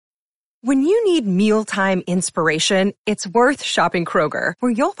When you need mealtime inspiration, it's worth shopping Kroger,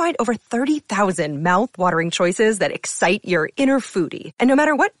 where you'll find over 30,000 mouth-watering choices that excite your inner foodie. And no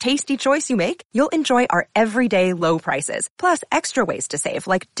matter what tasty choice you make, you'll enjoy our everyday low prices, plus extra ways to save,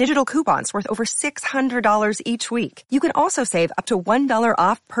 like digital coupons worth over $600 each week. You can also save up to $1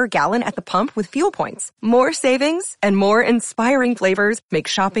 off per gallon at the pump with fuel points. More savings and more inspiring flavors make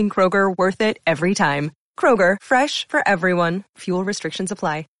shopping Kroger worth it every time. Kroger, fresh for everyone. Fuel restrictions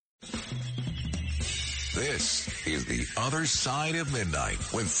apply. This is The Other Side of Midnight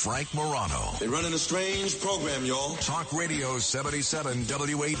with Frank Morano. They're running a strange program, y'all. Talk Radio 77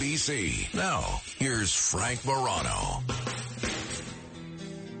 WABC. Now, here's Frank Morano.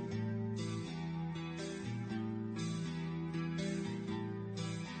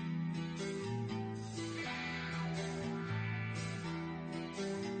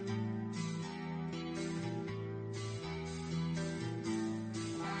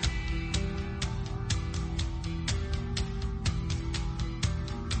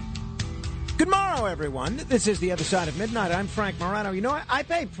 Good morrow, everyone. This is The Other Side of Midnight. I'm Frank Morano. You know, I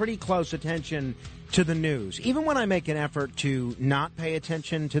pay pretty close attention to the news. Even when I make an effort to not pay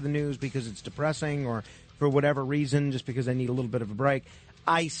attention to the news because it's depressing or for whatever reason, just because I need a little bit of a break,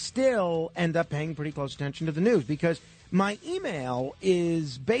 I still end up paying pretty close attention to the news because my email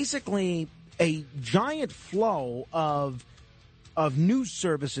is basically a giant flow of news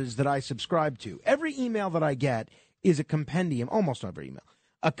services that I subscribe to. Every email that I get is a compendium, almost every email.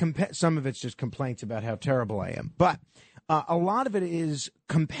 Some of it's just complaints about how terrible I am. But a lot of it is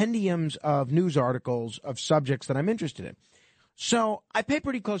compendiums of news articles of subjects that I'm interested in. So I pay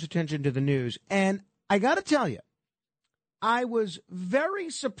pretty close attention to the news. And I got to tell you, I was very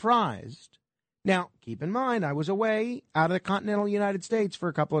surprised. Now, keep in mind, I was away out of the continental United States for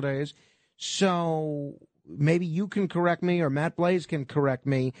a couple of days. So maybe you can correct me or Matt Blaze can correct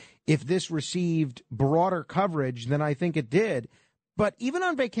me if this received broader coverage than I think it did. But even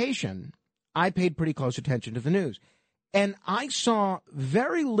on vacation, I paid pretty close attention to the news. And I saw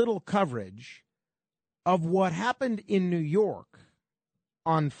very little coverage of what happened in New York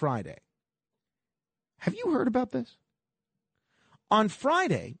on Friday. Have you heard about this? On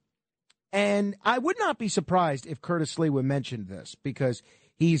Friday, and I would not be surprised if Curtis Lewa mentioned this because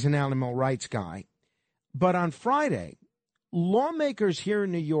he's an animal rights guy. But on Friday, lawmakers here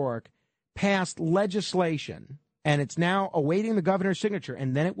in New York passed legislation, and it's now awaiting the governor's signature,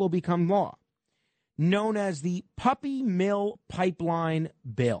 and then it will become law, known as the Puppy Mill Pipeline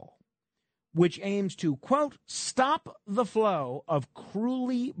Bill, which aims to, quote, stop the flow of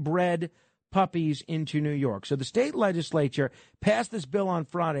cruelly bred puppies into New York. So the state legislature passed this bill on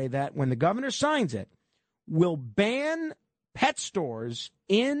Friday that, when the governor signs it, will ban pet stores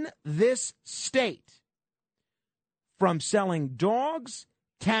in this state from selling dogs,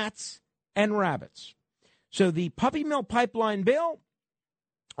 cats, and rabbits. So the Puppy Mill Pipeline Bill,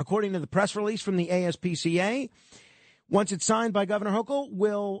 according to the press release from the ASPCA, once it's signed by Governor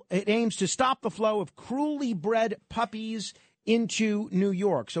Hochul, it aims to stop the flow of cruelly bred puppies into New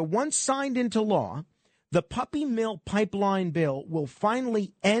York. So once signed into law, the Puppy Mill Pipeline Bill will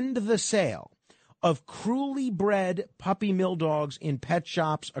finally end the sale of cruelly bred puppy mill dogs in pet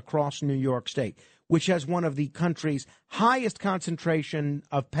shops across New York State, which has one of the country's highest concentration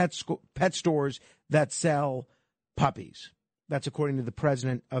of pet stores that sell puppies. That's according to the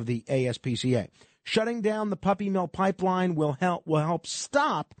president of the ASPCA. Shutting down the Puppy Mill Pipeline will help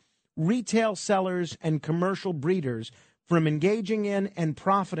stop retail sellers and commercial breeders from engaging in and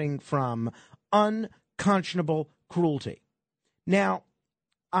profiting from unconscionable cruelty. Now,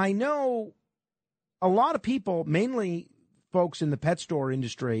 I know a lot of people, mainly folks in the pet store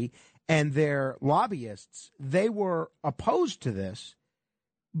industry and their lobbyists, they were opposed to this.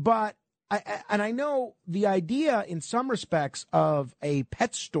 But I know the idea in some respects of a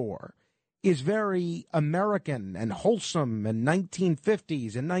pet store is very American and wholesome and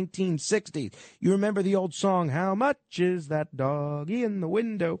 1950s and 1960s. You remember the old song, "How much is that doggy in the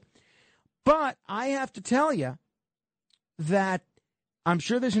window?" But I have to tell you that I'm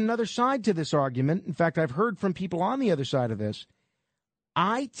sure there's another side to this argument. In fact, I've heard from people on the other side of this.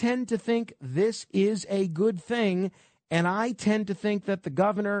 I tend to think this is a good thing, and I tend to think that the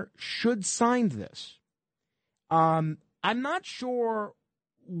governor should sign this. I'm not sure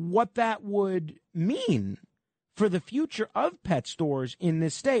what that would mean for the future of pet stores in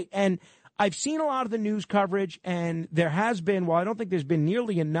this state. And I've seen a lot of the news coverage, and there has been, well, I don't think there's been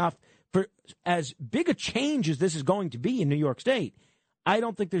nearly enough for as big a change as this is going to be in New York State. I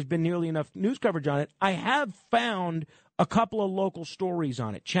don't think there's been nearly enough news coverage on it. I have found a couple of local stories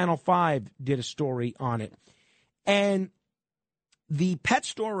on it. Channel 5 did a story on it. And the pet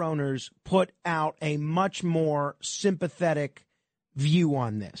store owners put out a much more sympathetic view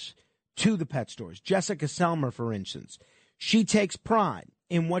on this to the pet stores. Jessica Selmer, for instance, she takes pride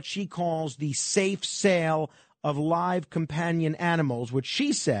in what she calls the safe sale of live companion animals, which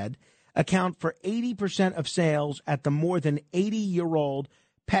she said account for 80% of sales at the more than 80-year-old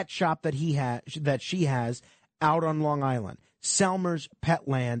pet shop that she has out on Long Island, Selmer's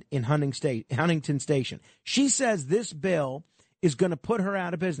Petland in Huntington Station. She says this bill is going to put her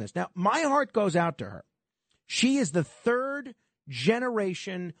out of business. Now, my heart goes out to her. She is the third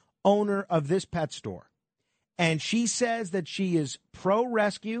generation owner of this pet store. And she says that she is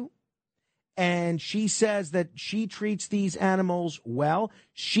pro-rescue, and she says that she treats these animals well.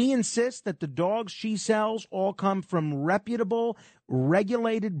 She insists that the dogs she sells all come from reputable,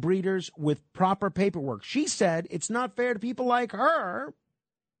 regulated breeders with proper paperwork. She said it's not fair to people like her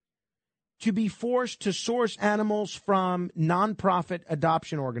to be forced to source animals from nonprofit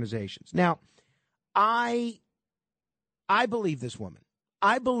adoption organizations. Now, I believe this woman.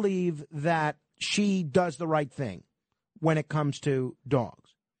 I believe that she does the right thing when it comes to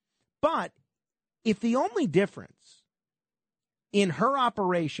dogs. But if the only difference in her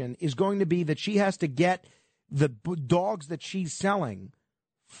operation is going to be that she has to get the dogs that she's selling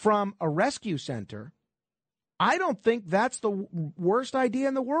from a rescue center, I don't think that's the worst idea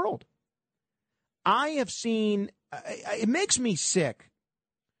in the world. I have seen, it makes me sick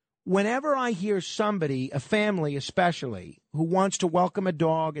whenever I hear somebody, a family especially, who wants to welcome a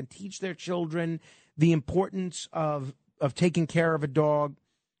dog and teach their children the importance of taking care of a dog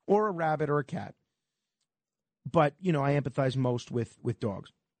or a rabbit or a cat. But, you know, I empathize most with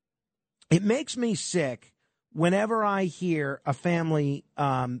dogs. It makes me sick whenever I hear a family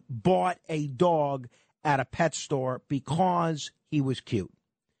bought a dog at a pet store because he was cute.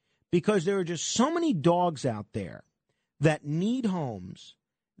 Because there are just so many dogs out there that need homes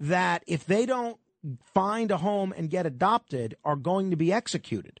that if they don't find a home and get adopted are going to be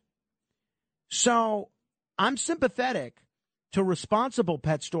executed. So I'm sympathetic to responsible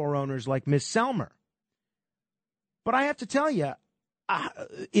pet store owners like Miss Selmer. But I have to tell you,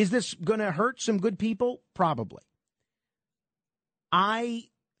 is this going to hurt some good people? Probably. I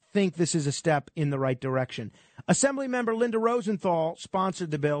think this is a step in the right direction. Assemblymember Linda Rosenthal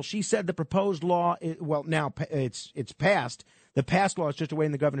sponsored the bill. She said the proposed law, well, now it's passed. The passed law is just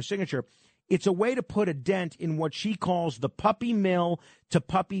awaiting the governor's signature. It's a way to put a dent in what she calls the puppy mill to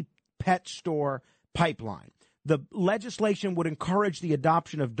puppy pet store pipeline. The legislation would encourage the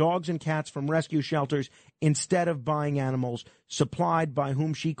adoption of dogs and cats from rescue shelters instead of buying animals supplied by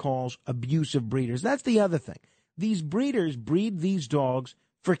whom she calls abusive breeders. That's the other thing. These breeders breed these dogs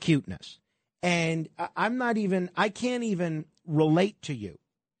for cuteness. And I can't even relate to you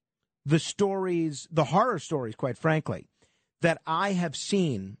the stories, the horror stories, quite frankly, that I have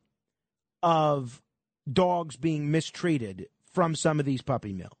seen of dogs being mistreated from some of these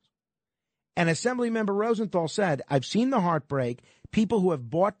puppy mills. And Assemblymember Rosenthal said, I've seen the heartbreak, people who have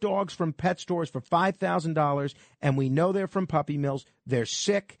bought dogs from pet stores for $5,000, and we know they're from puppy mills. They're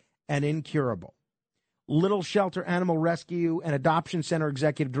sick and incurable. Little Shelter Animal Rescue and Adoption Center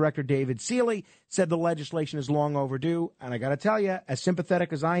Executive Director David Seeley said the legislation is long overdue. And I got to tell you, as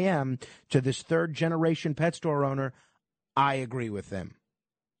sympathetic as I am to this third-generation pet store owner, I agree with him.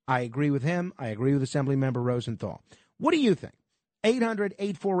 I agree with him. I agree with Assemblymember Rosenthal. What do you think?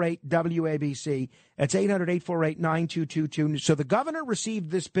 800-848-WABC. That's 800-848-9222. So the governor received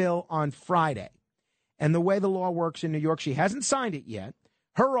this bill on Friday. And the way the law works in New York, she hasn't signed it yet.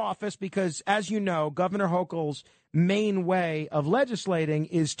 Her office, because as you know, Governor Hochul's main way of legislating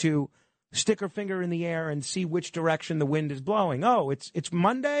is to stick her finger in the air and see which direction the wind is blowing. Oh, it's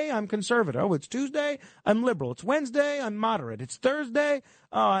Monday, I'm conservative. Oh, it's Tuesday, I'm liberal. It's Wednesday, I'm moderate. It's Thursday,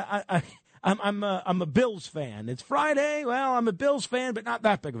 I'm a Bills fan. It's Friday, well, I'm a Bills fan, but not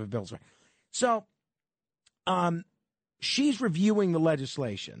that big of a Bills fan. So, she's reviewing the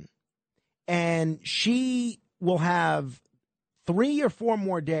legislation, and she will have 3 or 4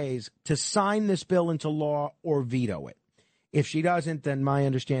 more days to sign this bill into law or veto it. If she doesn't, then my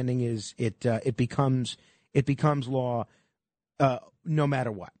understanding is it becomes law no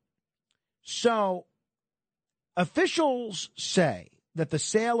matter what. So officials say that the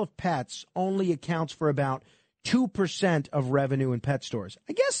sale of pets only accounts for about 2% of revenue in pet stores.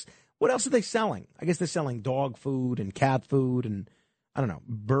 I guess, what else are they selling? I guess they're selling dog food and cat food and, I don't know,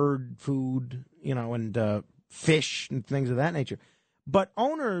 bird food, and fish and things of that nature. But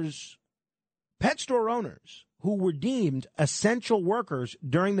pet store owners who were deemed essential workers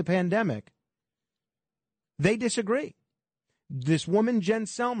during the pandemic, they disagree. this woman, Jen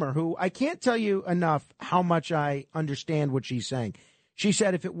Selmer, who I can't tell you enough how much I understand what she's saying. She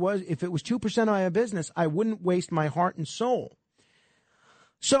said if it was 2% of my business, I wouldn't waste my heart and soul.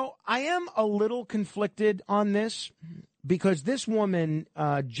 So I am a little conflicted on this because this woman,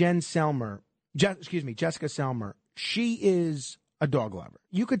 Jessica Selmer, she is a dog lover.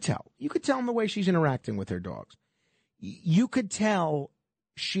 You could tell. You could tell in the way she's interacting with her dogs. You could tell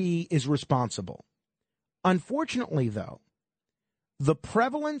she is responsible. Unfortunately, though, the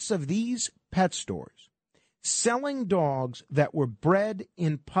prevalence of these pet stores selling dogs that were bred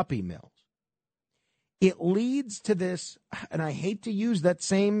in puppy mills, it leads to this, and I hate to use that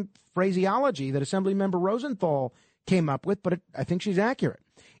same phraseology that Assemblymember Rosenthal came up with, but I think she's accurate.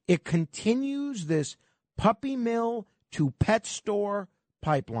 It continues this puppy mill to pet store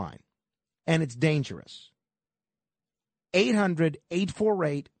pipeline, and it's dangerous.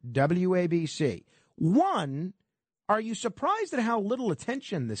 800-848-WABC. One, are you surprised at how little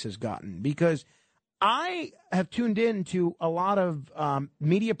attention this has gotten? Because I have tuned in to a lot of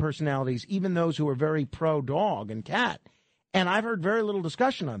media personalities, even those who are very pro-dog and cat, and I've heard very little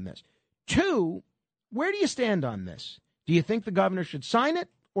discussion on this. Two, where do you stand on this? Do you think the governor should sign it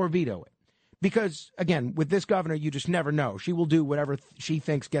or veto it? Because, again, with this governor, you just never know. She will do whatever she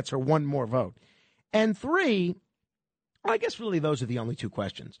thinks gets her one more vote. And three, I guess really those are the only two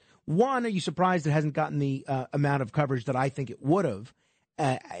questions. One, are you surprised it hasn't gotten the amount of coverage that I think it would have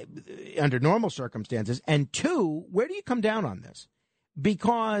under normal circumstances? And two, where do you come down on this?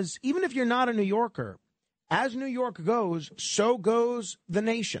 Because even if you're not a New Yorker, as New York goes, so goes the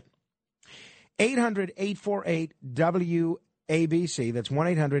nation. 800-848-WABC. That's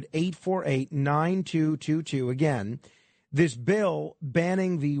 1-800-848-9222. Again, this bill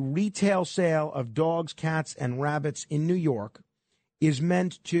banning the retail sale of dogs, cats, and rabbits in New York is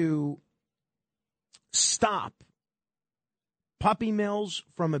meant to stop puppy mills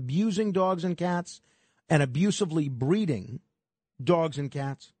from abusing dogs and cats and abusively breeding dogs and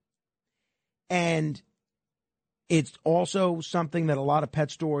cats. And it's also something that a lot of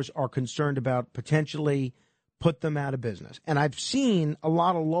pet stores are concerned about potentially put them out of business. And I've seen a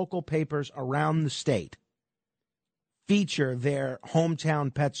lot of local papers around the state feature their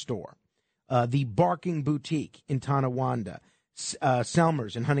hometown pet store, the Barking Boutique in Tonawanda,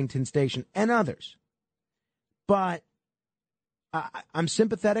 Selmer's in Huntington Station, and others. But I'm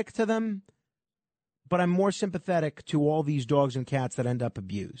sympathetic to them, but I'm more sympathetic to all these dogs and cats that end up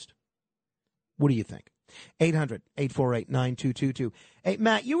abused. What do you think? 800-848-9222. Hey,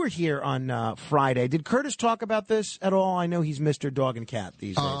 Matt, you were here on Friday. Did Curtis talk about this at all? I know he's Mr. Dog and Cat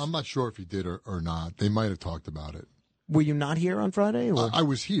these days. I'm not sure if he did or not. They might have talked about it. Were you not here on Friday? Or? I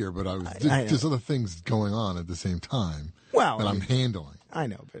was here, but there's other things going on at the same time that I'm handling. I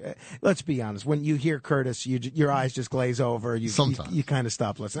know, but let's be honest. When you hear Curtis, your eyes just glaze over. Sometimes. You kind of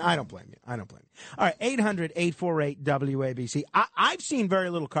stop listening. I don't blame you. All right, 800-848-WABC. I've seen very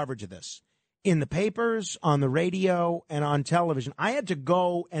little coverage of this in the papers, on the radio, and on television. I had to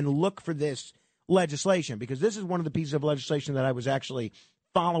go and look for this legislation because this is one of the pieces of legislation that I was actually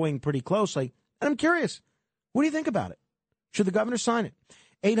following pretty closely. And I'm curious, what do you think about it? Should the governor sign it?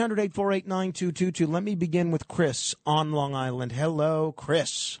 800-848-9222. Let me begin with Chris on Long Island. Hello,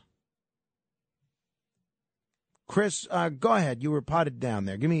 Chris. Chris, go ahead. You were potted down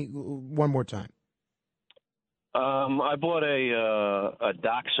there. Give me one more time. I bought a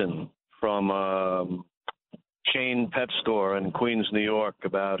dachshund from a chain pet store in Queens, New York,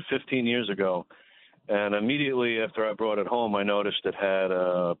 about 15 years ago. And immediately after I brought it home, I noticed it had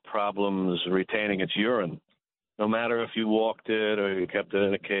problems retaining its urine, no matter if you walked it or you kept it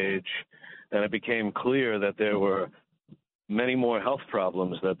in a cage. And it became clear that there were many more health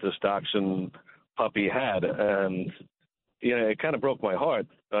problems that this dachshund puppy had. And, it kind of broke my heart.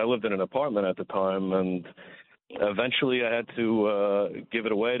 I lived in an apartment at the time, and eventually I had to give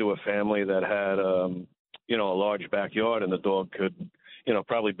it away to a family that had, a large backyard, and the dog could,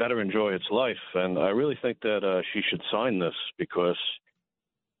 probably better enjoy its life. And I really think that she should sign this because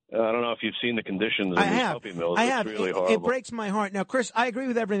I don't know if you've seen the conditions in these puppy mills. It's really horrible. It breaks my heart. Now, Chris, I agree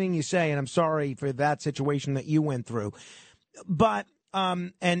with everything you say, and I'm sorry for that situation that you went through. But,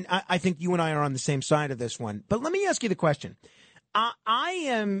 and I think you and I are on the same side of this one. But let me ask you the question. I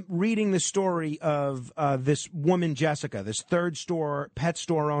am reading the story of this woman, Jessica, this pet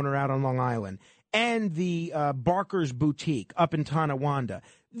store owner out on Long Island, and the Barker's Boutique up in Tonawanda.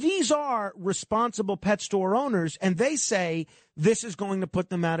 these are responsible pet store owners, and they say this is going to put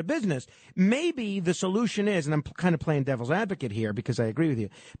them out of business. Maybe the solution is, and I'm kind of playing devil's advocate here because I agree with you,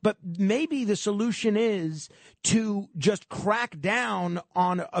 but maybe the solution is to just crack down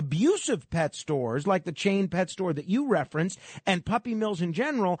on abusive pet stores like the chain pet store that you referenced and puppy mills in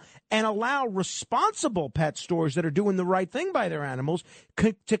general, and allow responsible pet stores that are doing the right thing by their animals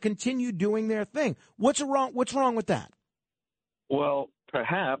to continue doing their thing. What's wrong with that? Well,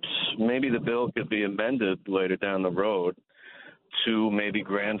 perhaps maybe the bill could be amended later down the road to maybe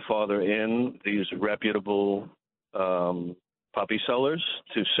grandfather in these reputable puppy sellers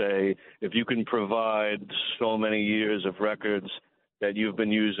to say, if you can provide so many years of records that you've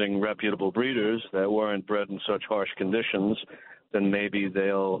been using reputable breeders that weren't bred in such harsh conditions, then maybe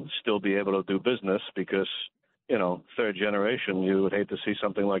they'll still be able to do business because, you know, third generation, you would hate to see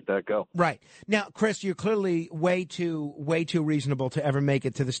something like that go. Right. Now, Chris, you're clearly way too reasonable to ever make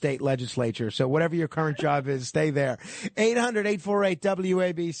it to the state legislature. So whatever your current job is, stay there.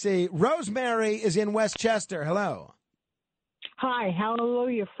 800-848-WABC. Rosemary is in Westchester. Hello. Hi.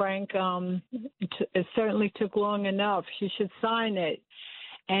 Hallelujah, Frank. It certainly took long enough. She should sign it.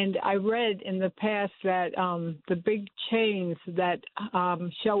 And I read in the past that the big chains that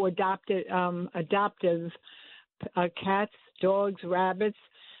show adoptive cats, dogs, rabbits,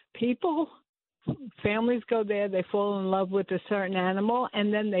 families go there, they fall in love with a certain animal,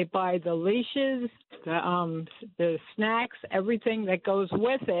 and then they buy the leashes, the snacks, everything that goes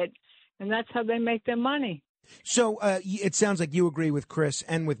with it, and that's how they make their money. So it sounds like you agree with Chris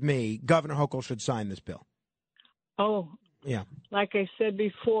and with me. Governor Hochul should sign this bill. Oh, yeah. Like I said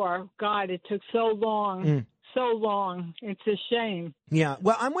before, God, it took so long, so long. It's a shame. Yeah,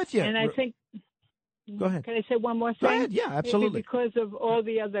 well, I'm with you. And I think... Go ahead. Can I say one more thing? Go ahead. Yeah, absolutely. Maybe because of all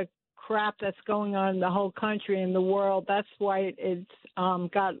the other crap that's going on in the whole country and the world, that's why it's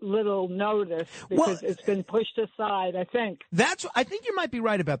got little notice, because it's been pushed aside, I think. I think you might be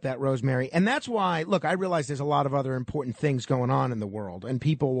right about that, Rosemary. And that's why, look, I realize there's a lot of other important things going on in the world, and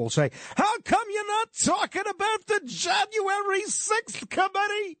people will say, how come you're not talking about the January 6th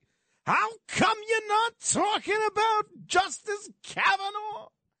committee? How come you're not talking about Justice Kavanaugh?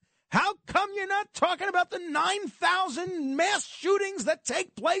 How come you're not talking about the 9,000 mass shootings that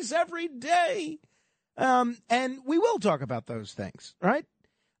take place every day? And we will talk about those things, right?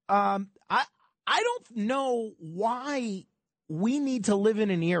 I don't know why we need to live in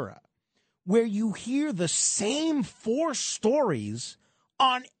an era where you hear the same four stories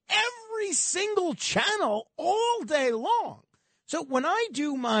on every single channel all day long. So when I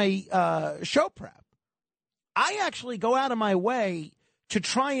do my show prep, I actually go out of my way to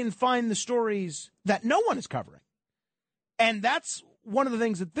try and find the stories that no one is covering. And that's one of the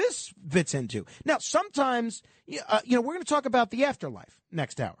things that this fits into. Now, sometimes, we're going to talk about the afterlife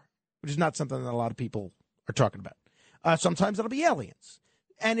next hour, which is not something that a lot of people are talking about. Sometimes it'll be aliens.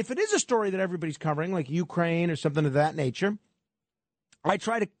 And if it is a story that everybody's covering, like Ukraine or something of that nature, I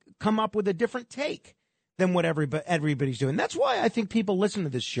try to come up with a different take than what everybody's doing. That's why I think people listen to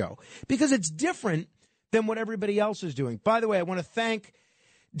this show, because it's different than what everybody else is doing. By the way, I want to thank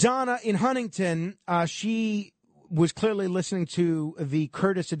Donna in Huntington. She was clearly listening to the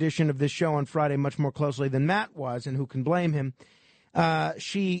Curtis edition of this show on Friday much more closely than Matt was, and who can blame him?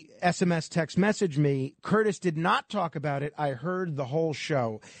 She SMS text messaged me. Curtis did not talk about it. I heard the whole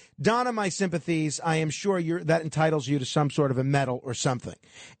show. Donna, my sympathies. I am sure that entitles you to some sort of a medal or something.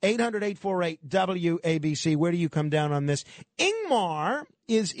 800-848-WABC. Where do you come down on this? Ingmar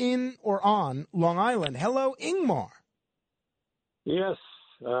is in or on Long Island. Hello, Ingmar. Yes.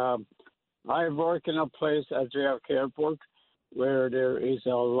 I work in a place at JFK Airport where there is a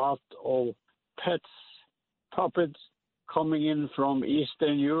lot of pets, puppets, coming in from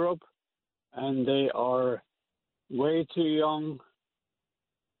Eastern Europe, and they are way too young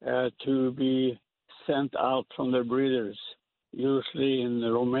to be sent out from their breeders, usually in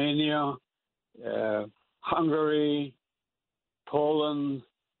Romania, Hungary, Poland,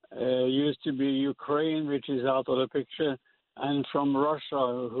 used to be Ukraine, which is out of the picture, and from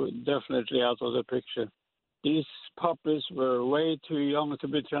Russia, who definitely out of the picture. These puppies were way too young to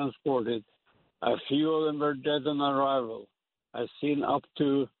be transported. A few of them were dead on arrival. I've seen up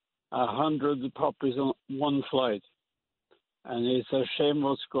to 100 puppies on one flight. And it's a shame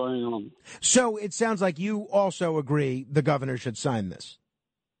what's going on. So it sounds like you also agree the governor should sign this.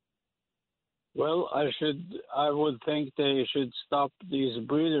 Well, I would think they should stop these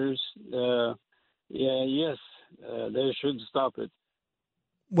breeders. Yes, they should stop it.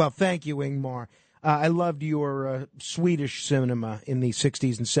 Well, thank you, Ingmar. I loved your Swedish cinema in the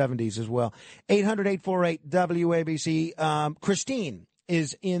 60s and 70s as well. 800-848-WABC. Christine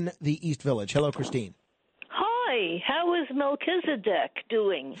is in the East Village. Hello, Christine. Hi, how is Melchizedek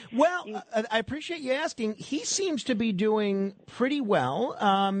doing? Well, I appreciate you asking. He seems to be doing pretty well.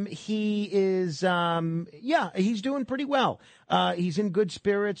 He is, he's doing pretty well. He's in good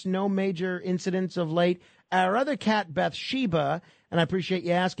spirits, no major incidents of late. Our other cat, Bathsheba, and I appreciate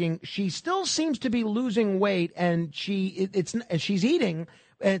you asking, she still seems to be losing weight, and she's eating.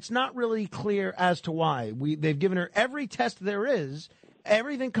 It's not really clear as to why. They've given her every test there is.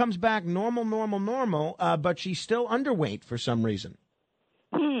 Everything comes back normal, but she's still underweight for some reason.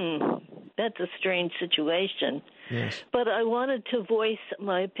 That's a strange situation. Yes. But I wanted to voice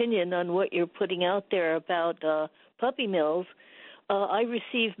my opinion on what you're putting out there about puppy mills. I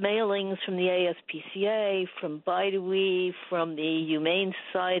receive mailings from the ASPCA, from Bidewee, from the Humane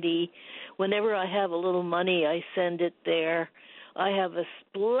Society. Whenever I have a little money, I send it there. I have a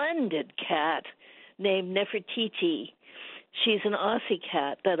splendid cat named Nefertiti. She's an Aussie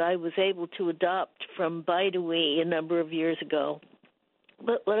cat that I was able to adopt from Bidewee a number of years ago.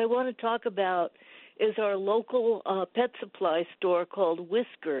 But what I want to talk about is our local pet supply store called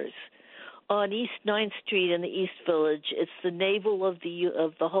Whiskers on East 9th Street in the East Village. It's the navel of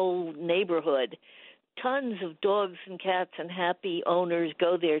the whole neighborhood. Tons of dogs and cats and happy owners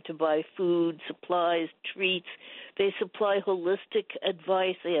go there to buy food, supplies, treats. They supply holistic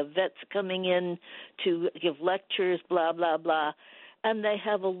advice. They have vets coming in to give lectures, blah, blah, blah. And they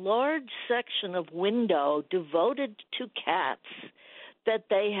have a large section of window devoted to cats that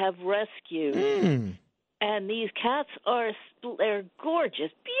they have rescued. And these cats they're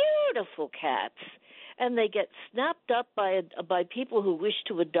gorgeous, beautiful cats. And they get snapped up by people who wish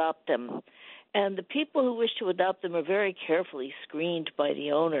to adopt them. And the people who wish to adopt them are very carefully screened by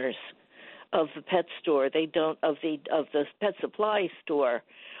the owners of the pet store. They don't of the pet supply store.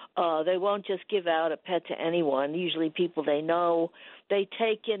 They won't just give out a pet to anyone. Usually, people they know. They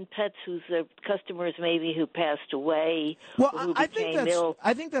take in pets whose customers maybe who passed away. Well, or who became ill.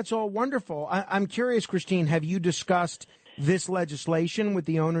 I think that's all wonderful. I'm curious, Christine. Have you discussed this legislation with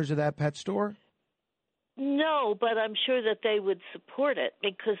the owners of that pet store? No, but I'm sure that they would support it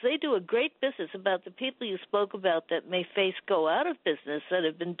because they do a great business. About the people you spoke about that may face go out of business that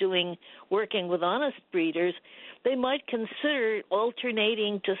have been working with honest breeders, they might consider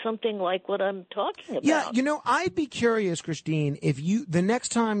alternating to something like what I'm talking about. Yeah, I'd be curious, Christine, if the next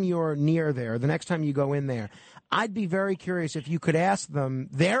time you're near there, the next time you go in there, I'd be very curious if you could ask them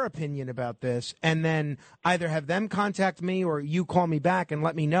their opinion about this and then either have them contact me or you call me back and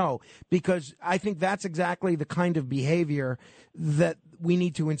let me know, because I think that's exactly the kind of behavior that we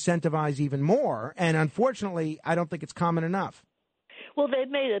need to incentivize even more. And unfortunately, I don't think it's common enough. Well,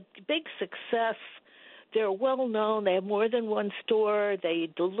 they've made a big success. They're well known. They have more than one store. They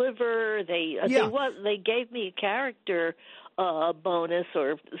deliver. They gave me a character bonus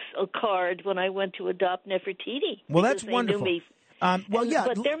or a card when I went to adopt Nefertiti. Well, that's wonderful.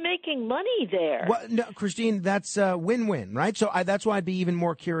 But they're making money there. Well, no, Christine, that's a win-win, right? So that's why I'd be even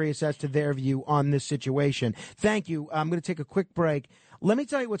more curious as to their view on this situation. Thank you. I'm going to take a quick break. Let me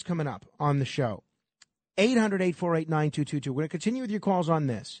tell you what's coming up on the show. 800-848-9222. We're going to continue with your calls on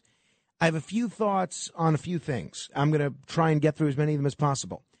this. I have a few thoughts on a few things. I'm going to try and get through as many of them as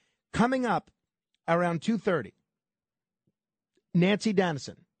possible. Coming up around 2:30, Nancy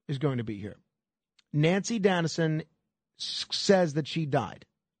Dannison is going to be here. Nancy Dannison says that she died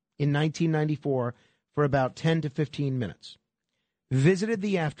in 1994 for about 10 to 15 minutes, visited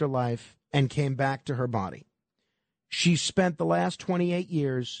the afterlife, and came back to her body. She spent the last 28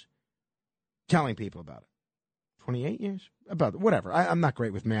 years telling people about it. 28 years? About it. Whatever. I'm not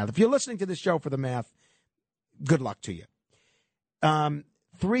great with math. If you're listening to this show for the math, good luck to you.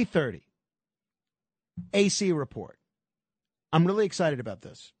 3:30, AC report. I'm really excited about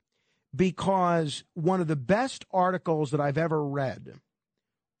this because one of the best articles that I've ever read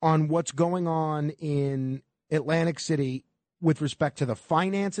on what's going on in Atlantic City with respect to the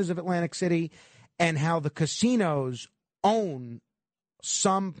finances of Atlantic City and how the casinos own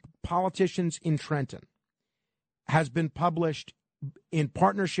some politicians in Trenton has been published in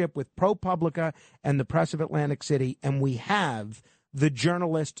partnership with ProPublica and the Press of Atlantic City, and we have the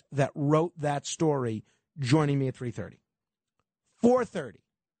journalist that wrote that story joining me at 3:30. 4:30,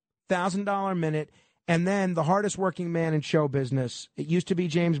 $1,000 minute, and then the hardest working man in show business. It used to be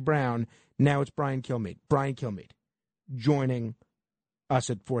James Brown. Now it's Brian Kilmeade. Brian Kilmeade joining us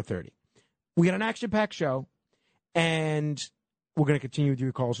at 4:30. We got an action-packed show, and we're going to continue with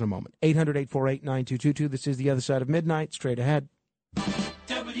your calls in a moment. 800-848-9222. This is The Other Side of Midnight. Straight ahead.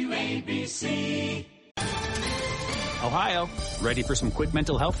 WABC. Ohio, ready for some quick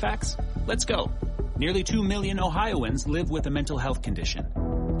mental health facts? Let's go. Nearly 2 million Ohioans live with a mental health condition.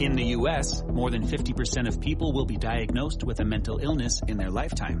 In the U.S., more than 50% of people will be diagnosed with a mental illness in their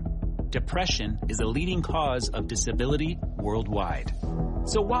lifetime. Depression is a leading cause of disability worldwide.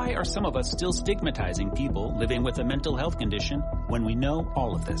 So why are some of us still stigmatizing people living with a mental health condition when we know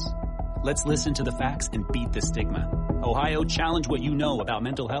all of this? Let's listen to the facts and beat the stigma. Ohio, challenge what you know about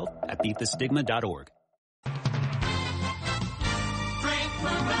mental health at beatthestigma.org. Frank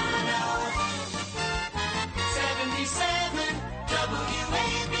Morano, 77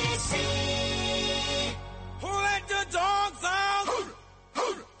 WABC. Who let the dogs out?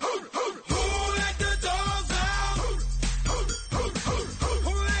 Who let the dogs out?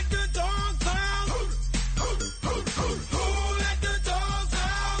 Who let the dogs out? Who let the dogs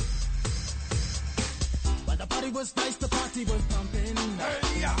out? But the party was nice, the party was pumping.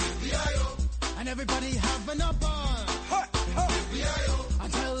 Hey, yeah, B.I.O. And everybody having a ball. Hey, B.I.O.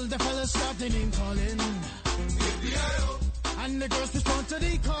 Until the fellas started name calling. B.I.O. And the girls respond to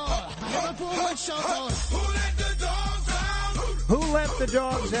the call. I hear a woman shout out. Who let the dogs out? Who let the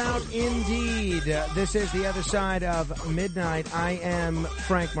dogs out? Indeed. This is the other side of midnight. I am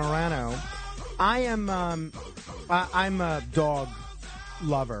Frank Morano. I'm a dog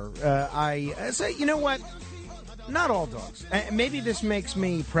lover. I say, you know what? Not all dogs. Maybe this makes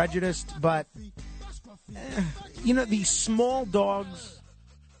me prejudiced, but these small dogs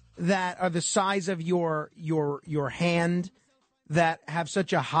that are the size of your hand, that have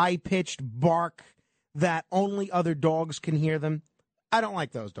such a high-pitched bark that only other dogs can hear them. I don't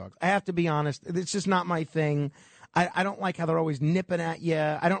like those dogs. I have to be honest. It's just not my thing. I don't like how they're always nipping at you.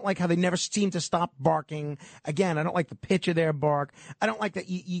 I don't like how they never seem to stop barking. Again, I don't like the pitch of their bark. I don't like that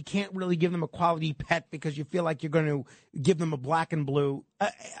you can't really give them a quality pet because you feel like you're going to give them a black and blue.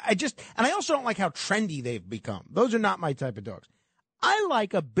 And I also don't like how trendy they've become. Those are not my type of dogs. I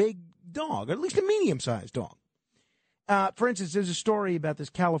like a big dog, or at least a medium-sized dog. For instance, there's a story about this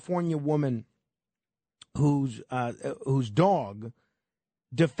California woman whose dog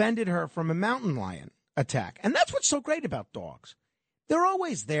defended her from a mountain lion attack. And that's what's so great about dogs. They're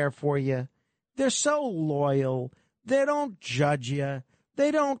always there for you. They're so loyal. They don't judge you.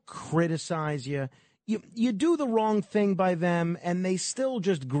 They don't criticize you. You do the wrong thing by them, and they still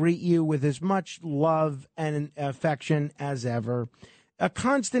just greet you with as much love and affection as ever. A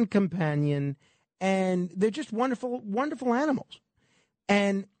constant companion, and they're just wonderful, wonderful animals.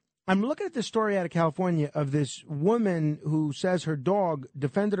 And I'm looking at this story out of California of this woman who says her dog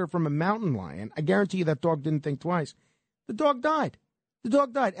defended her from a mountain lion. I guarantee you that dog didn't think twice. The dog died. The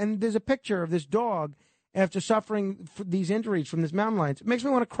dog died. And there's a picture of this dog after suffering these injuries from this mountain lion. It makes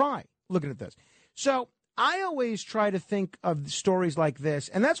me want to cry looking at this. So I always try to think of stories like this,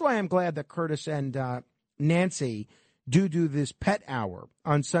 and that's why I'm glad that Curtis and Nancy do this pet hour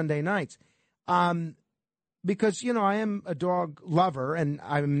on Sunday nights. Because, I am a dog lover, and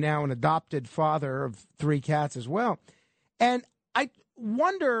I'm now an adopted father of 3 cats as well. And I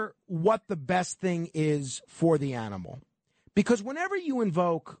wonder what the best thing is for the animal. Because whenever you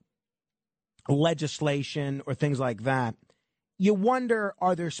invoke legislation or things like that, you wonder,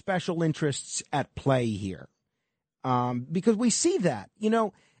 are there special interests at play here? Because we see that.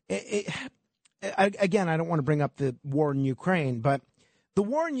 Again, I don't want to bring up the war in Ukraine, but the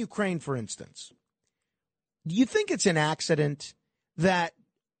war in Ukraine, for instance, do you think it's an accident that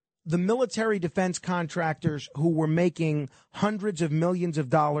the military defense contractors who were making hundreds of millions of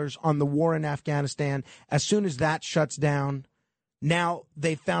dollars on the war in Afghanistan, as soon as that shuts down, now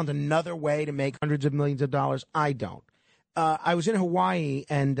they found another way to make hundreds of millions of dollars? I don't. I was in Hawaii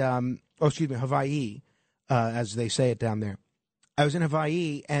Hawaii, as they say it down there. I was in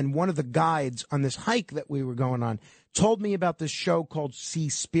Hawaii, and one of the guides on this hike that we were going on told me about this show called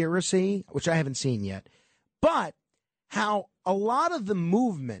Seaspiracy, which I haven't seen yet. But how a lot of the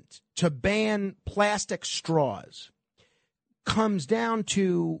movement to ban plastic straws comes down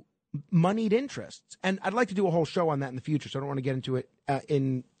to moneyed interests. And I'd like to do a whole show on that in the future, so I don't want to get into it at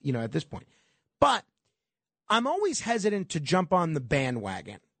this point. But I'm always hesitant to jump on the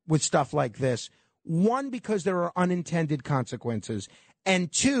bandwagon with stuff like this. 1, because there are unintended consequences.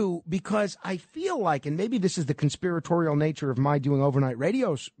 And 2, because I feel like, and maybe this is the conspiratorial nature of my doing overnight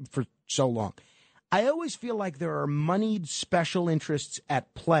radio for so long, I always feel like there are moneyed special interests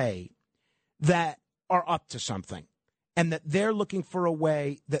at play that are up to something and that they're looking for a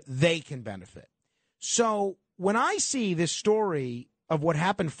way that they can benefit. So when I see this story of what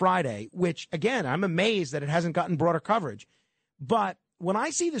happened Friday, which, again, I'm amazed that it hasn't gotten broader coverage, but when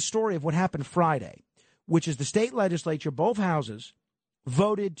I see the story of what happened Friday, which is the state legislature, both houses,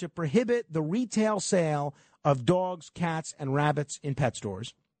 voted to prohibit the retail sale of dogs, cats, and rabbits in pet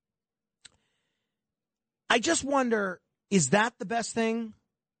stores, I just wonder, is that the best thing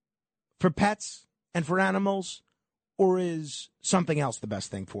for pets and for animals, or is something else the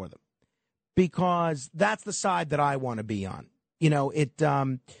best thing for them? Because that's the side that I want to be on. It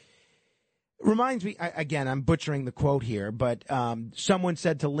reminds me, again, I'm butchering the quote here, but someone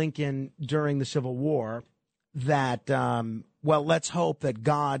said to Lincoln during the Civil War that, well, let's hope that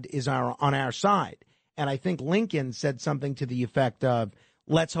God is on our side. And I think Lincoln said something to the effect of,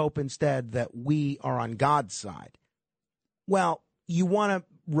 let's hope instead that we are on God's side. Well, you want to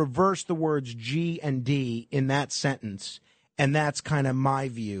reverse the words G and D in that sentence, and that's kind of my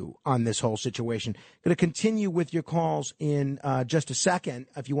view on this whole situation. Going to continue with your calls in just a second.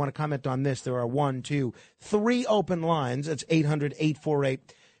 If you want to comment on this, there are 1, 2, 3 open lines. That's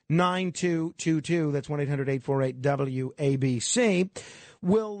 800-848-9222. That's 1-800-848-WABC.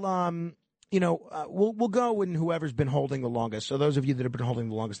 We'll go in whoever's been holding the longest. So those of you that have been holding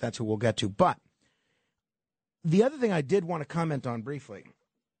the longest, that's who we'll get to. But the other thing I did want to comment on briefly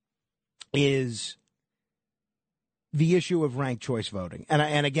is the issue of ranked choice voting.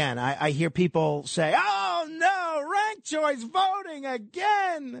 And again, I hear people say, oh, no, ranked choice voting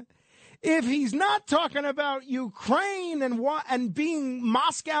again. If he's not talking about Ukraine and being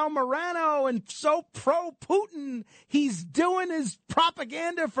Moscow Morano and so pro-Putin, he's doing his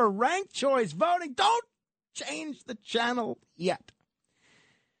propaganda for ranked choice voting. Don't change the channel yet.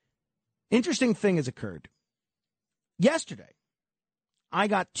 Interesting thing has occurred. Yesterday, I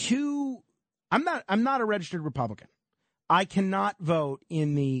got I'm not a registered Republican. I cannot vote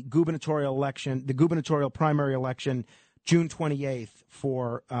in the gubernatorial election, the gubernatorial primary election, June 28th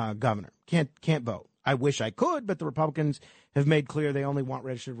for governor. Can't vote. I wish I could, but the Republicans have made clear they only want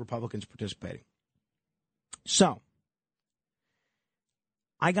registered Republicans participating. So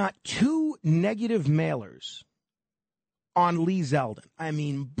I got 2 negative mailers on Lee Zeldin. I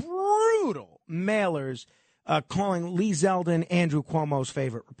mean, brutal mailers. Calling Lee Zeldin Andrew Cuomo's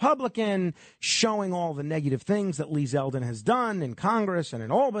favorite Republican, showing all the negative things that Lee Zeldin has done in Congress and in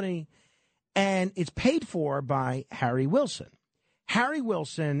Albany. And it's paid for by Harry Wilson. Harry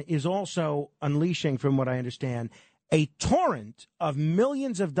Wilson is also unleashing, from what I understand, a torrent of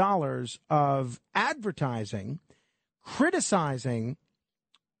millions of dollars of advertising, criticizing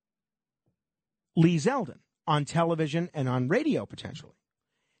Lee Zeldin on television and on radio potentially.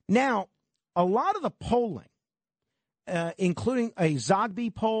 Now, a lot of the polling, including a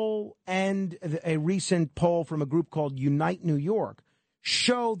Zogby poll and a recent poll from a group called Unite New York,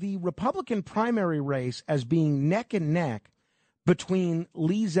 show the Republican primary race as being neck and neck between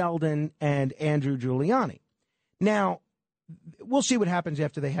Lee Zeldin and Andrew Giuliani. Now, we'll see what happens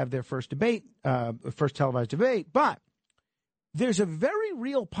after they have their first debate, first televised debate, but there's a very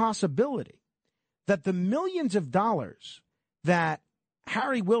real possibility that the millions of dollars that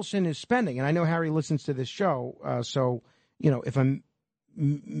Harry Wilson is spending, and I know Harry listens to this show, so, if I'm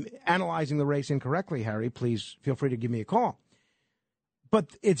analyzing the race incorrectly, Harry, please feel free to give me a call.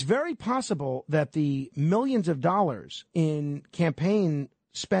 But it's very possible that the millions of dollars in campaign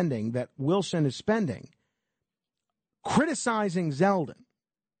spending that Wilson is spending, criticizing Zeldin,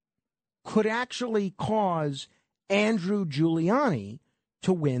 could actually cause Andrew Giuliani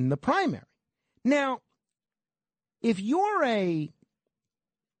to win the primary. Now, if you're a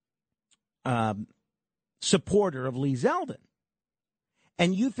supporter of Lee Zeldin,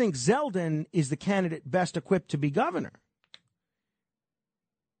 and you think Zeldin is the candidate best equipped to be governor,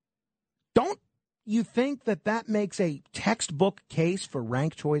 don't you think that makes a textbook case for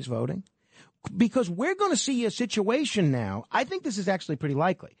ranked choice voting? Because we're going to see a situation now, I think this is actually pretty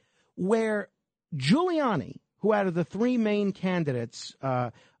likely, where Giuliani, who out of the 3 main candidates,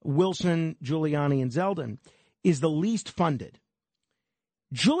 Wilson, Giuliani, and Zeldin, is the least funded.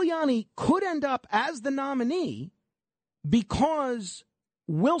 Giuliani could end up as the nominee because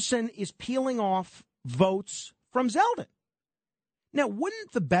Wilson is peeling off votes from Zeldin. Now,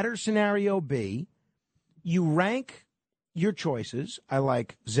 wouldn't the better scenario be you rank your choices? I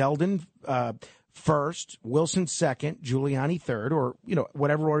like Zeldin first, Wilson second, Giuliani third, or,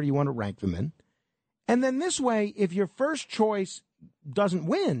 whatever order you want to rank them in. And then this way, if your first choice doesn't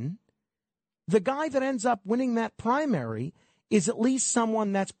win, the guy that ends up winning that primary is at least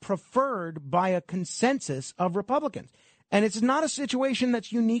someone that's preferred by a consensus of Republicans. And it's not a situation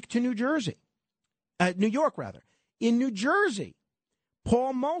that's unique to New York. In New Jersey,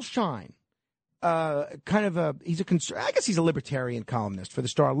 Paul Mulshine, he's a libertarian columnist for the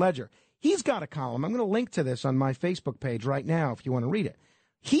Star-Ledger. He's got a column. I'm going to link to this on my Facebook page right now if you want to read it.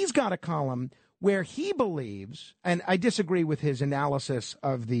 He's got a column where he believes, and I disagree with his analysis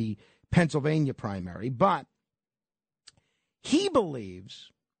of the Pennsylvania primary, but he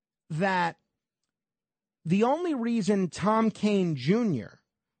believes that the only reason Tom Kaine Jr.,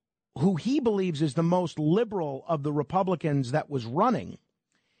 who he believes is the most liberal of the Republicans that was running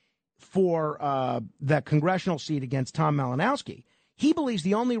for that congressional seat against Tom Malinowski, he believes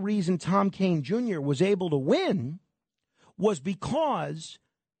the only reason Tom Kaine Jr. was able to win was because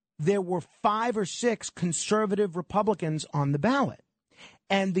there were 5 or 6 conservative Republicans on the ballot.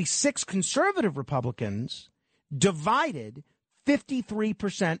 And the 6 conservative Republicans divided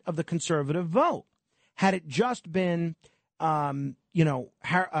 53% of the conservative vote. Had it just been, Tom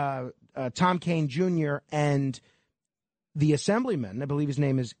Kaine Jr. and the assemblyman, I believe his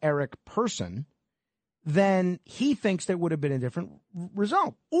name is Eric Person, then he thinks there would have been a different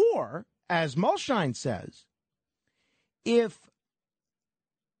result. Or, as Mulshine says, if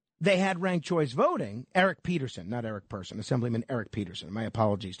they had ranked choice voting, Eric Peterson, not Eric Person, Assemblyman Eric Peterson, my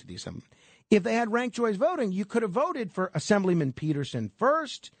apologies to the Assemblyman. If they had ranked choice voting, you could have voted for Assemblyman Peterson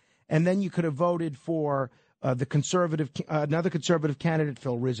first, and then you could have voted for another conservative candidate,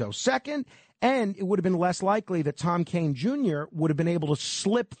 Phil Rizzo, second, and it would have been less likely that Tom Kaine Jr. would have been able to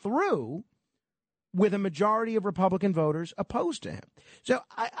slip through with a majority of Republican voters opposed to him. So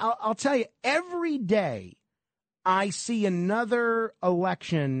I'll tell you, every day I see another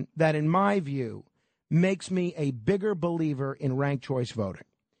election that, in my view, makes me a bigger believer in ranked choice voting.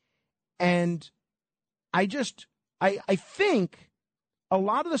 And I think a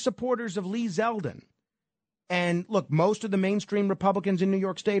lot of the supporters of Lee Zeldin, and look, most of the mainstream Republicans in New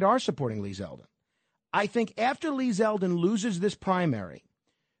York State are supporting Lee Zeldin. I think after Lee Zeldin loses this primary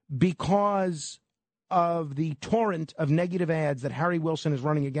because of the torrent of negative ads that Harry Wilson is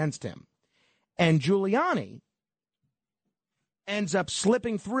running against him, and Giuliani ends up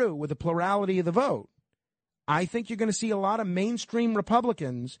slipping through with a plurality of the vote, I think you're going to see a lot of mainstream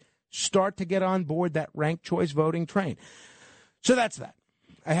Republicans start to get on board that ranked choice voting train. So that's that.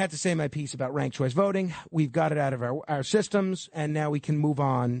 I had to say my piece about ranked choice voting. We've got it out of our systems, and now we can move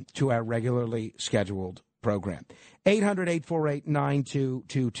on to our regularly scheduled program.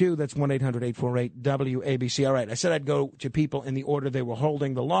 800-848-9222. That's 1-800-848-WABC. All right, I said I'd go to people in the order they were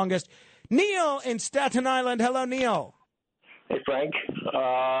holding the longest. Neil in Staten Island. Hello, Neil. Hey, Frank.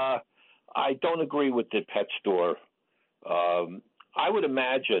 I don't agree with the pet store. I would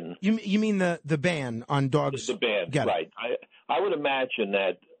imagine... You mean the ban on dogs? The ban, right. I would imagine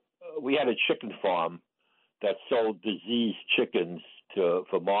that we had a chicken farm that sold diseased chickens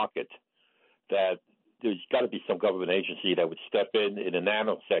for market, that there's got to be some government agency that would step in a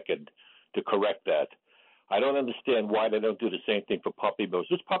nanosecond to correct that. I don't understand why they don't do the same thing for puppy mills.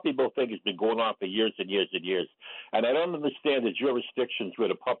 This puppy mill thing has been going on for years and years and years. And I don't understand the jurisdictions where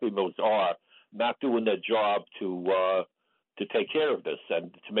the puppy mills are not doing their job to take care of this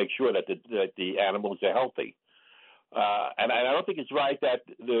and to make sure that the animals are healthy. And I don't think it's right that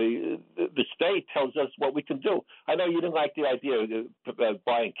the state tells us what we can do. I know you didn't like the idea of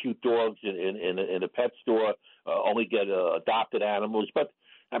buying cute dogs in a pet store, only get adopted animals, but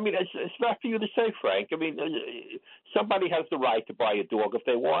I mean, it's not for you to say, Frank. I mean, somebody has the right to buy a dog if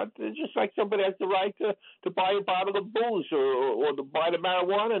they want, it's just like somebody has the right to buy a bottle of booze or to buy the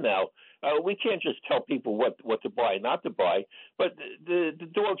marijuana now. We can't just tell people what to buy and not to buy, but the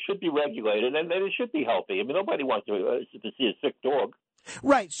dog should be regulated and it should be healthy. I mean, nobody wants to see a sick dog.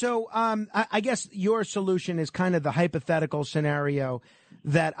 Right. So I guess your solution is kind of the hypothetical scenario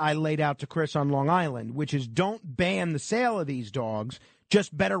that I laid out to Chris on Long Island, which is don't ban the sale of these dogs,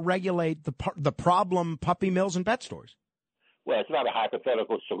 just better regulate the problem puppy mills and pet stores. Well, it's not a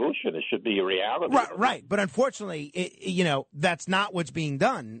hypothetical solution. It should be a reality. Right. But unfortunately, that's not what's being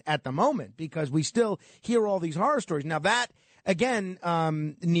done at the moment because we still hear all these horror stories. Now that, again,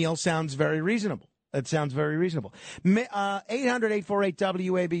 Neil, sounds very reasonable. It sounds very reasonable.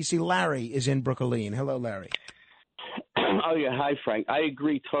 800-848-WABC. Larry is in Brooklyn. Hello, Larry. Oh, yeah. Hi, Frank. I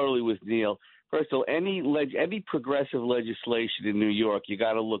agree totally with Neil. First of all, any progressive legislation in New York, you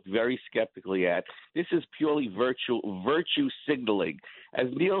got to look very skeptically at. This is purely virtue signaling. As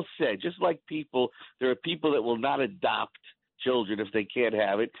Neil said, just like people, there are people that will not adopt children if they can't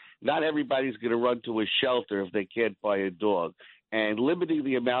have it. Not everybody's going to run to a shelter if they can't buy a dog. And limiting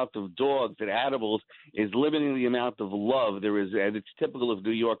the amount of dogs and animals is limiting the amount of love there is, and it's typical of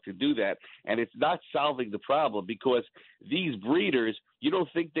New York to do that. And it's not solving the problem because these breeders You don't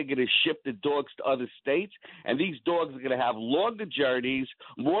think they're going to ship the dogs to other states? And these dogs are going to have longer journeys,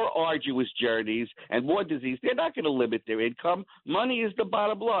 more arduous journeys, and more disease. They're not going to limit their income. Money is the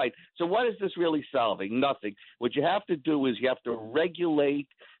bottom line. So what is this really solving? Nothing. What you have to do is you have to regulate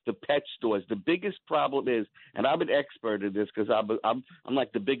the pet stores. The biggest problem is, and I'm an expert in this because I'm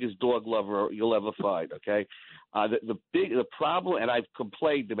like the biggest dog lover you'll ever find, okay? The problem, and I've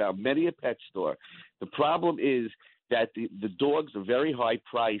complained about many a pet store, the problem is that the dogs are very high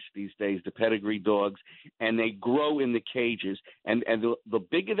priced these days, the pedigree dogs, and they grow in the cages. And the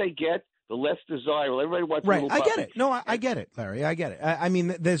bigger they get, the less desirable. Everybody wants a little puppy. I get it. No, I get it, Larry. I get it. I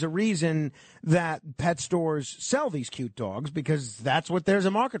mean, there's a reason that pet stores sell these cute dogs because that's what there's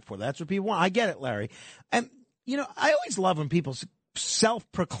a market for. That's what people want. I get it, Larry. And, I always love when people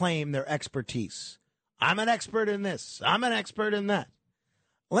self-proclaim their expertise. I'm an expert in this. I'm an expert in that.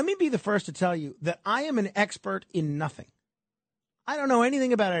 Let me be the first to tell you that I am an expert in nothing. I don't know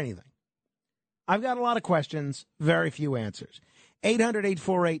anything about anything. I've got a lot of questions, very few answers.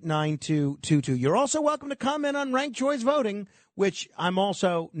 800-848-9222. You're also welcome to comment on ranked choice voting, which I'm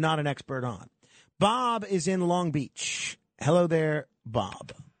also not an expert on. Bob is in Long Beach. Hello there,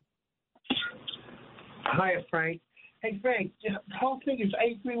 Bob. Hi, Frank. Hey, Frank, the whole thing is, I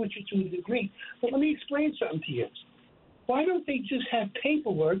agree with you to a degree, but let me explain something to you. Why don't they just have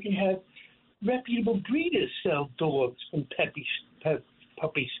paperwork and have reputable breeders sell dogs from puppy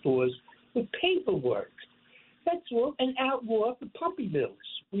stores with paperwork? That's all, and outlaw the puppy mills.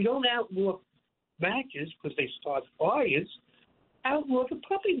 We don't outlaw matches because they start fires. Outlaw the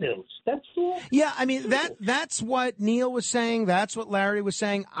puppy mills. That's all. Yeah, I mean, that's what Neil was saying. That's what Larry was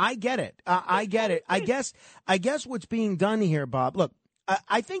saying. I get it. I get it. I guess what's being done here, Bob, look,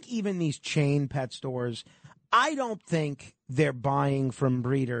 I think even these chain pet stores, I don't think they're buying from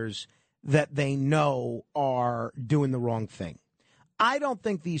breeders that they know are doing the wrong thing. I don't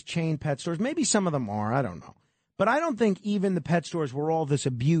think these chain pet stores, maybe some of them are, I don't know. But I don't think even the pet stores where all this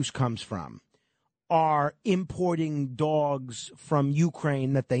abuse comes from are importing dogs from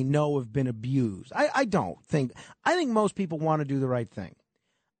Ukraine that they know have been abused. I don't think. I think most people want to do the right thing.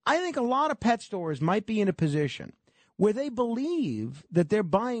 I think a lot of pet stores might be in a position where they believe that they're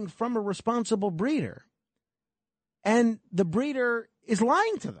buying from a responsible breeder, and the breeder is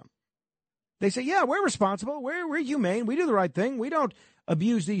lying to them. They say, yeah, we're responsible. We're humane. We do the right thing. We don't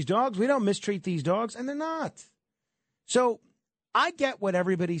abuse these dogs. We don't mistreat these dogs. And they're not. So I get what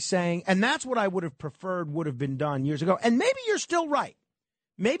everybody's saying, and that's what I would have preferred would have been done years ago. And maybe you're still right.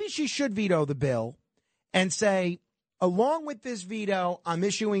 Maybe she should veto the bill and say, along with this veto, I'm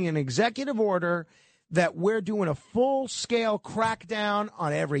issuing an executive order that we're doing a full-scale crackdown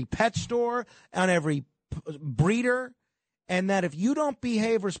on every pet store, on every breeder, and that if you don't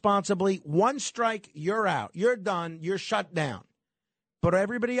behave responsibly, one strike, you're out. You're done. You're shut down. But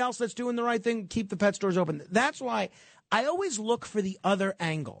everybody else that's doing the right thing, keep the pet stores open. That's why I always look for the other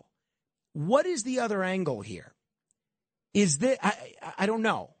angle. What is the other angle here? Is that I don't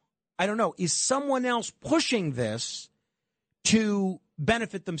know. I don't know. Is someone else pushing this to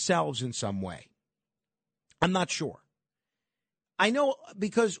benefit themselves in some way? I'm not sure. I know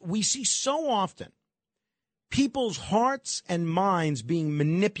because we see so often people's hearts and minds being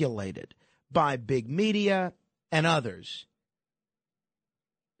manipulated by big media and others,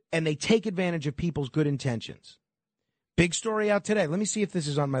 and they take advantage of people's good intentions. Big story out today. Let me see if this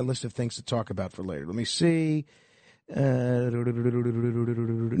is on my list of things to talk about for later. Let me see. No.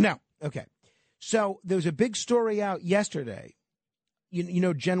 Okay. So there was a big story out yesterday. You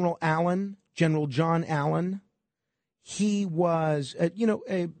know General John Allen? He was,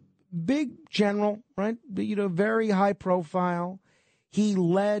 a big general, right? Very high profile. He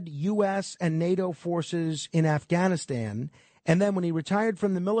led U.S. and NATO forces in Afghanistan. And then when he retired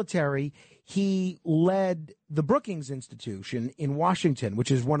from the military, he led the Brookings Institution in Washington,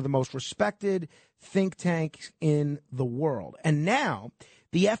 which is one of the most respected think tanks in the world. And now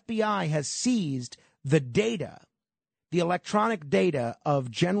the FBI has seized the data, the electronic data of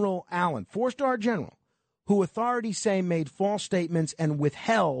General Allen, four-star general, who authorities say made false statements and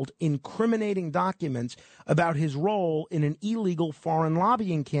withheld incriminating documents about his role in an illegal foreign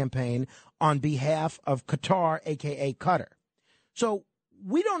lobbying campaign on behalf of Qatar, a.k.a. Qatar. So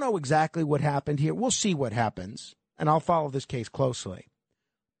we don't know exactly what happened here. We'll see what happens, and I'll follow this case closely.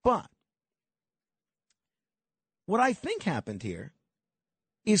 But what I think happened here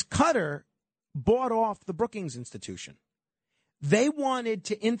is Qatar bought off the Brookings Institution. They wanted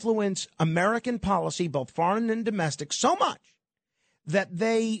to influence American policy, both foreign and domestic, so much that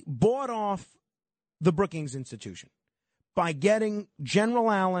they bought off the Brookings Institution by getting General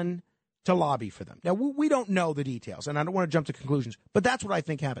Allen to lobby for them. Now, we don't know the details, and I don't want to jump to conclusions, but that's what I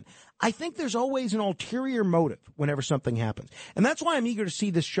think happened. I think there's always an ulterior motive whenever something happens. And that's why I'm eager to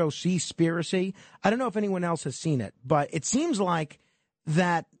see this show, Seaspiracy. I don't know if anyone else has seen it, but it seems like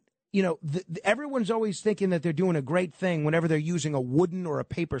that, everyone's always thinking that they're doing a great thing whenever they're using a wooden or a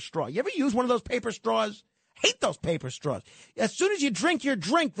paper straw. You ever use one of those paper straws? Hate those paper straws. As soon as you drink your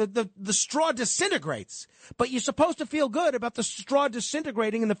drink, the straw disintegrates. But you're supposed to feel good about the straw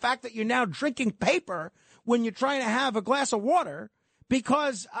disintegrating and the fact that you're now drinking paper when you're trying to have a glass of water,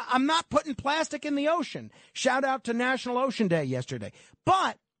 because I'm not putting plastic in the ocean. Shout out to National Ocean Day yesterday.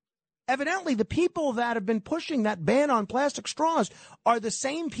 But evidently the people that have been pushing that ban on plastic straws are the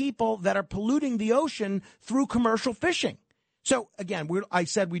same people that are polluting the ocean through commercial fishing. So, again, I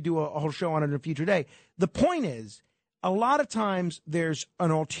said we'd do a whole show on it in a future day. The point is, a lot of times there's an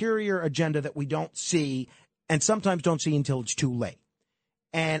ulterior agenda that we don't see, and sometimes don't see until it's too late.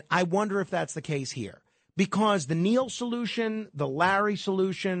 And I wonder if that's the case here. Because the Neil solution, the Larry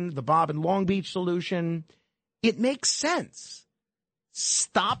solution, the Bob and Long Beach solution, it makes sense.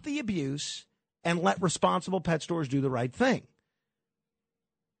 Stop the abuse and let responsible pet stores do the right thing.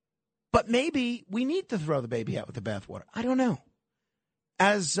 But maybe we need to throw the baby out with the bathwater. I don't know.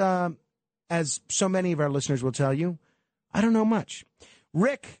 As so many of our listeners will tell you, I don't know much.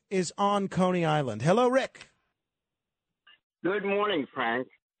 Rick is on Coney Island. Hello, Rick. Good morning, Frank.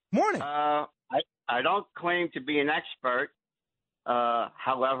 Morning. I don't claim to be an expert.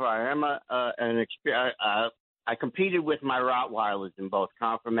 However, I am I competed with my Rottweilers in both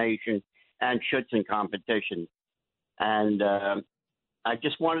conformation and Schutzhund competitions. And I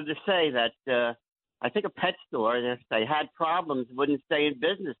just wanted to say that I think a pet store, if they had problems, wouldn't stay in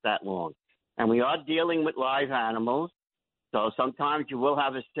business that long. And we are dealing with live animals. So sometimes you will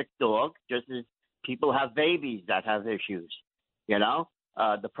have a sick dog, just as people have babies that have issues.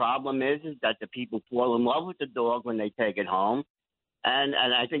 The problem is that the people fall in love with the dog when they take it home. And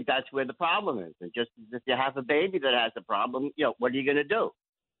I think that's where the problem is. And just as if you have a baby that has a problem, what are you going to do?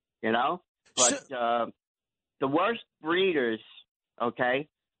 But the worst breeders, okay,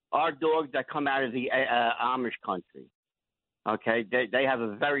 are dogs that come out of the Amish country. Okay, they have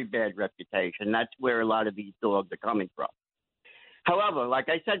a very bad reputation. That's where a lot of these dogs are coming from. However, like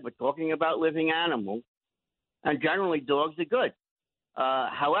I said, we're talking about living animals, and generally dogs are good.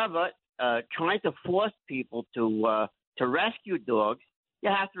 However, trying to force people to rescue dogs, you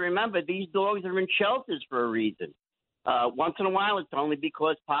have to remember these dogs are in shelters for a reason. Once in a while, it's only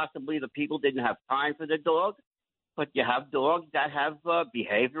because possibly the people didn't have time for the dog. But you have dogs that have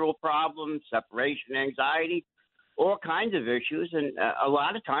behavioral problems, separation anxiety, all kinds of issues. And a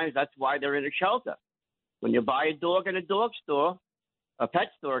lot of times that's why they're in a shelter. When you buy a dog in a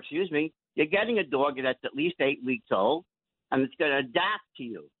pet store, you're getting a dog that's at least 8 weeks old, and it's going to adapt to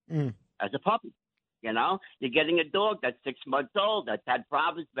you as a puppy. You're getting a dog that's 6 months old, that's had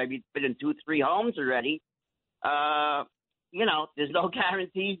problems, maybe it's been in 2-3 homes already. There's no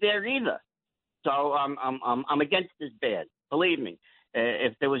guarantees there either. So I'm against this ban. Believe me,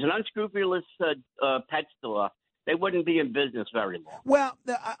 if there was an unscrupulous pet store, they wouldn't be in business very long. Well,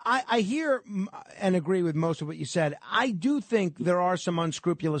 I hear and agree with most of what you said. I do think there are some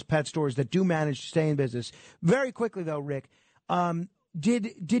unscrupulous pet stores that do manage to stay in business. Very quickly, though, Rick,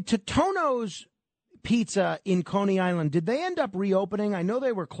 did Totonno's Pizza in Coney Island, did they end up reopening? I know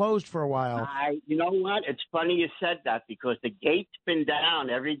they were closed for a while. You know what? It's funny you said that because the gate's been down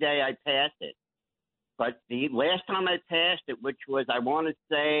every day I pass it. But the last time I passed it, which was, I want to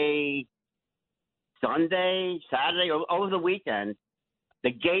say, Sunday, Saturday, or over the weekend,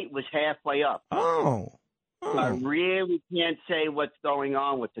 the gate was halfway up. Oh. I really can't say what's going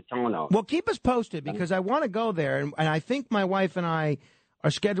on with Totonno. Well, keep us posted because I want to go there. And I think my wife and I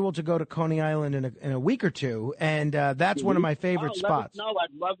are scheduled to go to Coney Island in a week or two. And that's one of my favorite spots. No,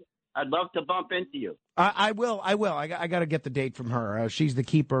 I'd love to bump into you. I will. I got to get the date from her. She's the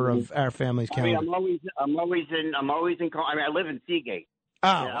keeper of our family's calendar. I'm always in. I live in Seagate.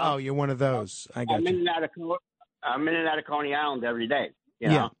 Oh, you're one of those. I got you. I'm in and out of Coney Island every day.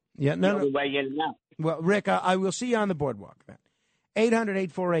 Yeah. No. The way in and out. Well, Rick, I will see you on the boardwalk then.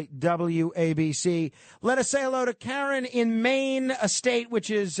 800-848-WABC. Let us say hello to Karen in Maine, a state which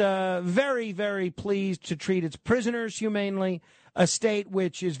is very, very pleased to treat its prisoners humanely, a state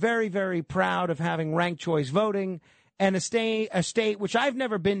which is very, very proud of having ranked choice voting, and a state which I've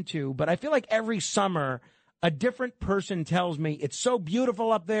never been to, but I feel like every summer a different person tells me it's so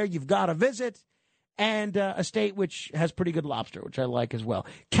beautiful up there, you've got to visit, and a state which has pretty good lobster, which I like as well.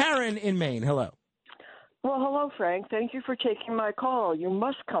 Karen in Maine, hello. Well, hello, Frank. Thank you for taking my call. You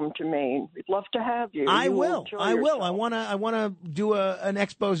must come to Maine. We'd love to have you. I You will. enjoy I will. yourself. I wanna do an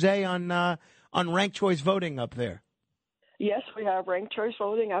expose on ranked choice voting up there. Yes, we have ranked choice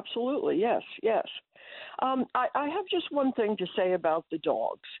voting. Absolutely. Yes, yes. I have just one thing to say about the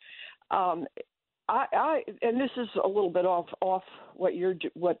dogs. I and this is a little bit off what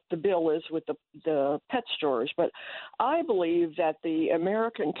the bill is with the pet stores, but I believe that the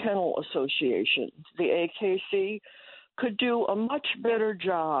American Kennel Association, the AKC, could do a much better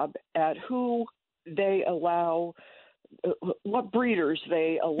job at who they allow, what breeders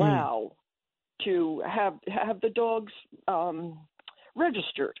they allow to have the dogs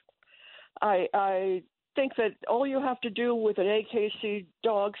registered. I think that all you have to do with an AKC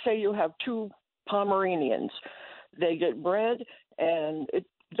dog, say you have 2 Pomeranians, they get bred and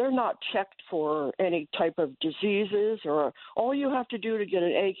they're not checked for any type of diseases, or all you have to do to get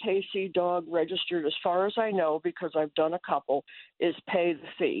an AKC dog registered, as far as I know, because I've done a couple, is pay the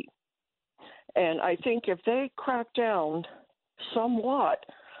fee. And I think if they crack down somewhat,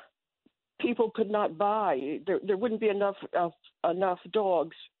 people could not buy. There wouldn't be enough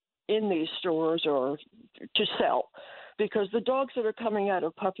dogs in these stores or to sell, because the dogs that are coming out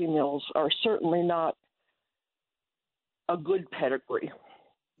of puppy mills are certainly not a good pedigree.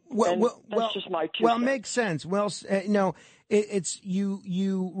 That's just my 2 cents. Makes sense. Well, it's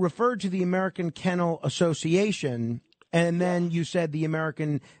you referred to the American Kennel Association, and then you said the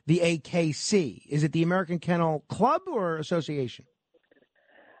AKC. Is it the American Kennel Club or Association?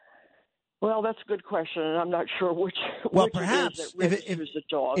 Well, that's a good question, and I'm not sure which perhaps it is that registers the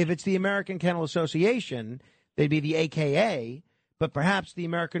dog. If it's the American Kennel Association, they'd be the AKA, but perhaps the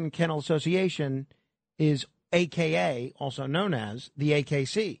American Kennel Association is AKA, also known as the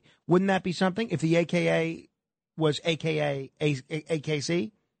AKC. Wouldn't that be something if the AKA was AKA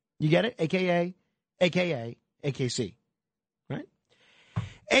AKC? You get it? AKA, AKC, right?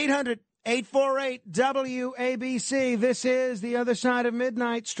 800-848-WABC. This is The Other Side of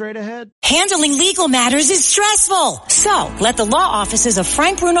Midnight. Straight ahead. Handling legal matters is stressful. So, let the law offices of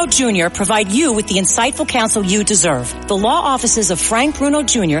Frank Bruno Jr. provide you with the insightful counsel you deserve. The law offices of Frank Bruno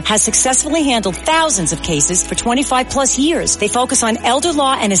Jr. has successfully handled thousands of cases for 25 plus years. They focus on elder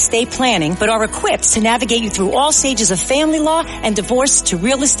law and estate planning, but are equipped to navigate you through all stages of family law and divorce to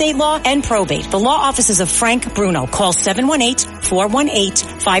real estate law and probate. The law offices of Frank Bruno. Call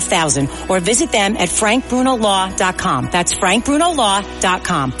 718-418-5000 or visit them at frankbrunolaw.com. That's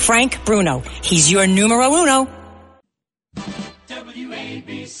frankbrunolaw.com. Frank Bruno. He's your numero uno.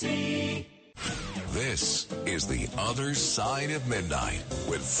 WABC. This is The Other Side of Midnight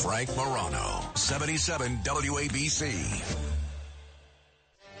with Frank Morano. 77 WABC.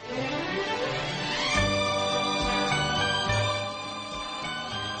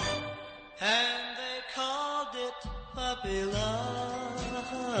 And they called it puppy love.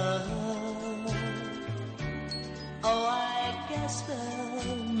 Oh, I guess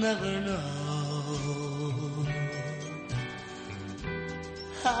they'll never know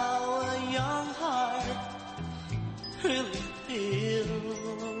how a young heart really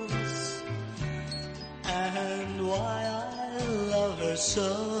feels and why I love her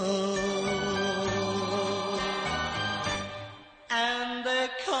so. And they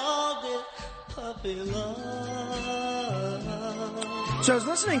called it puppy love. So I was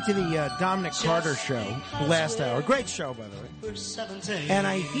listening to the Dominic Carter show last hour. Great show, by the way. And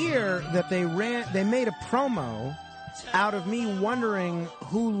I hear that they made a promo out of me wondering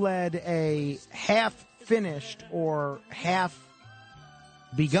who led a half-finished or half-begun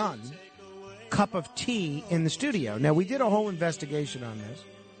cup of tea in the studio. Now, we did a whole investigation on this,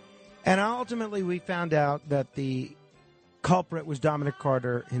 and ultimately we found out that the culprit was Dominic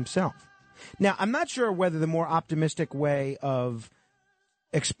Carter himself. Now, I'm not sure whether the more optimistic way of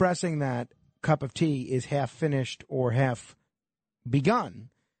expressing that cup of tea is half-finished or half-begun,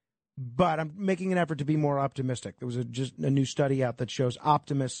 but I'm making an effort to be more optimistic. There was just a new study out that shows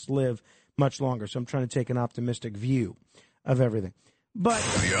optimists live much longer, so I'm trying to take an optimistic view of everything. But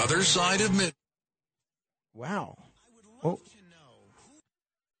The Other Side of Midnight. Wow. Oh,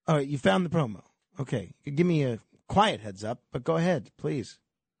 you found the promo. Okay. Give me a quiet heads up, but go ahead, please.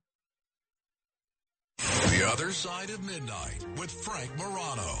 The Other Side of Midnight with Frank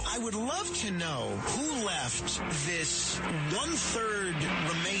Morano. I would love to know who left this 1/3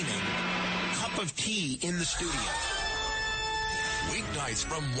 remaining cup of tea in the studio. Weeknights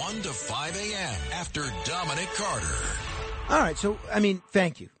from 1 to 5 a.m. after Dominic Carter. All right. So,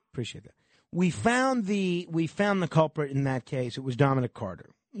 thank you. Appreciate that. We found the culprit in that case. It was Dominic Carter.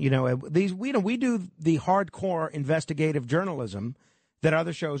 We do the hardcore investigative journalism that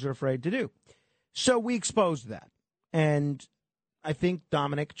other shows are afraid to do. So we exposed that. And I think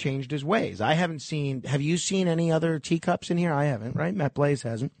Dominic changed his ways. I haven't seen, have you seen any other teacups in here? I haven't, right? Matt Blaze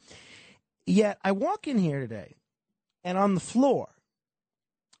hasn't. Yet I walk in here today, and on the floor,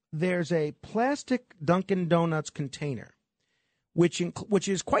 there's a plastic Dunkin' Donuts container, which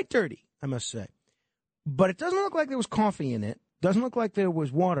is quite dirty, I must say. But it doesn't look like there was coffee in it. Doesn't look like there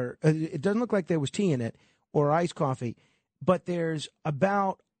was water. It doesn't look like there was tea in it or iced coffee. But there's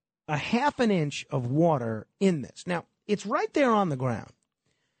about a half an inch of water in this. Now, it's right there on the ground.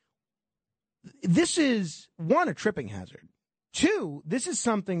 This is, one, a tripping hazard. Two, this is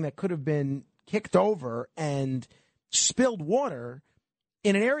something that could have been kicked over and spilled water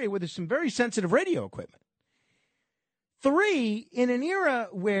in an area where there's some very sensitive radio equipment. Three, in an era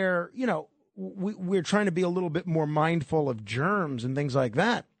where, you know, we're trying to be a little bit more mindful of germs and things like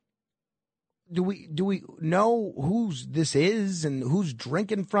that. Do we know whose this is and who's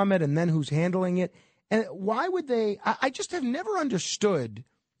drinking from it and then who's handling it? And why would they? I just have never understood.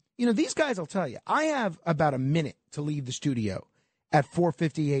 You know, these guys, I'll tell you, I have about a minute to leave the studio at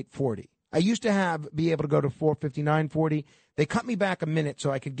 4:58:40. I used to be able to go to 4:59:40. They cut me back a minute so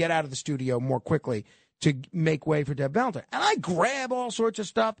I could get out of the studio more quickly to make way for Deb Valentine. And I grab all sorts of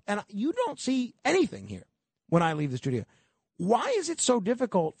stuff, and you don't see anything here when I leave the studio. Why is it so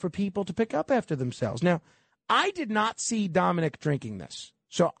difficult for people to pick up after themselves? Now, I did not see Dominic drinking this,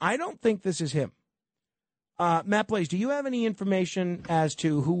 so I don't think this is him. Matt Blaze, do you have any information as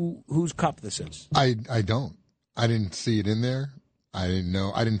to whose cup this is? I don't. I didn't see it in there. I didn't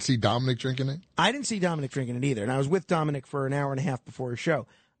know. I didn't see Dominic drinking it. I didn't see Dominic drinking it either, and I was with Dominic for an hour and a half before his show.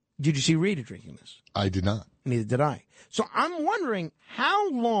 Did you see Rita drinking this? I did not. Neither did I. So I'm wondering how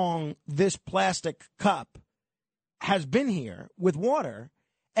long this plastic cup has been here with water,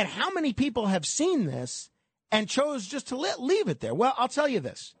 and how many people have seen this and chose just to leave it there. Well, I'll tell you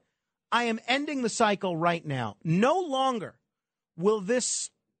this. I am ending the cycle right now. No longer will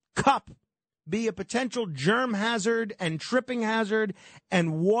this cup be a potential germ hazard and tripping hazard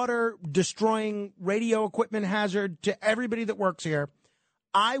and water-destroying radio equipment hazard to everybody that works here.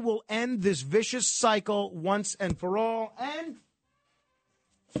 I will end this vicious cycle once and for all and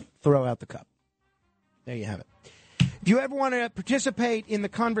throw out the cup. There you have it. If you ever want to participate in the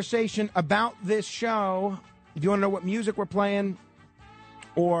conversation about this show, if you want to know what music we're playing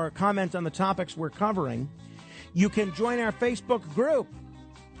or comment on the topics we're covering, you can join our Facebook group,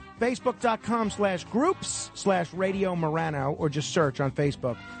 facebook.com/groups/Radio Morano, or just search on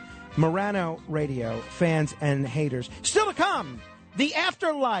Facebook, Morano Radio, fans and haters. Still to come, the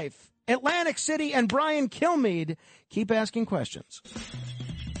afterlife, Atlantic City and Brian Kilmeade. Keep asking questions.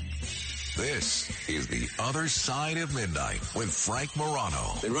 This is The Other Side of Midnight with Frank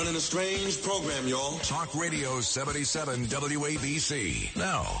Morano. They're running a strange program, y'all. Talk Radio 77 WABC.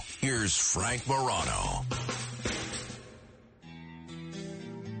 Now, here's Frank Morano.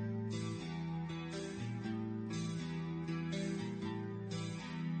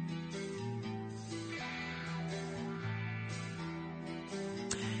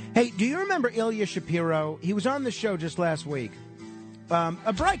 Hey, do you remember Ilya Shapiro? He was on the show just last week.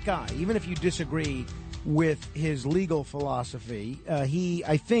 A bright guy, even if you disagree with his legal philosophy. He,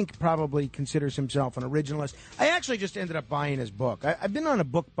 I think, probably considers himself an originalist. I actually just ended up buying his book. I've been on a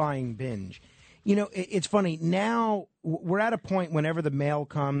book-buying binge. You know, it's funny. Now we're at a point whenever the mail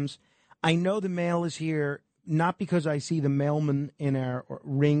comes, I know the mail is here, not because I see the mailman in our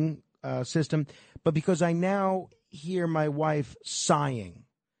ring system, but because I now hear my wife sighing.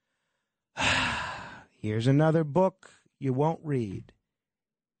 Here's another book you won't read.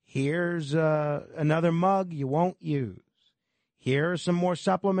 Here's another mug you won't use. Here are some more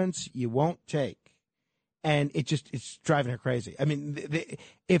supplements you won't take. And it's driving her crazy. I mean,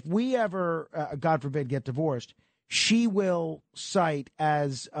 if we ever, God forbid, get divorced, she will cite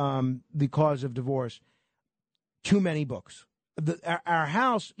as the cause of divorce too many books. Our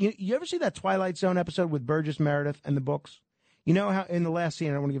house, you ever see that Twilight Zone episode with Burgess Meredith and the books? You know how in the last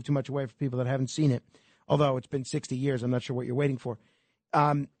scene, I don't want to give too much away for people that haven't seen it, although it's been 60 years. I'm not sure what you're waiting for.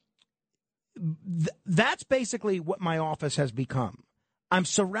 That's basically what my office has become. I'm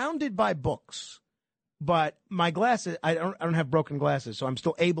surrounded by books, but my glasses, I don't have broken glasses, so I'm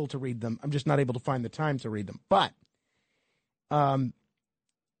still able to read them. I'm just not able to find the time to read them. But I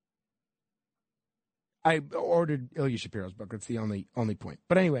ordered Ilya Shapiro's book. That's the only point.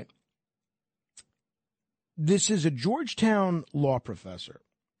 But anyway, this is a Georgetown law professor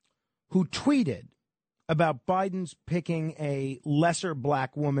who tweeted about Biden's picking a lesser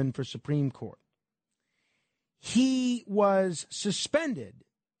black woman for Supreme Court. He was suspended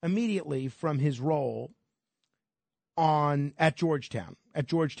immediately from his role at Georgetown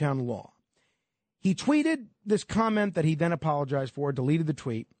Law. He tweeted this comment that he then apologized for, deleted the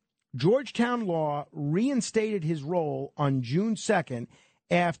tweet. Georgetown Law reinstated his role on June 2nd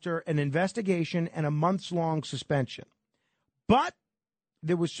after an investigation and a months-long suspension. But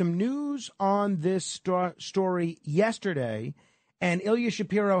there was some news on this story yesterday, and Ilya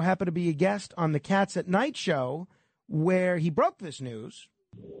Shapiro happened to be a guest on the Cats at Night show where he broke this news.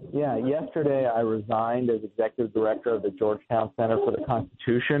 Yeah, yesterday I resigned as executive director of the Georgetown Center for the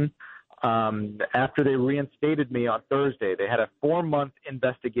Constitution. After they reinstated me on Thursday, they had a 4-month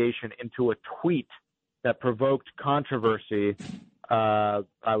investigation into a tweet that provoked controversy. I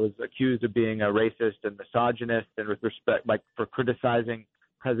was accused of being a racist and misogynist, and with respect, for criticizing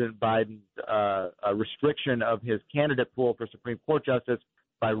President Biden's restriction of his candidate pool for Supreme Court justice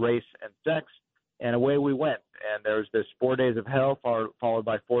by race and sex. And away we went. And there was this 4 days of hell followed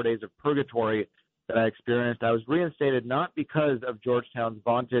by 4 days of purgatory that I experienced. I was reinstated not because of Georgetown's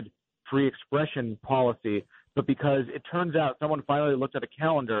vaunted free expression policy, but because it turns out someone finally looked at a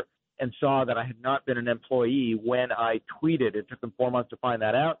calendar and saw that I had not been an employee when I tweeted. It took them 4 months to find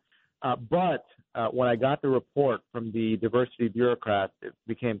that out. But when I got the report from the diversity bureaucrats, it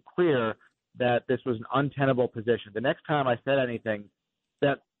became clear that this was an untenable position. The next time I said anything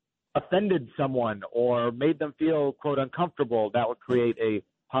that offended someone or made them feel, quote, uncomfortable, that would create a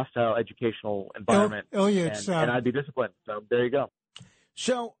hostile educational environment, and I'd be disciplined. So there you go.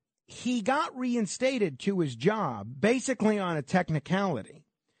 So he got reinstated to his job basically on a technicality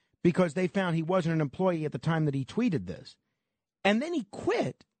because they found he wasn't an employee at the time that he tweeted this. And then he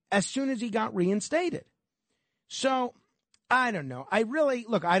quit as soon as he got reinstated. So I don't know. I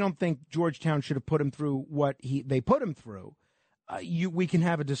don't think Georgetown should have put him through what they put him through. We can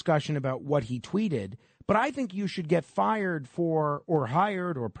have a discussion about what he tweeted, but I think you should get fired for, or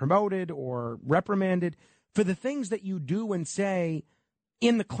hired, or promoted, or reprimanded for the things that you do and say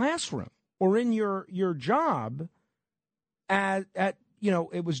in the classroom or in your job. It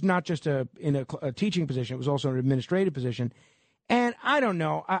was not just in a teaching position; it was also an administrative position. And I don't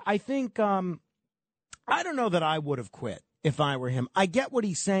know. I think I don't know that I would have quit if I were him. I get what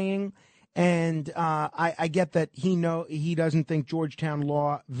he's saying. And I get that he doesn't think Georgetown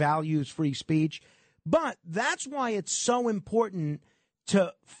law values free speech. But that's why it's so important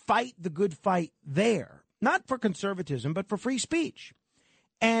to fight the good fight there, not for conservatism, but for free speech.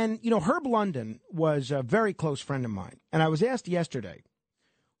 And, Herb London was a very close friend of mine. And I was asked yesterday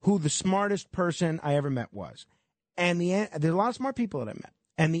who the smartest person I ever met was. And there's a lot of smart people that I met.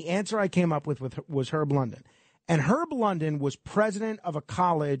 And the answer I came up with was Herb London. And Herb London was president of a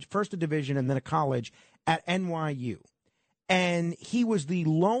college, first a division and then a college at NYU. And he was the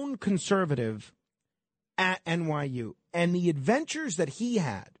lone conservative at NYU. And the adventures that he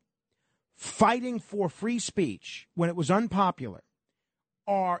had fighting for free speech when it was unpopular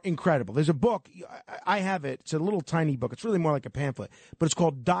are incredible. There's a book, I have it. It's a little tiny book. It's really more like a pamphlet, but it's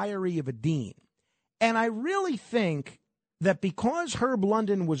called Diary of a Dean. And I really think that because Herb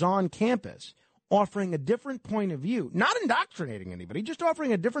London was on campus offering a different point of view, not indoctrinating anybody, just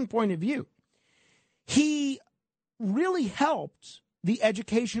offering a different point of view, he really helped the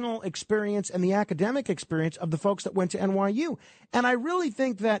educational experience and the academic experience of the folks that went to NYU. And I really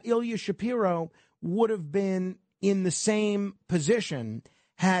think that Ilya Shapiro would have been in the same position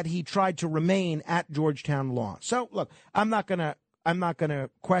had he tried to remain at Georgetown Law. So, look, I'm not gonna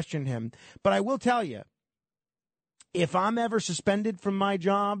question him, but I will tell you, if I'm ever suspended from my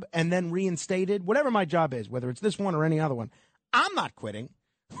job and then reinstated, whatever my job is, whether it's this one or any other one, I'm not quitting.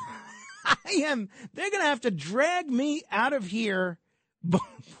 They're going to have to drag me out of here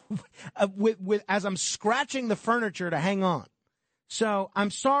as I'm scratching the furniture to hang on. So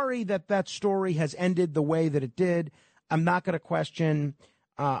I'm sorry that story has ended the way that it did. I'm not going to question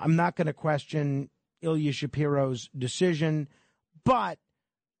Ilya Shapiro's decision, but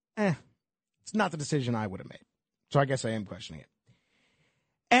it's not the decision I would have made. So I guess I am questioning it.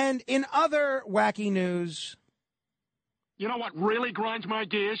 And in other wacky news, you know what really grinds my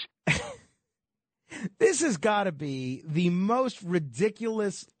gears? This has got to be the most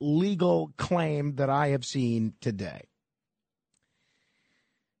ridiculous legal claim that I have seen today.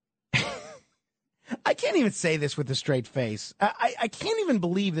 I can't even say this with a straight face. I can't even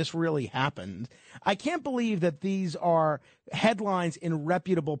believe this really happened. I can't believe that these are headlines in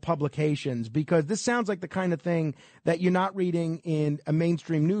reputable publications, because this sounds like the kind of thing that you're not reading in a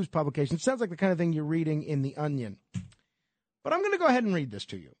mainstream news publication. It sounds like the kind of thing you're reading in The Onion. But I'm going to go ahead and read this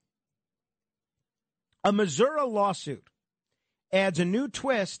to you. A Missouri lawsuit adds a new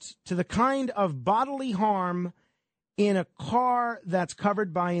twist to the kind of bodily harm in a car that's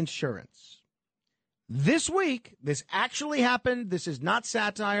covered by insurance. This week, this actually happened. This is not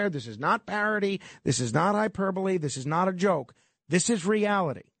satire. This is not parody. This is not hyperbole. This is not a joke. This is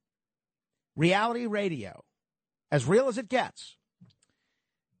reality. Reality radio. As real as it gets.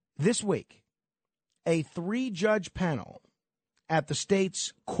 This week, a 3-judge panel at the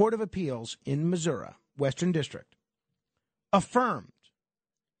state's Court of Appeals in Missouri, Western District, affirmed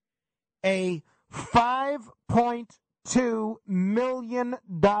a $5.2 million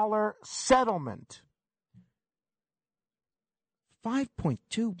settlement.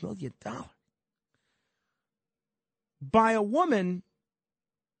 $5.2 million by a woman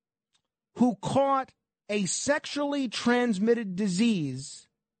who caught a sexually transmitted disease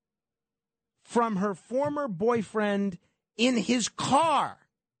from her former boyfriend in his car.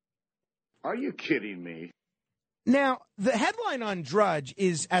 Are you kidding me? Now, the headline on Drudge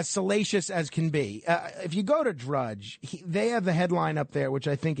is as salacious as can be. If you go to Drudge, they have the headline up there, which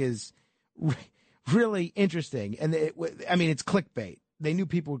I think is really interesting. And it's clickbait. They knew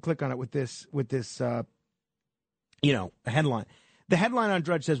people would click on it with this headline. The headline on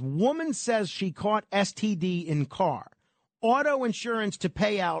Drudge says, "Woman says she caught STD in car. Auto insurance to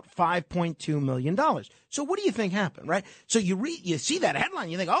pay out $5.2 million. So what do you think happened, right? So you see that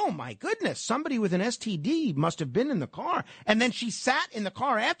headline, you think, oh my goodness, somebody with an STD must have been in the car. And then she sat in the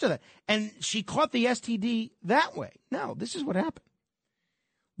car after that, and she caught the STD that way. No, this is what happened.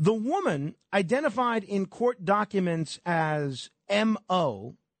 The woman, identified in court documents as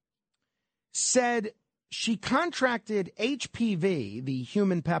M.O., said she contracted HPV, the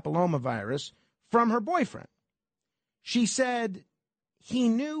human papillomavirus, from her boyfriend. She said he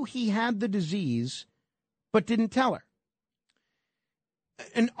knew he had the disease, but didn't tell her.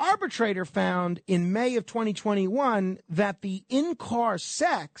 An arbitrator found in May of 2021 that the in-car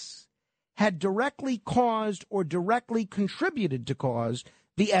sex had directly caused or directly contributed to cause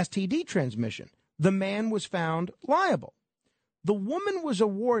the STD transmission. The man was found liable. The woman was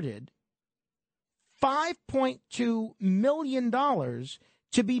awarded $5.2 million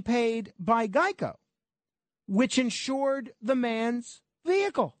to be paid by Geico, which insured the man's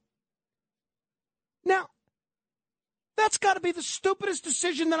vehicle. Now, that's got to be the stupidest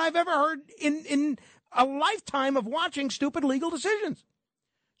decision that I've ever heard in a lifetime of watching stupid legal decisions.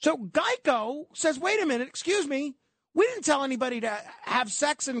 So Geico says, wait a minute, excuse me, we didn't tell anybody to have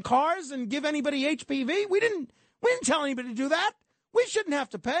sex in cars and give anybody HPV. We didn't tell anybody to do that. We shouldn't have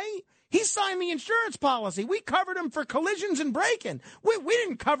to pay. He signed the insurance policy. We covered him for collisions and break-in. We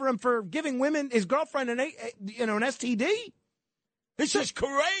didn't cover him for giving his girlfriend an STD. This is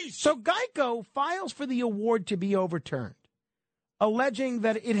crazy. So Geico files for the award to be overturned, alleging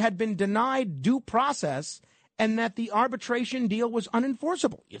that it had been denied due process and that the arbitration deal was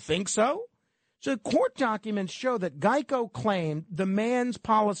unenforceable. You think so? So court documents show that Geico claimed the man's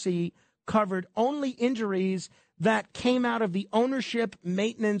policy covered only injuries that came out of the ownership,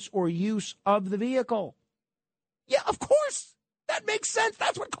 maintenance, or use of the vehicle. Yeah, of course. That makes sense.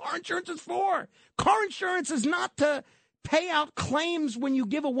 That's what car insurance is for. Car insurance is not to pay out claims when you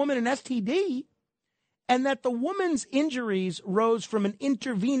give a woman an STD, and that the woman's injuries rose from an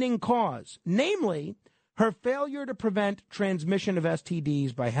intervening cause, namely her failure to prevent transmission of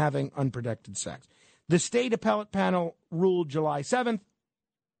STDs by having unprotected sex. The state appellate panel ruled July 7th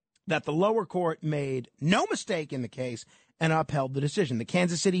that the lower court made no mistake in the case and upheld the decision. The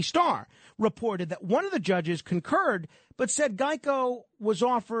Kansas City Star reported that one of the judges concurred, but said Geico was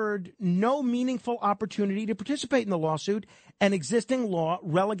offered no meaningful opportunity to participate in the lawsuit, and existing law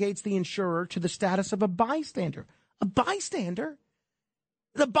relegates the insurer to the status of a bystander. A bystander?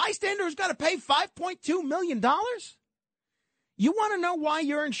 The bystander has got to pay $5.2 million? You want to know why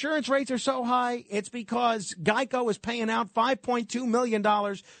your insurance rates are so high? It's because Geico is paying out $5.2 million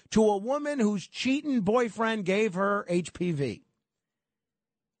to a woman whose cheating boyfriend gave her HPV.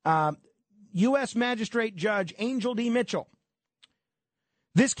 U.S. Magistrate Judge Angel D. Mitchell.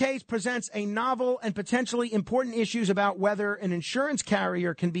 This case presents a novel and potentially important issues about whether an insurance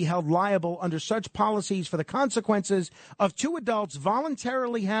carrier can be held liable under such policies for the consequences of two adults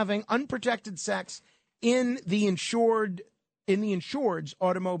voluntarily having unprotected sex in the insured's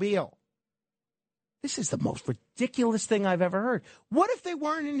automobile. This is the most ridiculous thing I've ever heard. What if they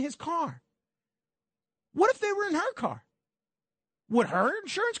weren't in his car? What if they were in her car? Would her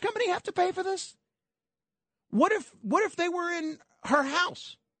insurance company have to pay for this? What if they were in her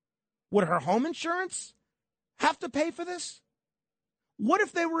house? Would her home insurance have to pay for this? What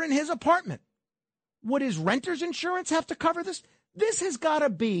if they were in his apartment? Would his renter's insurance have to cover this? This has got to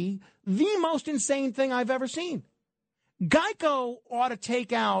be the most insane thing I've ever seen. Geico ought to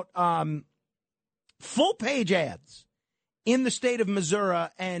take out full-page ads in the state of Missouri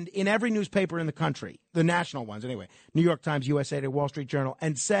and in every newspaper in the country, the national ones anyway, New York Times, USA Today, Wall Street Journal,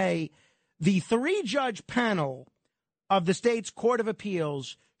 and say the 3-judge panel of the state's Court of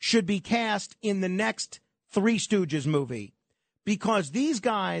Appeals should be cast in the next Three Stooges movie because these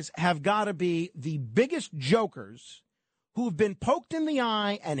guys have got to be the biggest jokers who've been poked in the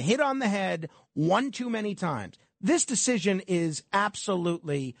eye and hit on the head one too many times. This decision is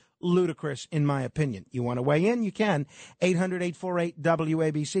absolutely ludicrous, in my opinion. You want to weigh in? You can.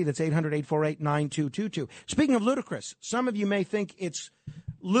 800-848-WABC. That's 800-848-9222. Speaking of ludicrous, some of you may think it's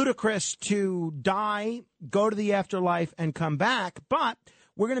ludicrous to die, go to the afterlife, and come back, but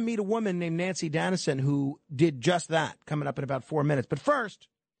we're going to meet a woman named Nancy Dennison who did just that, coming up in about 4 minutes. But first,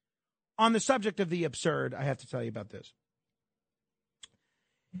 on the subject of the absurd, I have to tell you about this.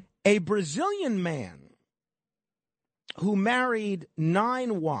 A Brazilian man who married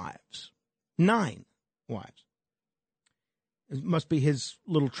 9 wives. It must be his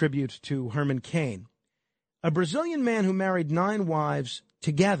little tribute to Herman Cain. A Brazilian man who married 9 wives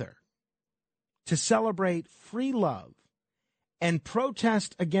together to celebrate free love and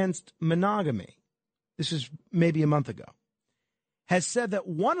protest against monogamy, this is maybe a month ago, has said that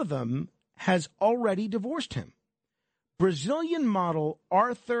one of them has already divorced him. Brazilian model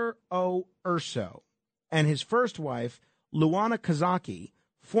Arthur O. Urso and his first wife, Luana Kazaki,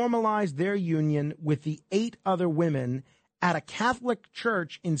 formalized their union with the 8 other women at a Catholic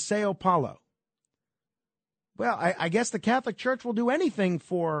church in Sao Paulo. Well, I guess the Catholic Church will do anything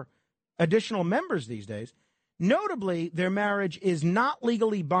for additional members these days. Notably, their marriage is not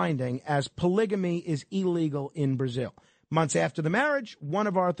legally binding as polygamy is illegal in Brazil. Months after the marriage, one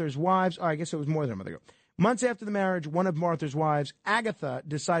of Arthur's wives, I guess it was more than a month ago. Months after the marriage, one of Arthur's wives, Agatha,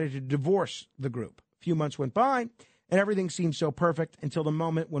 decided to divorce the group. A few months went by, and everything seemed so perfect until the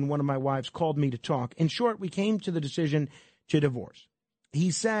moment when one of my wives called me to talk. In short, we came to the decision to divorce.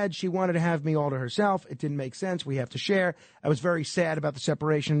 He said she wanted to have me all to herself. It didn't make sense. We have to share. I was very sad about the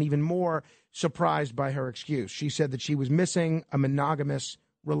separation and even more surprised by her excuse. She said that she was missing a monogamous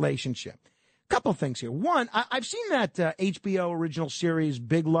relationship. A couple things here. One, I've seen that HBO original series,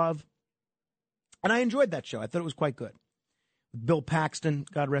 Big Love, and I enjoyed that show. I thought it was quite good. Bill Paxton,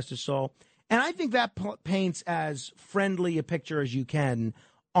 God rest his soul. And I think that paints as friendly a picture as you can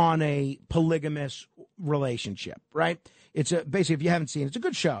on a polygamous relationship, right? It's basically, if you haven't seen it, it's a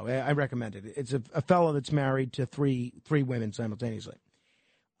good show. I recommend it. It's a fellow that's married to three women simultaneously.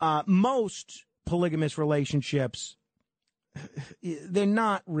 Most polygamous relationships, they're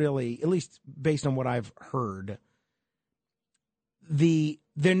not really, at least based on what I've heard,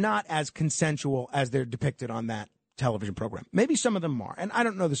 they're not as consensual as they're depicted on that television program. Maybe some of them are, and I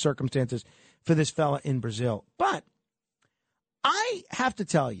don't know the circumstances for this fella in Brazil. But I have to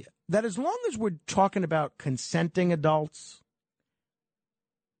tell you that as long as we're talking about consenting adults,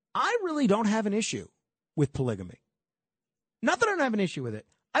 I really don't have an issue with polygamy. Not that I don't have an issue with it.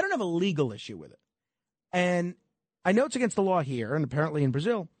 I don't have a legal issue with it. And I know it's against the law here and apparently in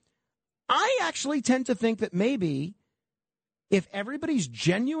Brazil. I actually tend to think that maybe if everybody's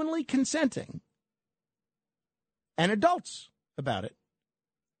genuinely consenting and adults about it,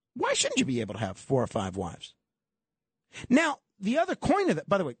 why shouldn't you be able to have 4 or 5 wives? Now, the other coin of that,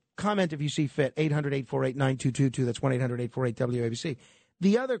 by the way, comment if you see fit, 800-848-9222. That's 1-800-848-WABC.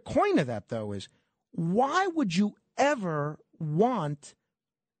 The other coin of that, though, is why would you ever want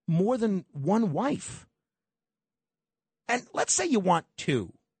more than one wife? And let's say you want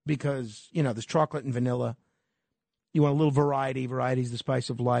 2 because, you know, there's chocolate and vanilla. You want a little variety. Variety's the spice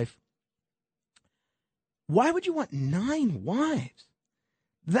of life. Why would you want 9 wives?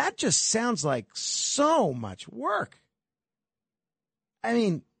 That just sounds like so much work. I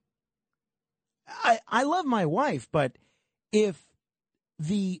mean, I love my wife, but if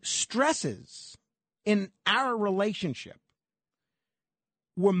the stresses in our relationship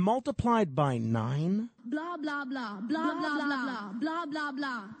were multiplied by 9, blah blah blah blah blah blah blah blah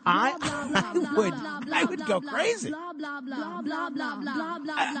blah. I would go crazy.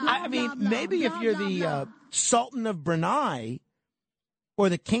 I mean, maybe if you're the Sultan of Brunei or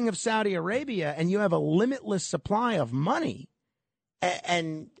the King of Saudi Arabia and you have a limitless supply of money,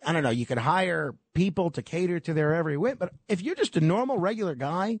 and I don't know, you could hire people to cater to their every whim. But if you're just a normal, regular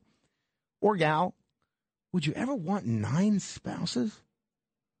guy or gal, would you ever want 9 spouses?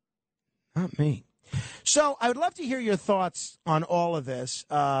 Not me. So I would love to hear your thoughts on all of this.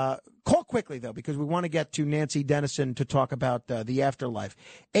 Call quickly, though, because we want to get to Nancy Dennison to talk about the afterlife.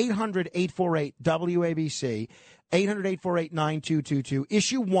 800-848-WABC, 800-848-9222.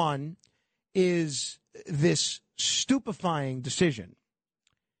 Issue 1 is this stupefying decision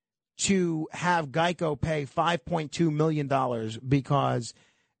to have Geico pay $5.2 million because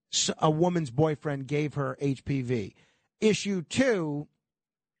a woman's boyfriend gave her HPV. Issue 2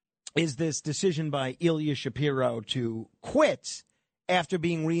 is this decision by Ilya Shapiro to quit after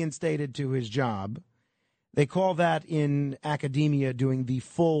being reinstated to his job. They call that in academia doing the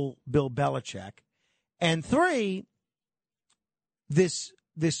full Bill Belichick. And 3, this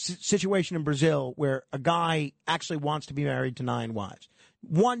situation in Brazil where a guy actually wants to be married to 9 wives.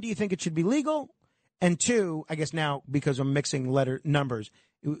 1, do you think it should be legal? And 2, I guess now because I'm mixing numbers,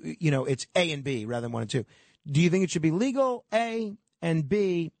 it's A and B rather than 1 and 2. Do you think it should be legal, A, and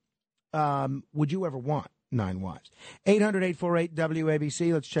B, would you ever want 9 wives?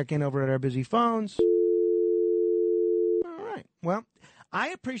 800-848-WABC. Let's check in over at our busy phones. All right. Well, I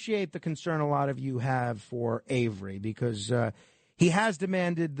appreciate the concern a lot of you have for Avery because he has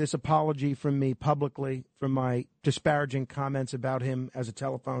demanded this apology from me publicly for my disparaging comments about him as a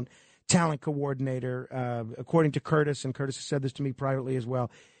telephone talent coordinator. According to Curtis, and Curtis has said this to me privately as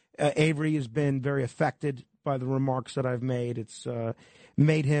well, Avery has been very affected by the remarks that I've made. It's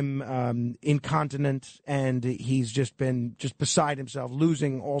made him incontinent, and he's just been beside himself,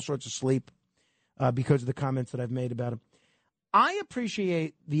 losing all sorts of sleep because of the comments that I've made about him. I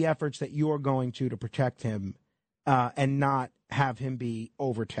appreciate the efforts that you're going to protect him and not have him be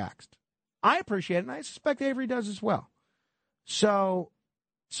overtaxed. I appreciate it, and I suspect Avery does as well. So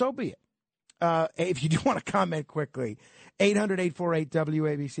be it. If you do want to comment quickly,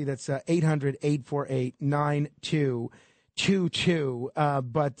 800-848-WABC. That's 800-848-9222.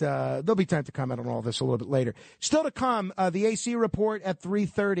 But there'll be time to comment on all this a little bit later. Still to come, the AC report at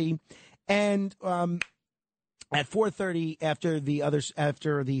 3:30, and at 4:30 after the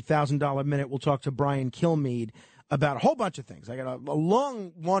 $1,000 minute, we'll talk to Brian Kilmeade about a whole bunch of things. I got a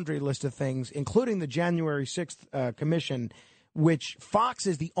long laundry list of things, including the January 6th commission, which Fox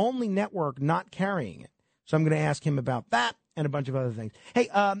is the only network not carrying it. So I'm going to ask him about that and a bunch of other things. Hey,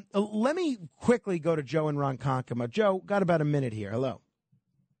 let me quickly go to Joe in Ronkonkoma. Joe, got about a minute here. Hello.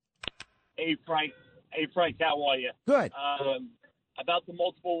 Hey, Frank. How are you? Good. About the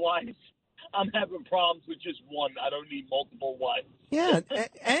multiple wives, I'm having problems with just one. I don't need multiple wives. Yeah,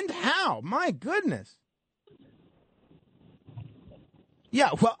 and how? My goodness. Yeah,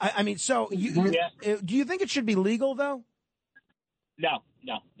 well, I mean, so do you think it should be legal, though? No.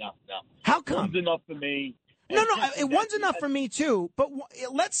 How come? One's enough for me. No, one's enough for me, too. But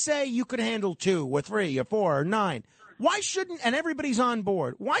let's say you could handle 2 or 3 or 4 or 9. Why shouldn't, and everybody's on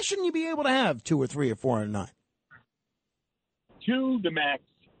board, why shouldn't you be able to have 2 or 3 or 4 or 9? 2 the max,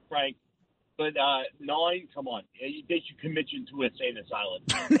 Frank. But 9, come on. They should commit you to an insane asylum.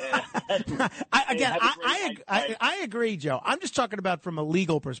 I agree, Joe. I'm just talking about from a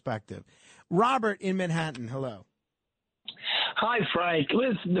legal perspective. Robert in Manhattan, hello. Hi, Frank.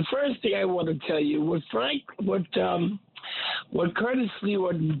 Listen, the first thing I want to tell you, what Curtis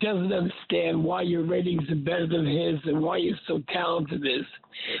Lewa doesn't understand why your ratings are better than his and why you're so talented is,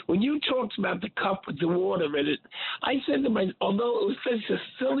 when you talked about the cup with the water in it, I said to myself, although it was such a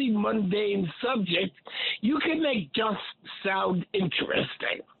silly, mundane subject, you can make just sound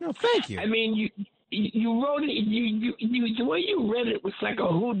interesting. No, thank you. I mean, you wrote it, the way you read it was like a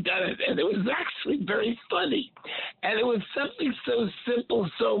whodunit, and it was actually very funny. And it was something so simple,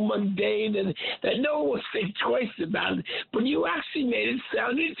 so mundane, and that no one would think twice about it, but you actually made it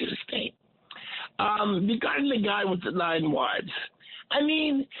sound interesting. Regarding the guy with the 9 wives, I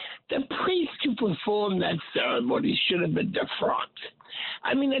mean, the priest who performed that ceremony should have been defrocked.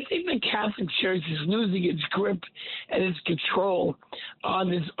 I mean, I think the Catholic Church is losing its grip and its control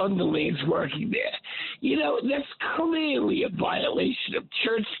on its underlings working there. You know, that's clearly a violation of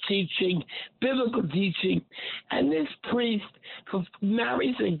church teaching, biblical teaching, and this priest who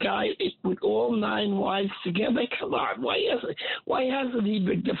marries a guy with all 9 wives together, come on, why hasn't he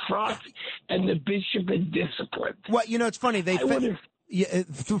been defrocked and the bishop been disciplined? Well, you know, it's funny.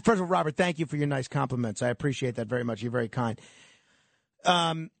 First of all, Robert, thank you for your nice compliments. I appreciate that very much. You're very kind.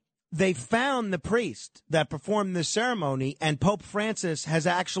 They found the priest that performed this ceremony, and Pope Francis has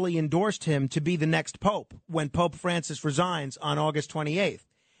actually endorsed him to be the next pope when Pope Francis resigns on August 28th.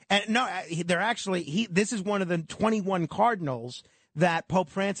 And no, this is one of the 21 cardinals that Pope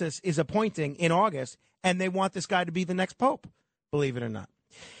Francis is appointing in August, and they want this guy to be the next pope, believe it or not.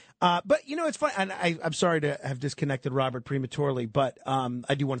 But, you know, it's funny, and I'm sorry to have disconnected Robert prematurely, but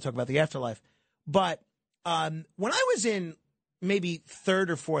I do want to talk about the afterlife. But when I was in maybe 3rd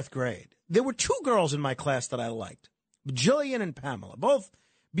or 4th grade, there were 2 girls in my class that I liked, Jillian and Pamela, both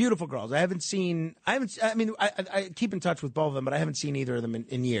beautiful girls. I keep in touch with both of them, but I haven't seen either of them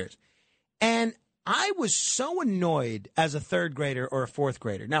in years. And I was so annoyed as a third grader or a fourth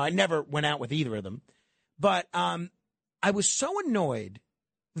grader. Now, I never went out with either of them, but I was so annoyed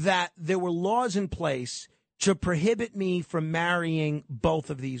that there were laws in place to prohibit me from marrying both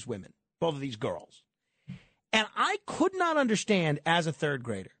of these women, both of these girls. And I could not understand as a third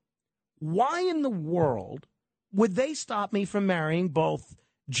grader, why in the world would they stop me from marrying both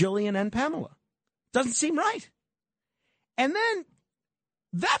Jillian and Pamela? Doesn't seem right. And then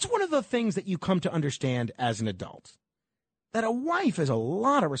that's one of the things that you come to understand as an adult, that a wife has a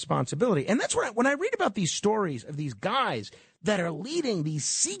lot of responsibility. And that's when I read about these stories of these guys that are leading these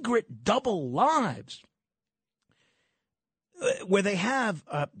secret double lives where they have,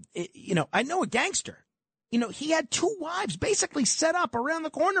 I know a gangster. He had two wives basically set up around the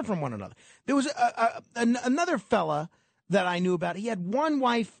corner from one another. There was another fella that I knew about. He had one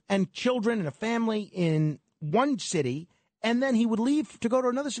wife and children and a family in one city, and then he would leave to go to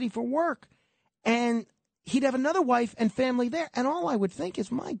another city for work. And he'd have another wife and family there. And all I would think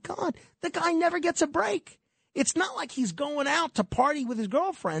is, my God, the guy never gets a break. It's not like he's going out to party with his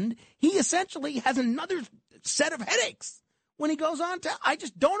girlfriend. He essentially has another set of headaches when he goes on to. I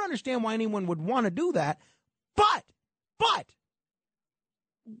just don't understand why anyone would want to do that. But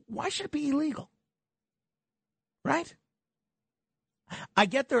why should it be illegal? Right? I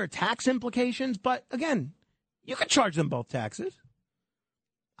get there are tax implications, but again, you could charge them both taxes.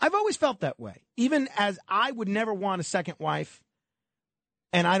 I've always felt that way, even as I would never want a second wife.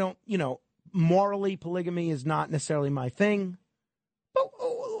 And I don't, morally, polygamy is not necessarily my thing. But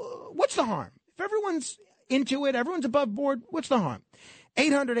what's the harm? If everyone's into it, everyone's above board, what's the harm?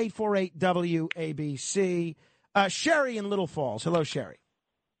 800-848-WABC. Sherry in Little Falls. Hello, Sherry.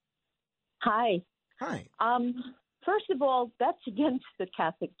 Hi. Hi. First of all, that's against the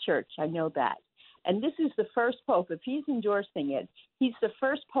Catholic Church. I know that. And this is the first pope. If he's endorsing it, he's the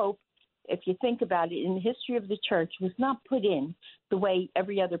first pope, if you think about it, in the history of the church, was not put in the way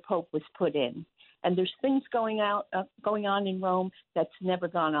every other pope was put in. And there's things going on in Rome that's never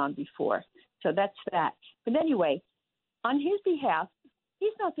gone on before. So that's that. But anyway, on his behalf,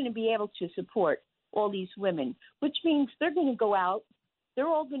 he's not going to be able to support all these women, which means they're going to go out. They're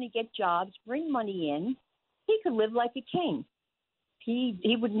all going to get jobs, bring money in. He could live like a king.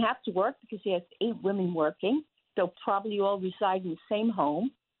 He wouldn't have to work because he has 8 women working. They'll probably all reside in the same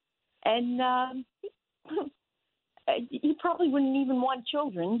home. And he probably wouldn't even want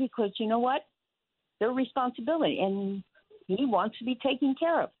children because, you know what? They're a responsibility. And he wants to be taken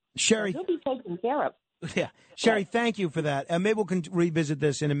care of. Sherry. He'll be taken care of. Yeah. Sherry, thank you for that. Maybe we'll revisit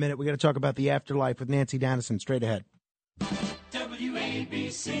this in a minute. We're going to talk about the afterlife with Nancy Dannison straight ahead.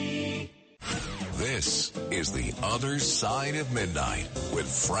 WABC. This is The Other Side of Midnight with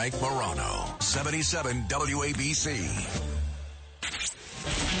Frank Morano, 77 WABC.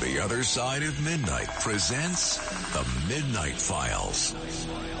 The Other Side of Midnight presents The Midnight Files.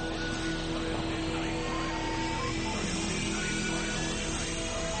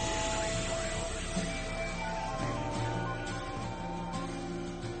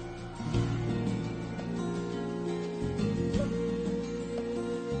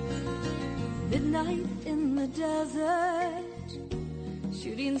 Midnight in the desert,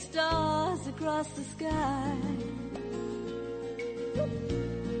 shooting stars across the sky.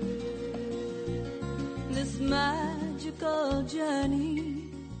 This magical journey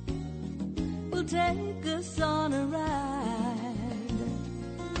will take us on a ride,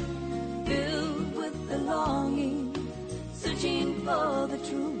 filled with the longing, searching for the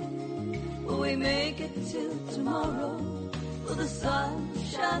truth. Will we make it till tomorrow? Will the sun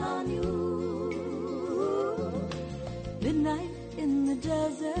shine on you? Midnight in the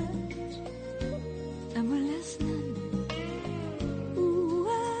desert, and we're listening. Ooh,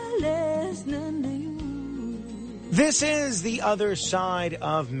 we're listening to you. This is The Other Side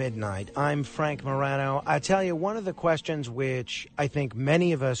of Midnight. I'm Frank Morano. I tell you, one of the questions which I think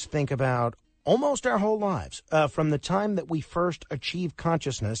many of us think about almost our whole lives, from the time that we first achieve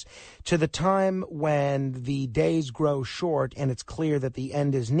consciousness to the time when the days grow short and it's clear that the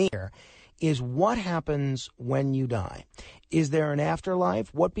end is near, is what happens when you die? Is there an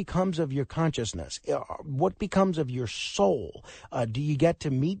afterlife? What becomes of your consciousness? What becomes of your soul? Do you get to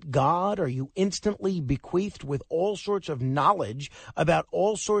meet God? Are you instantly bequeathed with all sorts of knowledge about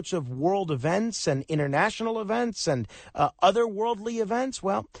all sorts of world events and international events and otherworldly events?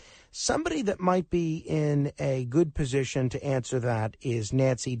 Well, somebody that might be in a good position to answer that is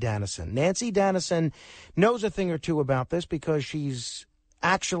Nancy Dannison. Nancy Dannison knows a thing or two about this because she's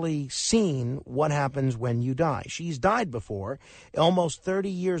actually seen what happens when you die. She's died before, almost 30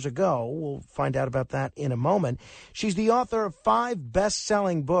 years ago. We'll find out about that in a moment. She's the author of 5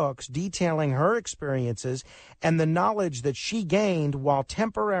 best-selling books detailing her experiences and the knowledge that she gained while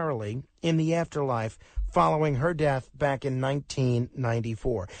temporarily in the afterlife following her death back in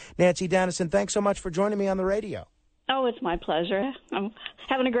 1994. Nancy Dennison, thanks so much for joining me on the radio. Oh, it's my pleasure. I'm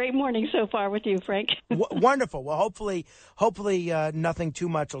having a great morning so far with you, Frank. Wonderful. Well, hopefully, nothing too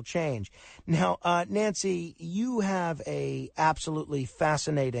much will change. Now, Nancy, you have a absolutely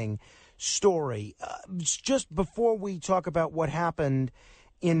fascinating story. Just before we talk about what happened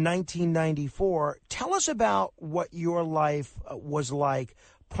in 1994, tell us about what your life was like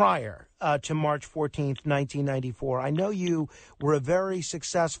prior to March 14th, 1994. I know you were a very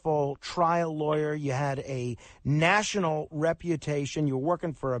successful trial lawyer. You had a national reputation. You were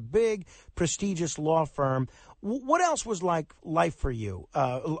working for a big, prestigious law firm. What else was life for you?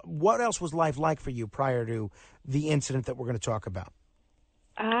 What else was life like for you prior to the incident that we're going to talk about?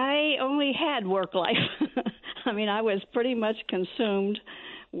 I only had work life. I mean, I was pretty much consumed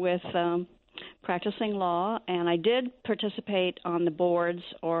with practicing law, and I did participate on the boards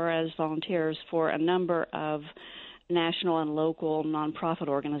or as volunteers for a number of national and local nonprofit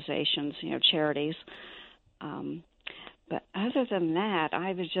organizations, charities. But other than that,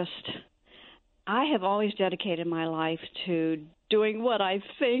 I have always dedicated my life to doing what I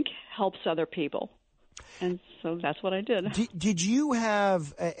think helps other people. And so that's what I did. Did you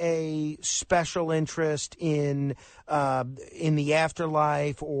have a special interest in the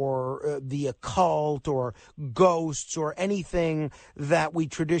afterlife or the occult or ghosts or anything that we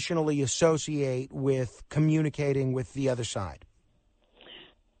traditionally associate with communicating with the other side?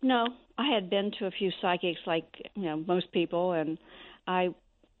 No, I had been to a few psychics like most people, and I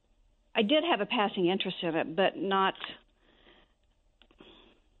did have a passing interest in it, but not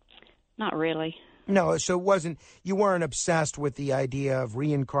really. No, so you weren't obsessed with the idea of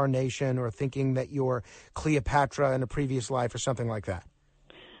reincarnation or thinking that you're Cleopatra in a previous life or something like that?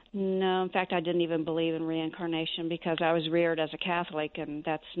 No, in fact, I didn't even believe in reincarnation because I was reared as a Catholic, and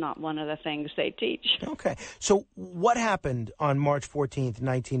that's not one of the things they teach. Okay. So what happened on March 14th,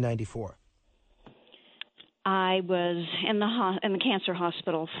 1994? I was in the cancer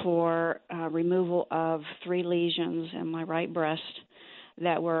hospital for removal of 3 lesions in my right breast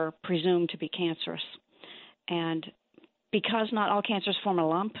that were presumed to be cancerous. And because not all cancers form a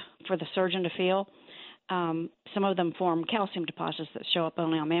lump for the surgeon to feel, some of them form calcium deposits that show up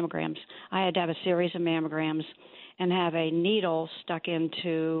only on mammograms. I had to have a series of mammograms and have a needle stuck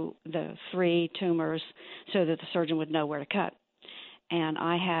into the 3 tumors so that the surgeon would know where to cut. And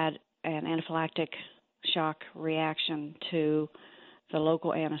I had an anaphylactic shock reaction to the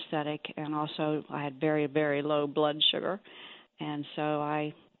local anesthetic, and also I had very, very low blood sugar. And so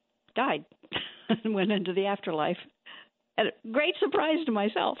I died and went into the afterlife. At a great surprise to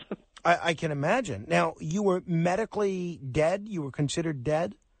myself. I can imagine. Now, you were medically dead? You were considered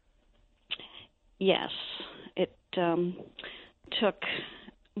dead? Yes. It took,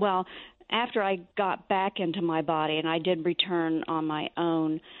 well, after I got back into my body, and I did return on my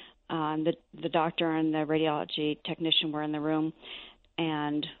own, the doctor and the radiology technician were in the room,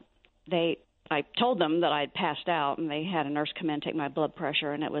 and I told them that I'd passed out, and they had a nurse come in and take my blood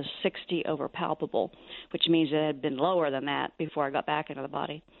pressure, and it was 60 over palpable, which means it had been lower than that before I got back into the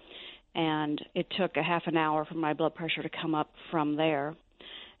body. And it took a half an hour for my blood pressure to come up from there.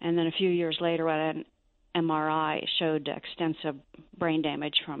 And then a few years later, an MRI showed extensive brain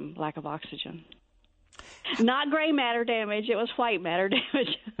damage from lack of oxygen. Not gray matter damage; it was white matter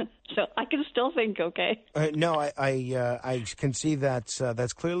damage. So I can still think okay. No, I can see that's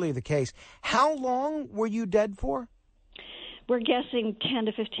clearly the case. How long were you dead for? We're guessing 10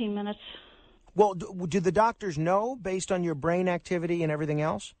 to 15 minutes. Well, do the doctors know based on your brain activity and everything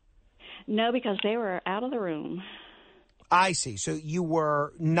else? No, because they were out of the room. I see. So you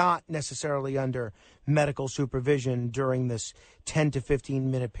were not necessarily under medical supervision during this 10 to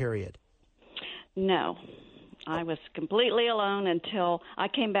 15 minute period? No. I was completely alone until I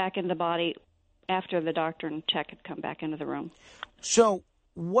came back in the body after the doctor and tech had come back into the room. So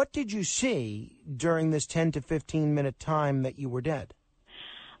what did you see during this 10 to 15 minute time that you were dead?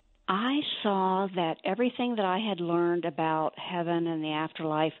 I saw that everything that I had learned about heaven and the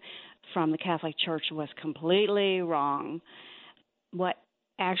afterlife from the Catholic Church was completely wrong. What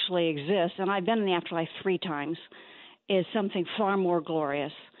actually exists, and I've been in the afterlife 3 times, is something far more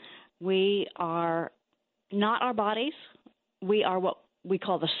glorious. We are not our bodies. We are what we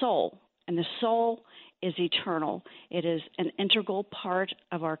call the soul, and the soul is eternal. It is an integral part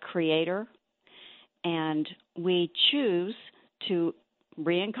of our Creator, and we choose to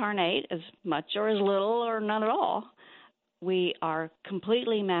reincarnate as much or as little or none at all. We are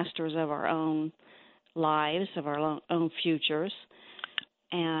completely masters of our own lives, of our own futures.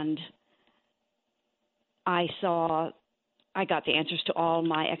 And I got the answers to all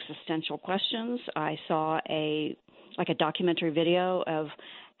my existential questions. I saw a documentary video of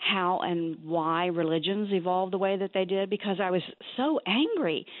how and why religions evolved the way that they did, because I was so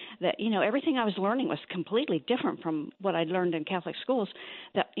angry that, everything I was learning was completely different from what I'd learned in Catholic schools,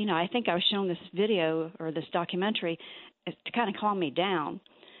 that, I think I was shown this video or this documentary to kind of calm me down.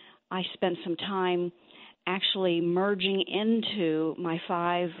 I spent some time actually merging into my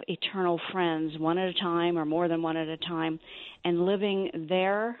 5 eternal friends, one at a time or more than one at a time, and living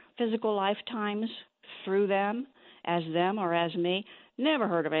their physical lifetimes through them, as them or as me. Never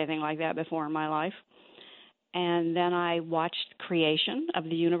heard of anything like that before in my life. And then I watched creation of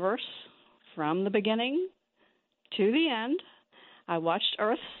the universe from the beginning to the end. I watched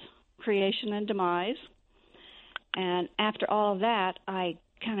Earth's creation and demise. And after all of that, I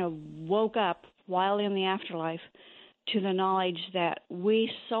kind of woke up while in the afterlife to the knowledge that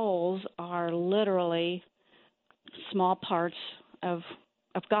we souls are literally small parts of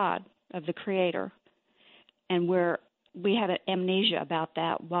God, of the Creator. And we have an amnesia about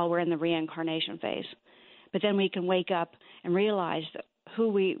that while we're in the reincarnation phase. But then we can wake up and realize who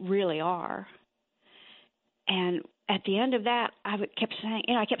we really are. And at the end of that, I kept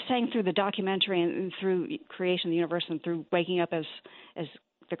saying through the documentary and through creation of the universe and through waking up as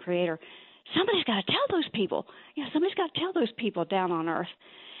the Creator, somebody's got to tell those people. Somebody's got to tell those people down on Earth.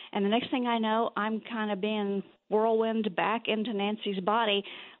 And the next thing I know, I'm kind of being whirlwind back into Nancy's body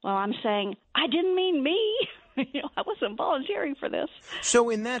while I'm saying, I didn't mean me. I wasn't volunteering for this. So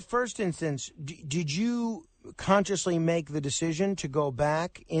in that first instance, did you consciously make the decision to go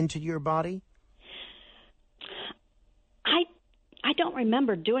back into your body? I don't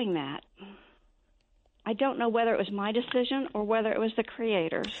remember doing that. I don't know whether it was my decision or whether it was the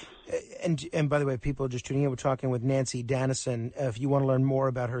Creator's. And by the way, people just tuning in, we're talking with Nancy Dannison. If you want to learn more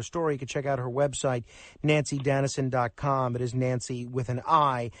about her story, you can check out her website, nancydannison.com. It is Nancy with an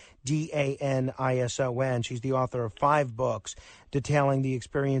I, Danison. She's the author of 5 books detailing the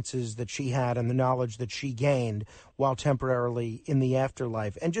experiences that she had and the knowledge that she gained while temporarily in the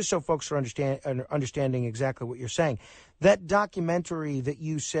afterlife. And just so folks are understanding exactly what you're saying, that documentary that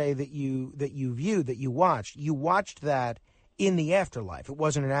you say that you viewed, that you watched that in the afterlife. It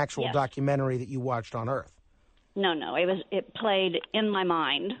wasn't an actual documentary that you watched on Earth. No. It played in my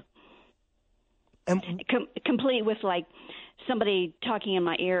mind, complete with like somebody talking in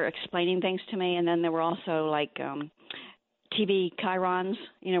my ear, explaining things to me, and then there were also like TV chyrons,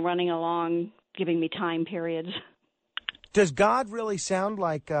 running along, giving me time periods. Does God really sound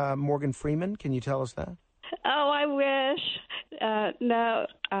like Morgan Freeman? Can you tell us that? Oh, I wish. No.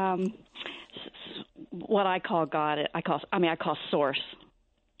 What I call God, I call Source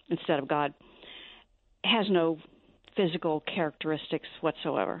instead of God. It has no physical characteristics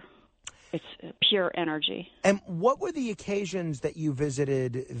whatsoever. It's pure energy. And what were the occasions that you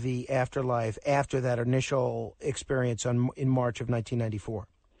visited the afterlife after that initial experience in March of 1994?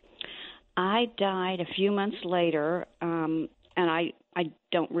 I died a few months later, and I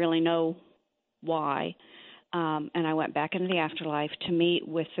don't really know why. And I went back into the afterlife to meet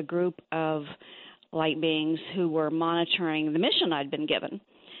with a group of light beings who were monitoring the mission I'd been given.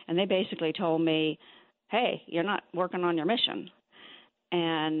 And they basically told me, hey, you're not working on your mission.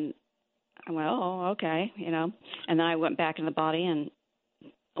 And I went, oh, okay, And then I went back in the body and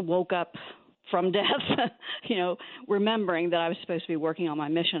woke up from death, remembering that I was supposed to be working on my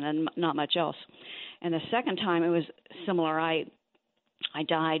mission and not much else. And the second time it was similar. I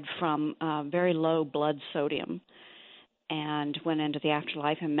died from very low blood sodium and went into the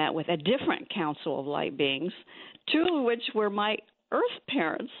afterlife and met with a different council of light beings, 2 of which were my Earth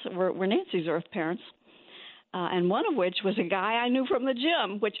parents, were Nancy's Earth parents, and one of which was a guy I knew from the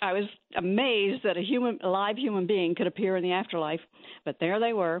gym, which I was amazed that a live human being could appear in the afterlife. But there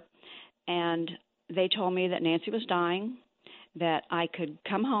they were, and they told me that Nancy was dying, that I could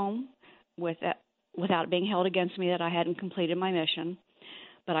come home without being held against me, that I hadn't completed my mission.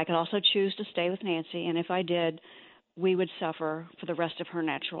 But I could also choose to stay with Nancy, and if I did, we would suffer for the rest of her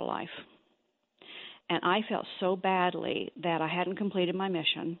natural life. And I felt so badly that I hadn't completed my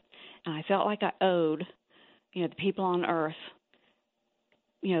mission, and I felt like I owed, the people on Earth,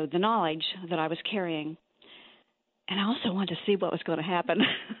 the knowledge that I was carrying. And I also wanted to see what was going to happen,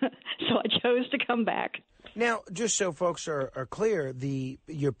 so I chose to come back. Now, just so folks are clear,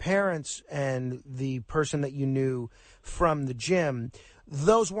 your parents and the person that you knew from the gym,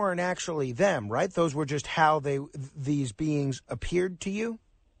 those weren't actually them, right? Those were just how these beings appeared to you?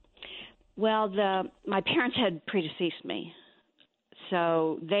 Well, my parents had predeceased me,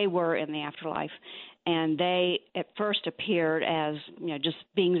 so they were in the afterlife, and they at first appeared as just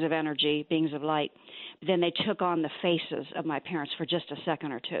beings of energy, beings of light. But then they took on the faces of my parents for just a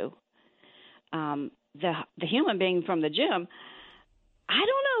second or two. The human being from the gym, I don't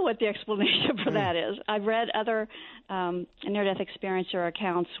know what the explanation for that is. I've read other near-death experiencer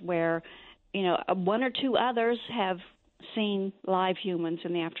accounts where, one or two others have seen live humans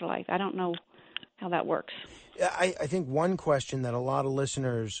in the afterlife. I don't know how that works. I think one question that a lot of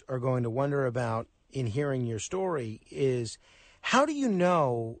listeners are going to wonder about in hearing your story is, how do you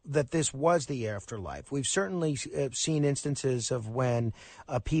know that this was the afterlife? We've certainly seen instances of when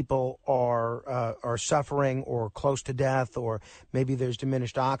people are suffering or close to death, or maybe there's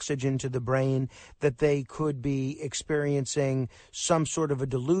diminished oxygen to the brain, that they could be experiencing some sort of a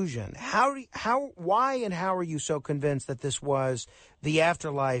delusion. Why and how are you so convinced that this was the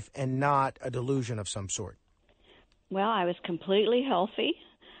afterlife and not a delusion of some sort? Well, I was completely healthy.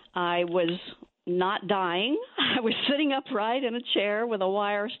 I was not dying. I was sitting upright in a chair with a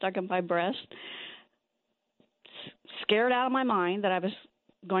wire stuck in my breast, scared out of my mind that I was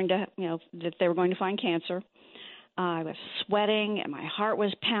going to, that they were going to find cancer. I was sweating and my heart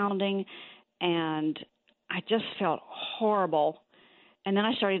was pounding, and I just felt horrible. And then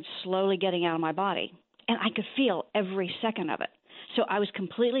I started slowly getting out of my body, and I could feel every second of it. So I was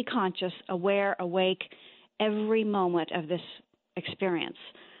completely conscious, aware, awake every moment of this experience.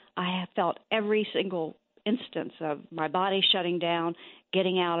 I have felt every single instance of my body shutting down,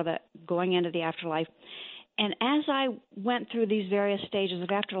 getting out of it, going into the afterlife. And as I went through these various stages of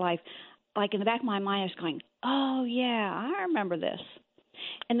afterlife, like in the back of my mind, I was going, oh, yeah, I remember this.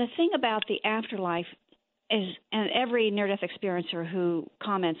 And the thing about the afterlife is, and every near-death experiencer who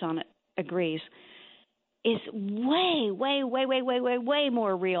comments on it agrees, is way, way, way, way, way, way, way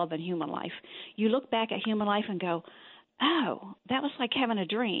more real than human life. You look back at human life and go, oh, that was like having a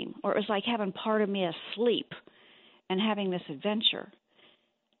dream, or it was like having part of me asleep and having this adventure.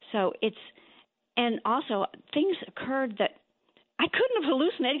 So and also things occurred that I couldn't have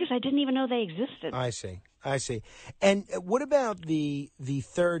hallucinated because I didn't even know they existed. I see. And what about the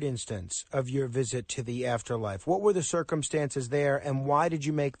third instance of your visit to the afterlife? What were the circumstances there, and why did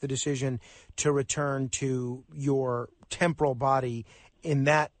you make the decision to return to your temporal body in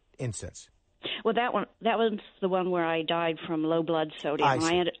that instance? Well, that was the one where I died from low blood sodium.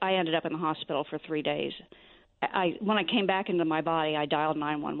 I ended up in the hospital for 3 days. When I came back into my body, I dialed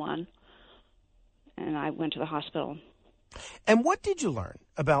 911, and I went to the hospital. And what did you learn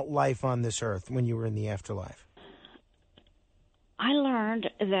about life on this earth when you were in the afterlife? I learned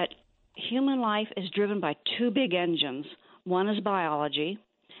that human life is driven by two big engines. One is biology,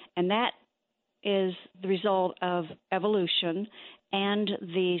 and that is the result of evolution and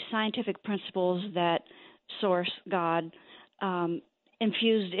the scientific principles that Source, God,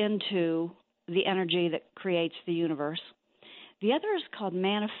 infused into the energy that creates the universe. The other is called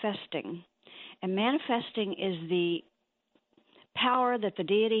manifesting, and manifesting is the power that the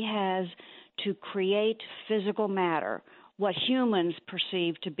deity has to create physical matter, what humans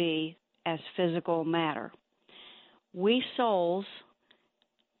perceive to be as physical matter. We souls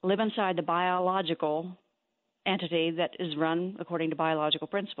live inside the biological entity that is run according to biological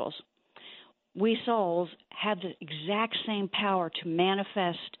principles. We souls have the exact same power to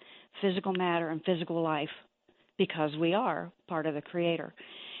manifest physical matter and physical life because we are part of the Creator.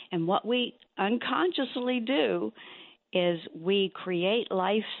 And what we unconsciously do is we create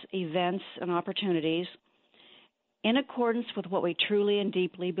life's events and opportunities in accordance with what we truly and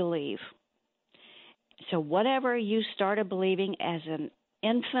deeply believe. So whatever you started believing as an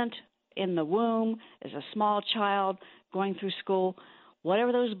infant in the womb, as a small child going through school,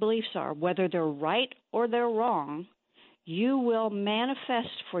 whatever those beliefs are, whether they're right or they're wrong, you will manifest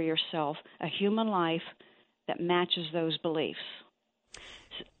for yourself a human life that matches those beliefs.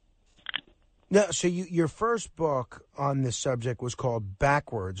 So your first book on this subject was called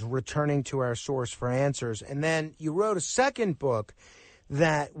Backwards, Returning to Our Source for Answers. And then you wrote a second book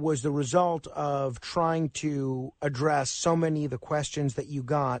that was the result of trying to address so many of the questions that you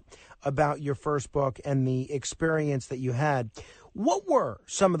got about your first book and the experience that you had. What were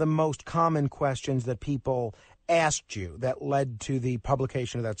some of the most common questions that people asked you that led to the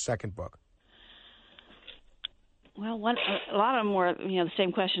publication of that second book? Well, a lot of them were, the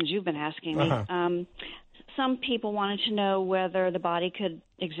same questions you've been asking me. Uh-huh. Some people wanted to know whether the body could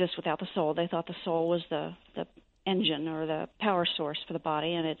exist without the soul. They thought the soul was the engine or the power source for the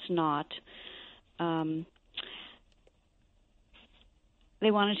body, and it's not.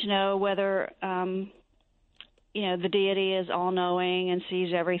 they wanted to know whether, the deity is all-knowing and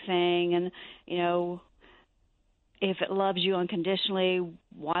sees everything, and, if it loves you unconditionally,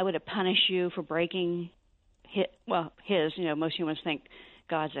 why would it punish you for breaking his? Most humans think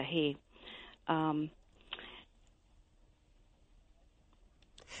God's a he.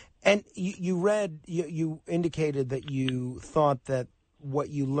 And you indicated that you thought that what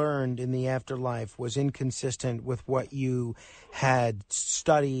you learned in the afterlife was inconsistent with what you had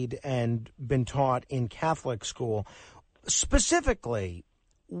studied and been taught in Catholic school. Specifically,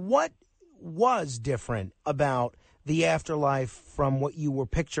 what was different about the afterlife from what you were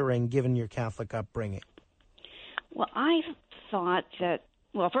picturing given your Catholic upbringing? Well, I thought that,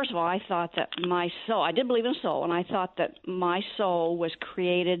 first of all, I thought that my soul, I did believe in a soul, and I thought that my soul was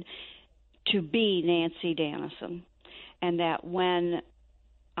created to be Nancy Dannison, and that when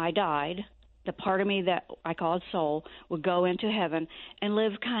I died, the part of me that I called soul would go into heaven and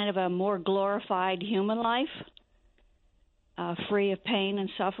live kind of a more glorified human life, free of pain and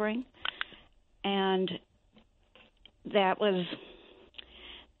suffering. And that was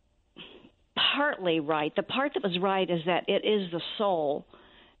partly right. The part that was right is that it is the soul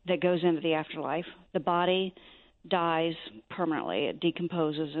that goes into the afterlife. The body dies permanently. It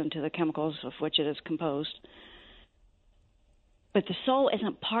decomposes into the chemicals of which it is composed. But the soul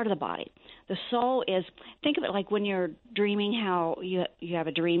isn't part of the body. The soul is, think of it like when you're dreaming, how you have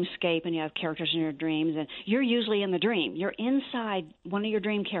a dreamscape and you have characters in your dreams, and you're usually in the dream. You're inside one of your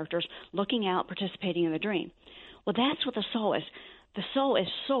dream characters, looking out, participating in the dream. Well, that's what the soul is. The soul is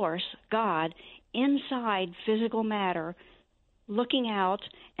Source, God, inside physical matter, looking out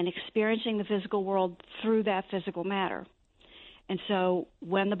and experiencing the physical world through that physical matter. And so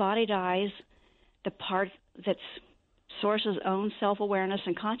when the body dies, the part that's Source's own self-awareness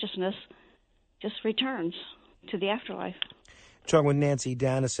and consciousness just returns to the afterlife. Talking with Nancy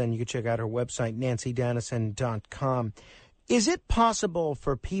Dannison. You can check out her website, nancydannison.com. Is it possible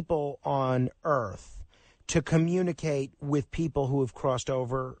for people on Earth to communicate with people who have crossed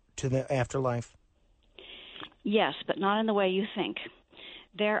over to the afterlife? Yes, but not in the way you think.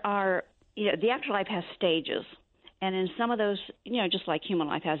 There are, the afterlife has stages. And in some of those, just like human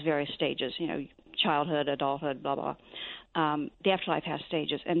life has various stages, childhood, adulthood, blah, blah. The afterlife has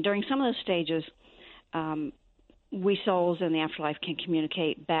stages. And during some of those stages, we souls in the afterlife can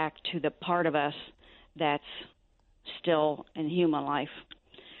communicate back to the part of us that's still in human life.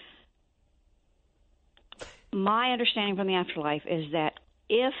 My understanding from the afterlife is that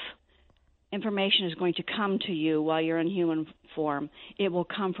if information is going to come to you while you're in human form, it will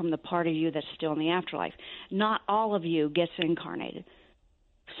come from the part of you that's still in the afterlife. Not all of you gets incarnated.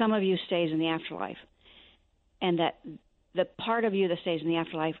 Some of you stays in the afterlife. And that the part of you that stays in the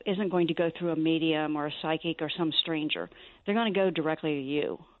afterlife isn't going to go through a medium or a psychic or some stranger. They're going to go directly to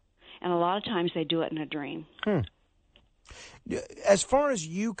you. And a lot of times they do it in a dream. As far as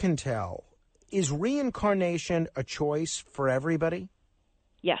you can tell, is reincarnation a choice for everybody?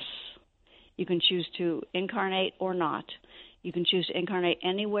 Yes. You can choose to incarnate or not. You can choose to incarnate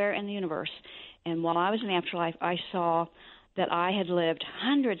anywhere in the universe. And while I was in the afterlife, I saw that I had lived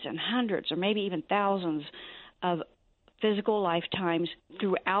hundreds and hundreds, or maybe even thousands, of physical lifetimes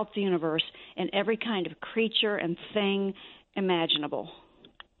throughout the universe in every kind of creature and thing imaginable.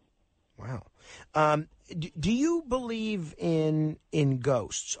 Wow. Do you believe in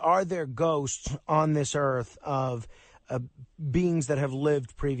ghosts? Are there ghosts on this earth of beings that have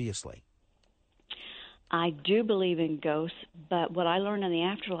lived previously? I do believe in ghosts, but what I learned in the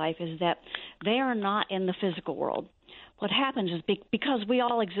afterlife is that they are not in the physical world. What happens is because we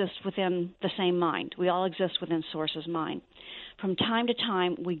all exist within the same mind. We all exist within Source's mind. From time to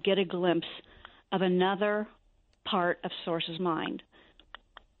time, we get a glimpse of another part of Source's mind,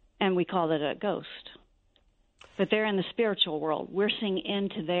 and we call it a ghost. But they're in the spiritual world. We're seeing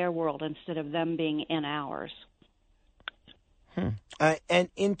into their world instead of them being in ours. And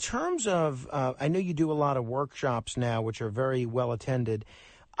in terms of, I know you do a lot of workshops now, which are very well attended.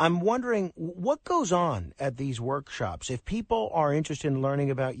 I'm wondering what goes on at these workshops. If people are interested in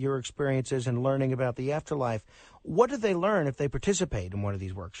learning about your experiences and learning about the afterlife, what do they learn if they participate in one of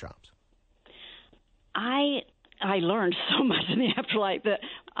these workshops? I learned so much in the afterlife that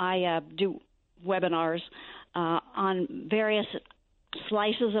I do webinars on various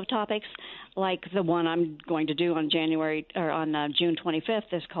slices of topics, like the one I'm going to do on June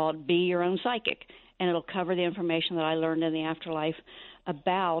 25th is called Be Your Own Psychic, and it'll cover the information that I learned in the afterlife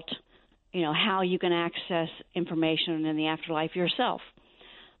about, how you can access information in the afterlife yourself.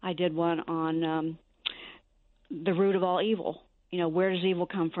 I did one on the root of all evil. Where does evil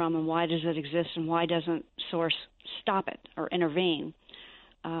come from and why does it exist and why doesn't Source stop it or intervene?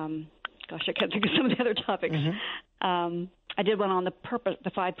 gosh, I can't think of some of the other topics. Mm-hmm. I did one on the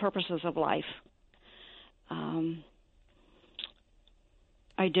 5 purposes of life. I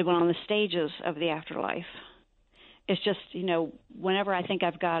did one on the stages of the afterlife. It's just, whenever I think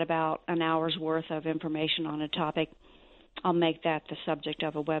I've got about an hour's worth of information on a topic, I'll make that the subject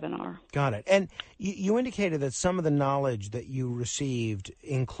of a webinar. Got it. And you indicated that some of the knowledge that you received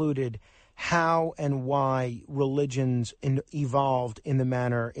included how and why religions evolved in the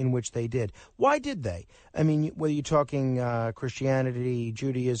manner in which they did. Why did they? I mean, whether you're talking Christianity,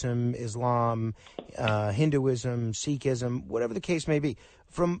 Judaism, Islam, Hinduism, Sikhism, whatever the case may be,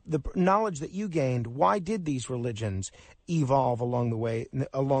 from the knowledge that you gained, why did these religions evolve along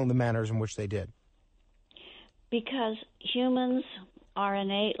the manners in which they did? Because humans are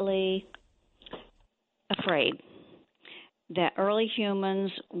innately afraid. That early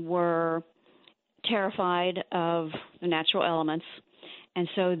humans were terrified of the natural elements, and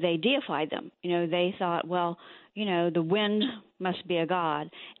so they deified them. They thought, well, the wind must be a god,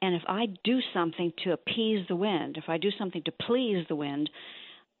 and if I do something to appease the wind, if I do something to please the wind,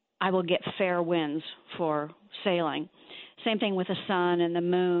 I will get fair winds for sailing. Same thing with the sun and the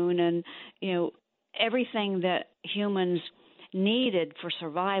moon and, everything that humans needed for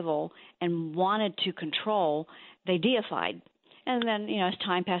survival and wanted to control, they deified. And then, as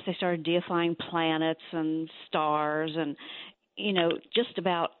time passed, they started deifying planets and stars and, just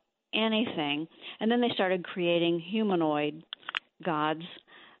about anything. And then they started creating humanoid gods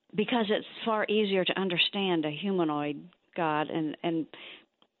because it's far easier to understand a humanoid god and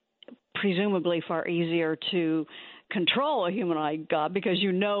presumably far easier to control a humanoid god because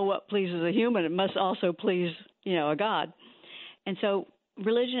what pleases a human, it must also please, a god. And so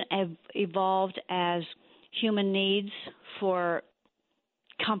religion evolved as human needs for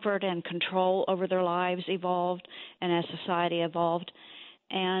comfort and control over their lives evolved, and as society evolved,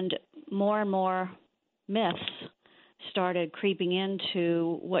 and more myths started creeping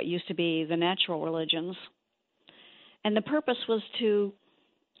into what used to be the natural religions. And the purpose was to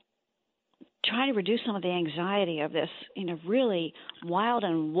try to reduce some of the anxiety of this, really wild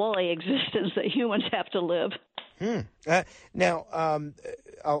and woolly existence that humans have to live. Now,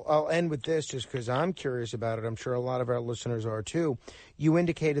 I'll end with this just because I'm curious about it. I'm sure a lot of our listeners are too. You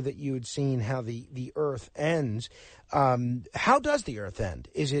indicated that you had seen how the Earth ends. How does the Earth end?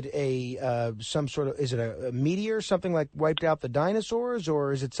 Is it is it a meteor, something like wiped out the dinosaurs,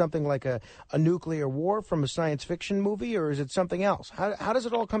 or is it something like a nuclear war from a science fiction movie, or is it something else? How does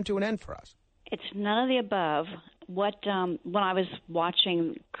it all come to an end for us? It's none of the above. When I was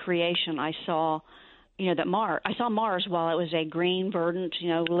watching creation, I saw that I saw Mars while it was a green, verdant,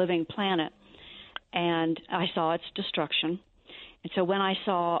 living planet, and I saw its destruction. And so when I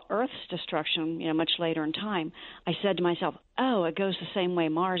saw Earth's destruction, much later in time, I said to myself, oh, it goes the same way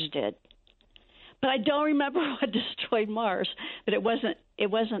Mars did. But I don't remember what destroyed Mars, but it wasn't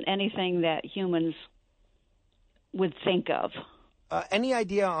anything that humans would think of. Any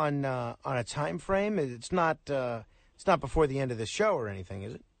idea on a time frame? It's not before the end of the show or anything,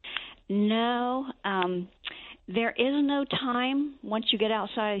 is it? No, there is no time once you get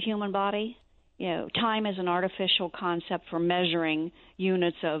outside of the human body. Time is an artificial concept for measuring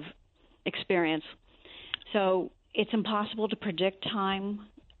units of experience. So it's impossible to predict time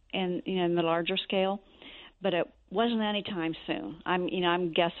in the larger scale, but it wasn't any time soon.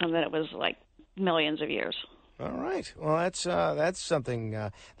 I'm guessing that it was like millions of years. All right. Well, that's something.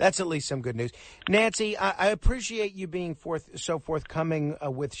 That's at least some good news. Nancy, I appreciate you being so forthcoming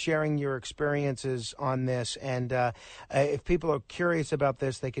with sharing your experiences on this. And if people are curious about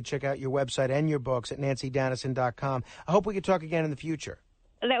this, they could check out your website and your books at nancydannison.com. I hope we could talk again in the future.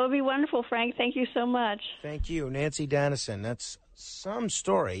 That would be wonderful, Frank. Thank you so much. Thank you, Nancy Dannison. That's some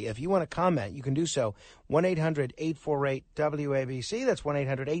story. If you want to comment, you can do so. 1-800-848-WABC. That's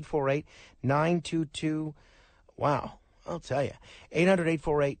 1-800-848-9222. Wow, I'll tell you.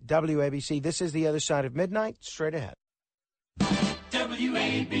 800-848-WABC. This is The Other Side of Midnight. Straight ahead.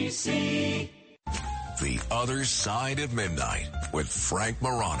 WABC. The Other Side of Midnight with Frank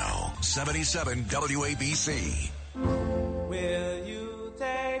Morano. 77 WABC. Will you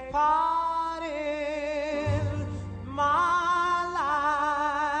take part in my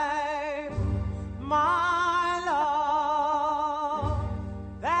life, my love?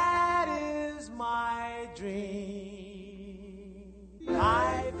 That is my dream.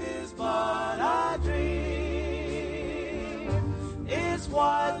 Life is but a dream. It's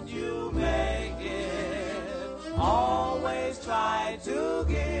what you make it. Always try to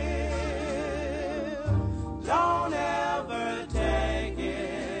give. Don't ever take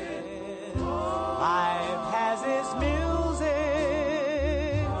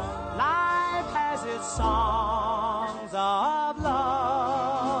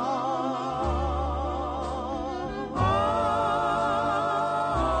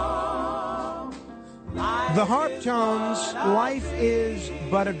The harp tones, life is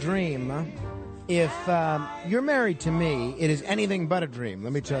but a dream. If you're married to me, it is anything but a dream,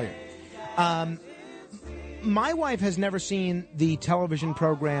 let me tell you. My wife has never seen the television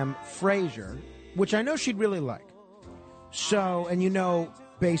program Frasier, which I know she'd really like. So, and you know,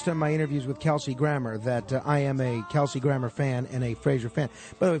 based on my interviews with Kelsey Grammer, that I am a Kelsey Grammer fan and a Frasier fan.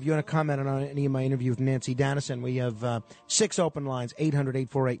 By the way, if you want to comment on any of my interviews with Nancy Dannison, we have 6 open lines,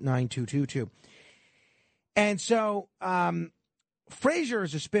 800-848-9222. And so, Frasier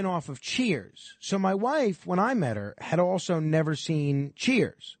is a spinoff of Cheers. So my wife, when I met her, had also never seen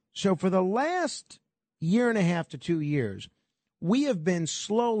Cheers. So for the last year and a half to 2 years, we have been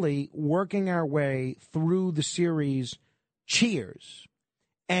slowly working our way through the series Cheers.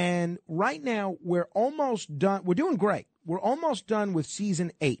 And right now, we're almost done. We're doing great. We're almost done with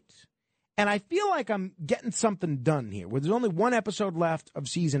season 8. And I feel like I'm getting something done here, where there's only one episode left of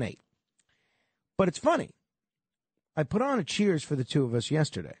season 8. But it's funny. I put on a Cheers for the two of us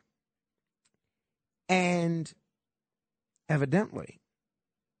yesterday. And evidently,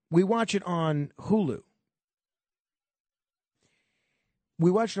 we watch it on Hulu.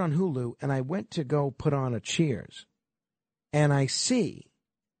 We watched it on Hulu, and I went to go put on a Cheers. And I see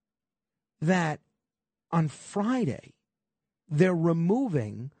that on Friday, they're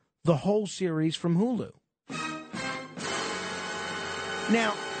removing the whole series from Hulu.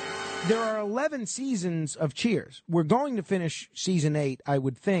 Now, there are 11 seasons of Cheers. We're going to finish season 8, I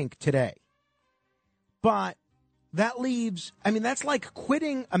would think, today. But that leaves, I mean, that's like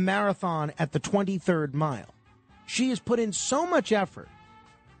quitting a marathon at the 23rd mile. She has put in so much effort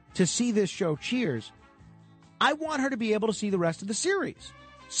to see this show, Cheers. I want her to be able to see the rest of the series,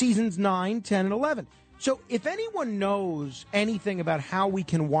 seasons 9, 10, and 11. So if anyone knows anything about how we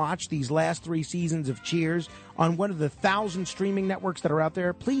can watch these last 3 seasons of Cheers on one of the 1,000 streaming networks that are out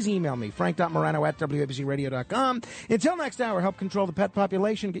there, please email me, frank.morano@wabcradio.com. Until next hour, help control the pet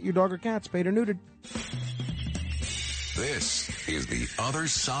population. Get your dog or cat spayed or neutered. This is The Other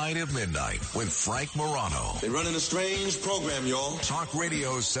Side of Midnight with Frank Morano. They're running a strange program, y'all. Talk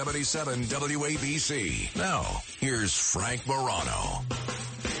Radio 77 WABC. Now, here's Frank Morano.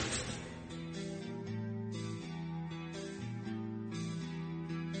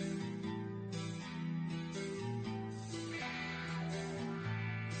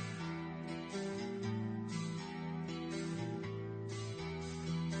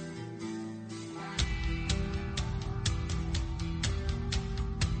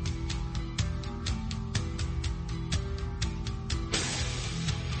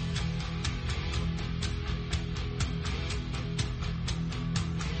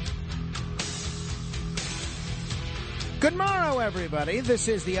 Good morrow, everybody. This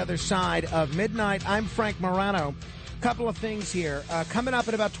is The Other Side of Midnight. I'm Frank Morano. Couple of things here. Coming up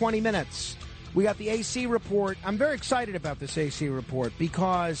in about 20 minutes, we got the AC report. I'm very excited about this AC report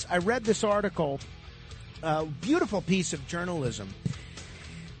because I read this article, beautiful piece of journalism,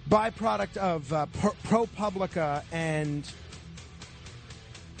 byproduct of ProPublica and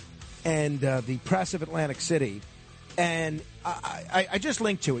the Press of Atlantic City. And I just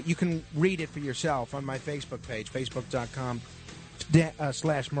linked to it. You can read it for yourself on my Facebook page,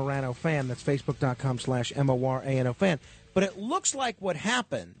 facebook.com/Morano fan. That's facebook.com/MORANO fan. But it looks like what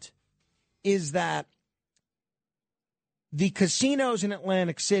happened is that the casinos in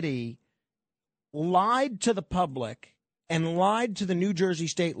Atlantic City lied to the public and lied to the New Jersey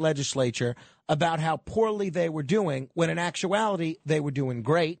State Legislature about how poorly they were doing, when in actuality they were doing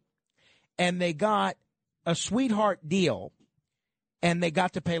great. And they got a sweetheart deal, and they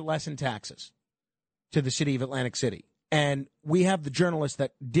got to pay less in taxes to the city of Atlantic City. And we have the journalist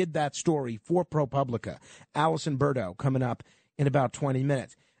that did that story for ProPublica, Allison Burdo, coming up in about 20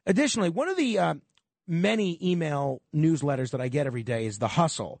 minutes. Additionally, one of the many email newsletters that I get every day is The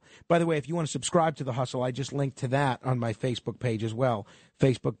Hustle. By the way, if you want to subscribe to The Hustle, I just linked to that on my Facebook page as well,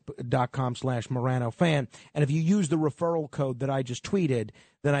 facebook.com/Morano fan. And if you use the referral code that I just tweeted,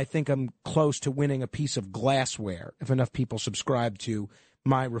 then I think I'm close to winning a piece of glassware if enough people subscribe to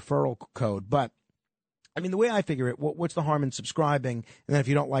my referral code. But, I mean, the way I figure it, what's the harm in subscribing? And then if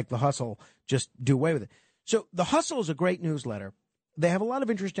you don't like The Hustle, just do away with it. So The Hustle is a great newsletter. They have a lot of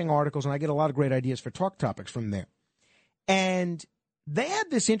interesting articles, and I get a lot of great ideas for talk topics from there. And they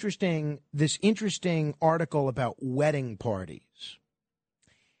had this interesting article about wedding parties.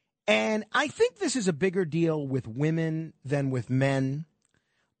 And I think this is a bigger deal with women than with men.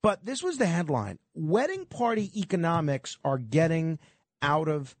 But this was the headline: wedding party economics are getting out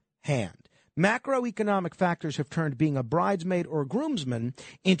of hand. Macroeconomic factors have turned being a bridesmaid or a groomsman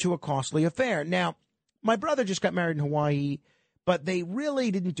into a costly affair. Now, my brother just got married in Hawaii. but they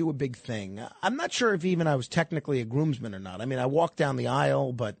really didn't do a big thing. I'm not sure if even I was technically a groomsman or not. I mean, I walked down the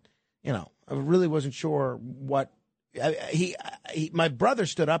aisle, but, you know, I really wasn't sure what my brother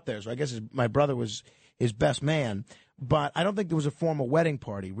stood up there, so I guess my brother was his best man. But I don't think there was a formal wedding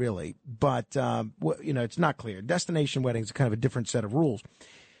party, really. But, you know, it's not clear. Destination weddings are kind of a different set of rules.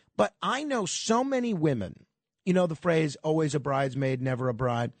 But I know so many women, you know the phrase, always a bridesmaid, never a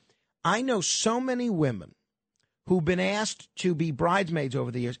bride. I know so many women who've been asked to be bridesmaids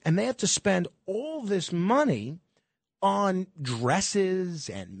over the years, and they have to spend all this money on dresses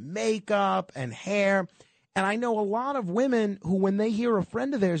and makeup and hair. And I know a lot of women who, when they hear a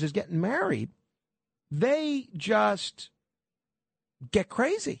friend of theirs is getting married, they just get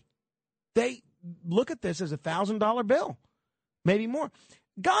crazy. They look at this as $1,000 bill, maybe more.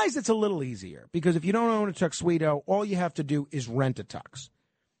 Guys, it's a little easier because if you don't own a tuxedo, all you have to do is rent a tux.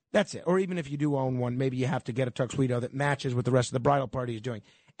 That's it. Or even if you do own one, maybe you have to get a tuxedo that matches what the rest of the bridal party is doing.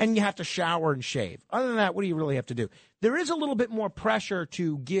 And you have to shower and shave. Other than that, what do you really have to do? There is a little bit more pressure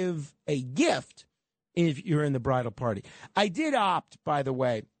to give a gift if you're in the bridal party. I did opt, by the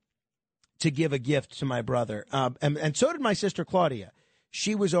way, to give a gift to my brother. And so did my sister Claudia.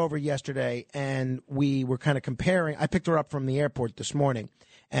 She was over yesterday, and we were kind of comparing. I picked her up from the airport this morning,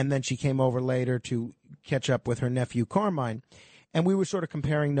 and then she came over later to catch up with her nephew Carmine. And we were sort of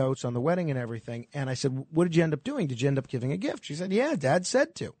comparing notes on the wedding and everything. And I said, what did you end up doing? Did you end up giving a gift? She said, yeah, Dad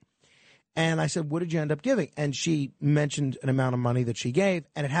said to. And I said, what did you end up giving? And she mentioned an amount of money that she gave,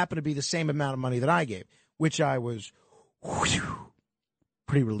 and it happened to be the same amount of money that I gave, which I was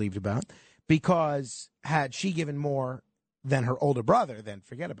pretty relieved about, because had she given more than her older brother, then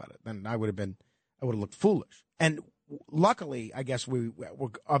forget about it. Then I would have looked foolish. And luckily, I guess we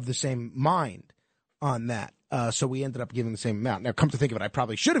were of the same mind on that. So we ended up giving the same amount. Now, come to think of it, I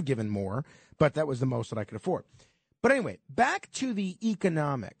probably should have given more, but that was the most that I could afford. But anyway, back to the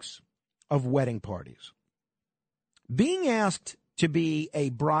economics of wedding parties. Being asked to be a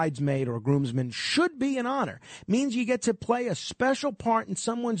bridesmaid or a groomsman should be an honor. Means you get to play a special part in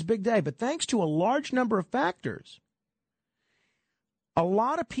someone's big day. But thanks to a large number of factors, a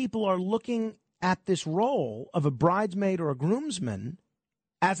lot of people are looking at this role of a bridesmaid or a groomsman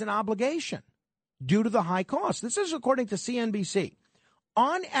as an obligation due to the high cost. This is according to CNBC.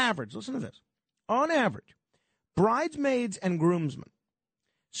 On average, listen to this, on average, bridesmaids and groomsmen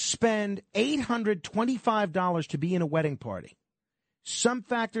spend $825 to be in a wedding party. Some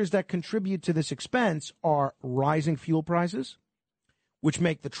factors that contribute to this expense are rising fuel prices, which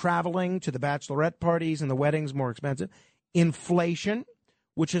make the traveling to the bachelorette parties and the weddings more expensive, inflation,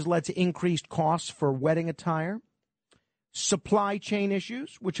 which has led to increased costs for wedding attire, supply chain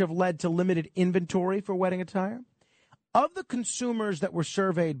issues, which have led to limited inventory for wedding attire. Of the consumers that were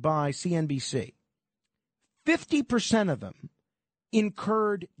surveyed by CNBC, 50% of them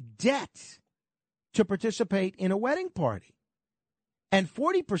incurred debt to participate in a wedding party, and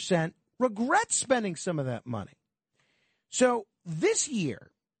 40% regret spending some of that money. So this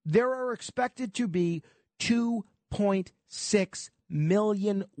year, there are expected to be 2.6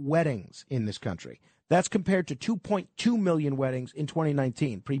 million weddings in this country. That's compared to 2.2 million weddings in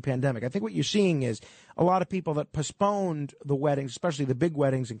 2019, pre-pandemic. I think what you're seeing is a lot of people that postponed the weddings, especially the big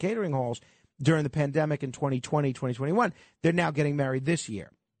weddings and catering halls, during the pandemic in 2020, 2021, they're now getting married this year.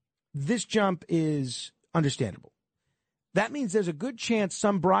 This jump is understandable. That means there's a good chance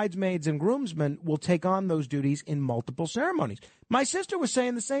some bridesmaids and groomsmen will take on those duties in multiple ceremonies. My sister was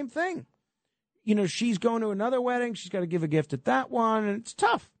saying the same thing. You know, she's going to another wedding. She's got to give a gift at that one, and it's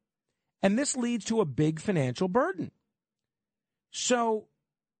tough. And this leads to a big financial burden. So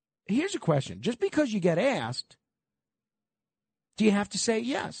here's a question. Just because you get asked, do you have to say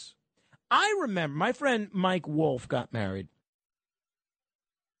yes? I remember my friend Mike Wolf got married.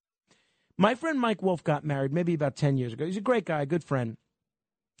 My friend Mike Wolf got married maybe about 10 years ago. He's a great guy, a good friend.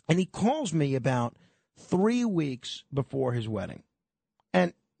 And he calls me about 3 weeks before his wedding.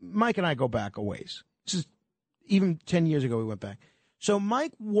 And Mike and I go back a ways. This is even 10 years ago we went back. So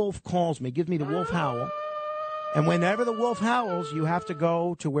Mike Wolf calls me, gives me the wolf howl. And whenever the wolf howls, you have to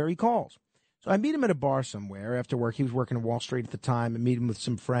go to where he calls. So I meet him at a bar somewhere after work. He was working on Wall Street at the time, and meet him with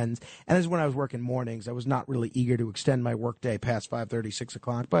some friends. And this is when I was working mornings. I was not really eager to extend my workday past 5:30, 6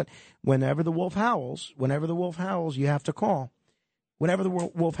 o'clock. But whenever the wolf howls, you have to call. Whenever the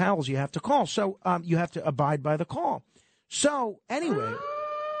wolf howls, you have to call. So you have to abide by the call. So anyway,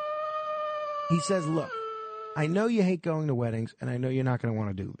 he says, look, I know you hate going to weddings, and I know you're not going to want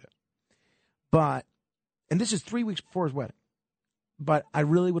to do this. But, and this is 3 weeks before his wedding, but I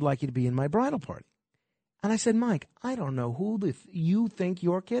really would like you to be in my bridal party. And I said, Mike, I don't know who you think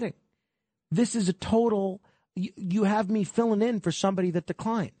you're kidding. This is a total you have me filling in for somebody that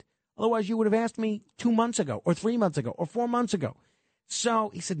declined. Otherwise, you would have asked me 2 months ago or 3 months ago or 4 months ago. So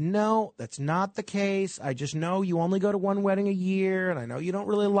he said, no, that's not the case. I just know you only go to one wedding a year, and I know you don't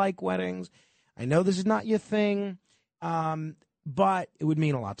really like weddings. I know this is not your thing, but it would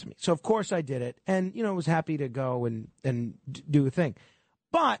mean a lot to me. So, of course, I did it, and, was happy to go and do a thing.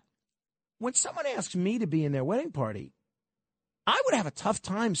 But when someone asks me to be in their wedding party, I would have a tough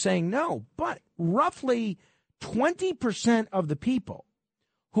time saying no. But roughly 20% of the people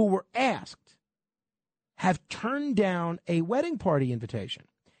who were asked have turned down a wedding party invitation.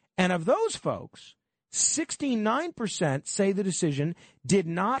 And of those folks, 69% say the decision did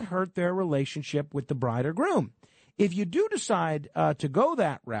not hurt their relationship with the bride or groom. If you do decide to go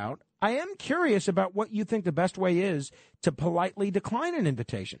that route, I am curious about what you think the best way is to politely decline an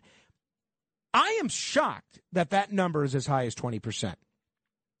invitation. I am shocked that number is as high as 20%.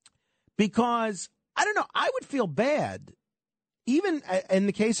 Because, I don't know, I would feel bad. Even in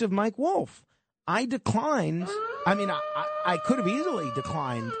the case of Mike Wolf, I declined. I mean, I could have easily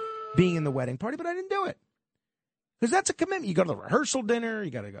declined being in the wedding party, but I didn't do it. Because that's a commitment. You go to the rehearsal dinner, you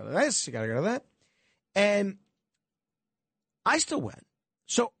got to go to this, you got to go to that. And I still went.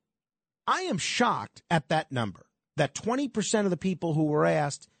 So I am shocked at that number, that 20% of the people who were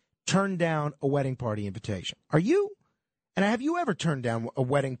asked turned down a wedding party invitation. Are you? And have you ever turned down a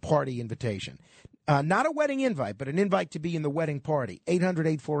wedding party invitation? Not a wedding invite, but an invite to be in the wedding party.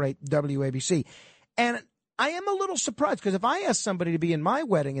 800-848-WABC. And I am a little surprised because if I asked somebody to be in my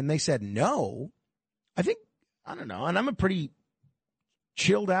wedding and they said no, I don't know, and I'm a pretty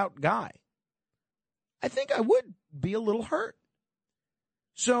chilled out guy, I think I would be a little hurt.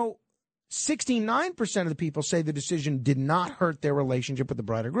 So 69% of the people say the decision did not hurt their relationship with the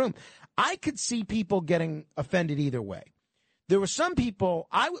bride or groom. I could see people getting offended either way. There were some people,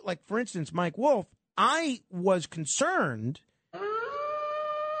 like, for instance, Mike Wolf, I was concerned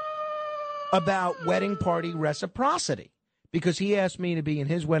about wedding party reciprocity because he asked me to be in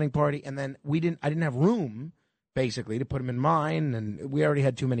his wedding party, and then I didn't have room, basically, to put him in mine, and we already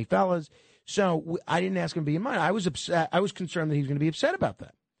had too many fellas. So I didn't ask him to be in mine. I was upset. I was concerned that he was going to be upset about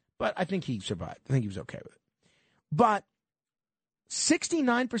that. But I think he survived. I think he was okay with it. But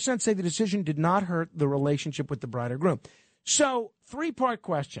 69% say the decision did not hurt the relationship with the bride or groom. So, three-part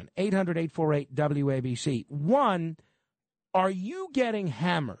question, 800-848-WABC. One, are you getting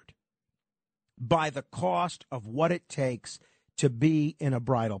hammered by the cost of what it takes to be in a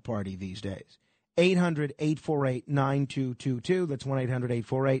bridal party these days? 800-848-9222. That's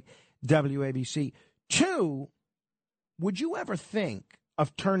 1-800-848-WABC. Two, would you ever think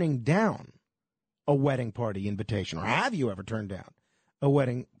of turning down a wedding party invitation? Or have you ever turned down a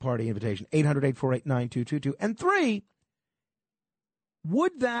wedding party invitation? 800-848-9222. And three,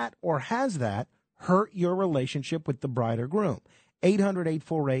 would that or has that hurt your relationship with the bride or groom?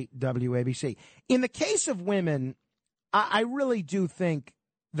 800-848-WABC. In the case of women, I really do think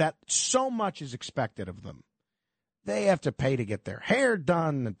that so much is expected of them. They have to pay to get their hair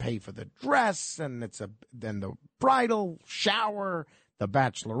done and pay for the dress, and then the bridal shower, the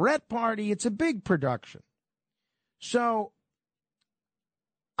bachelorette party. It's a big production. So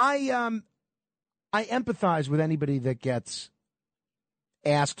I empathize with anybody that gets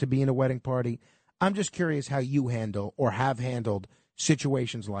asked to be in a wedding party. I'm just curious how you handle or have handled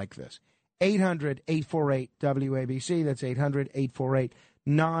situations like this. 800-848-WABC. That's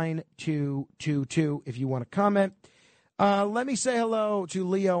 800-848-9222 if you want to comment. Let me say hello to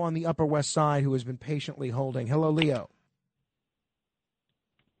Leo on the Upper West Side who has been patiently holding. Hello, Leo.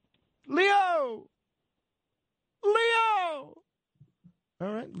 Leo! Leo!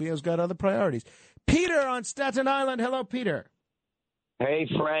 All right, Leo's got other priorities. Peter on Staten Island. Hello, Peter. Hey,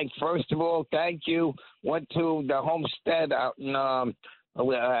 Frank. First of all, thank you. Went to the homestead out in, at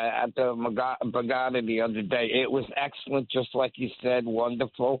the Borgata the other day. It was excellent, just like you said.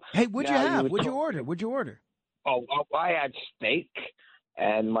 Wonderful. Hey, what'd you have? What'd you order? What'd you order? Oh, I had steak,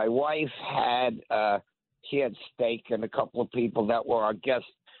 and my wife had she had steak, and a couple of people that were our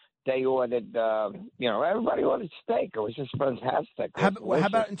guests, they ordered. Everybody ordered steak. It was just fantastic. How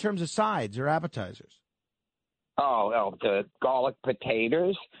about in terms of sides or appetizers? Oh, the garlic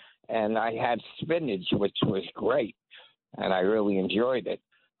potatoes, and I had spinach, which was great, and I really enjoyed it.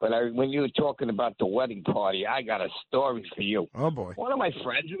 But when you were talking about the wedding party, I got a story for you. Oh, boy. One of my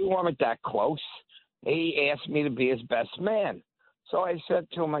friends, we weren't that close, he asked me to be his best man. So I said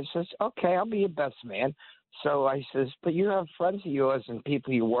to him, I says, okay, I'll be your best man. So I says, but you have friends of yours and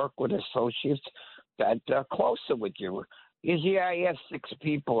people you work with, associates, that are closer with you. He says, yeah, I asked 6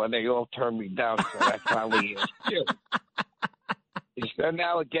 people, and they all turned me down, so I finally asked you. So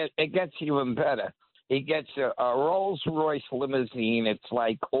now it gets even better. He gets a Rolls-Royce limousine. It's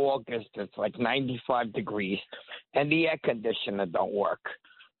like August. It's like 95 degrees, and the air conditioner don't work.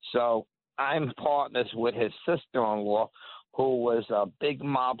 So I'm partners with his sister-in-law, who was a big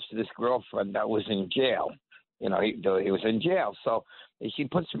mobster's girlfriend that was in jail. You know, he was in jail. So she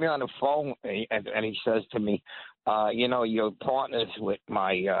puts me on the phone, and he says to me, you're partners with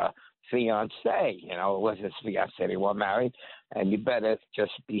my fiance, was his fiance, they were married, and you better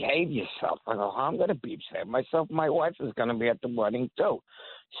just behave yourself. I go, I'm going to behave myself. My wife is going to be at the wedding, too.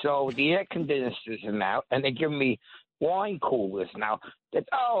 So the air conditioners are out, and they give me wine coolers now.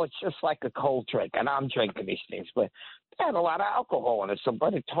 It's just like a cold drink, and I'm drinking these things, but they had a lot of alcohol in it. So by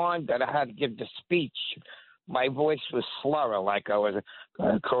the time that I had to give the speech, my voice was slurring, like I was,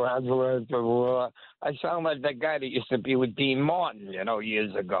 I sound like that guy that used to be with Dean Martin,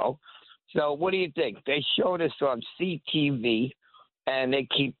 years ago. So what do you think? They showed us on CTV, and they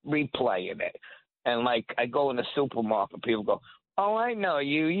keep replaying it. And, like, I go in the supermarket, people go, oh, I know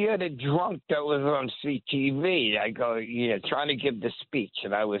you. You're the drunk that was on CTV. I go, yeah, trying to give the speech.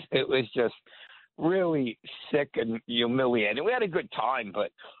 And it was just really sick and humiliating. We had a good time,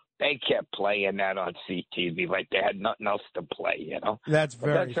 but they kept playing that on CTV like they had nothing else to play, That's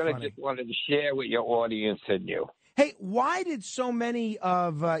very That's what funny. I just wanted to share with your audience and you. Hey, why did so many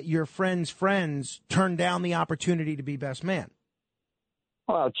of your friends' turn down the opportunity to be best man?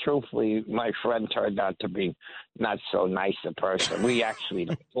 Well, truthfully, my friend turned out to be not so nice a person. We actually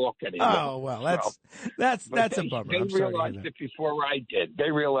don't talk anymore. Oh, well, that's a bummer. They realized it before I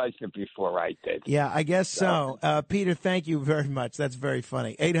did. Yeah, I guess so. Peter, thank you very much. That's very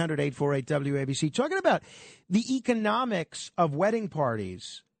funny. 800-848-WABC. Talking about the economics of wedding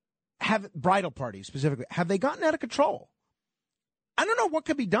parties, bridal parties specifically, have they gotten out of control? I don't know what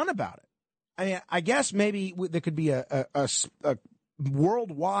could be done about it. I mean, I guess maybe there could be a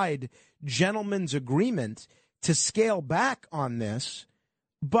worldwide gentleman's agreement to scale back on this,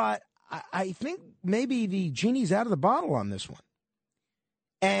 but I think maybe the genie's out of the bottle on this one.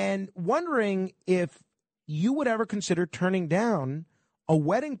 And wondering if you would ever consider turning down a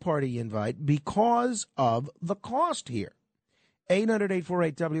wedding party invite because of the cost here.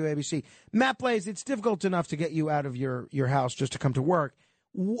 800-848-WABC. Matt Blaze, it's difficult enough to get you out of your house just to come to work.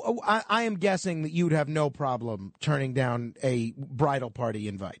 I am guessing that you'd have no problem turning down a bridal party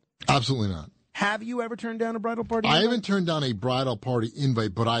invite. Absolutely not. Have you ever turned down a bridal party invite? I haven't turned down a bridal party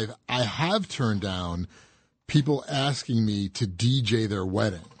invite, but I have turned down people asking me to DJ their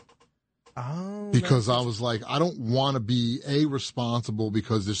wedding. Oh. Because I was like, I don't want to be responsible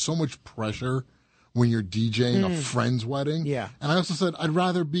because there's so much pressure when you're DJing a friend's wedding. Yeah. And I also said, I'd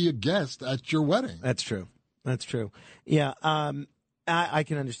rather be a guest at your wedding. That's true. Yeah. I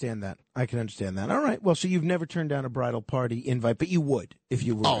can understand that. All right. Well, so you've never turned down a bridal party invite, but you would if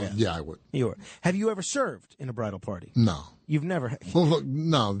you were. Oh, yeah, I would. You would. Have you ever served in a bridal party? No. You've never. Well, look,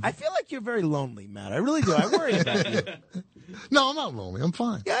 no. I feel like you're very lonely, Matt. I really do. I worry about you. No, I'm not lonely. I'm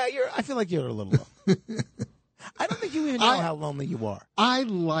fine. Yeah, I feel like you're a little lonely. I don't think you even know how lonely you are. I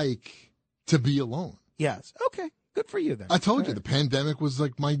like to be alone. Yes. Okay. Good for you then. I told you the pandemic was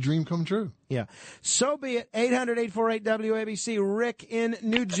like my dream come true. Yeah. So be it. 800-848-WABC. Rick in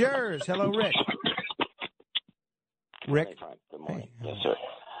New Jersey. Hello, Rick. Rick. Hey, Frank. Good morning. Hey. Yes, sir.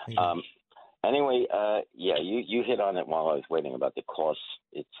 Anyway, you hit on it while I was waiting about the costs.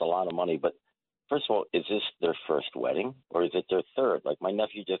 It's a lot of money, but first of all, is this their first wedding or is it their third? Like my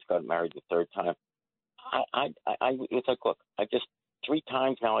nephew just got married the third time. It's like, look, I just 3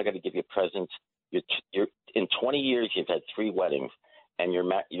 times now I got to give you presents. You're in 20 years you've had 3 weddings, and you're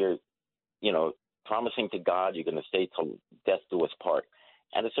promising to God you're going to stay till death do us part.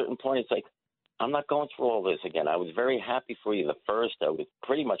 At a certain point, it's like I'm not going through all this again. I was very happy for you the first. I was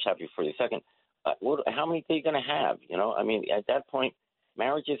pretty much happy for you the second. How many are you going to have? I mean, at that point,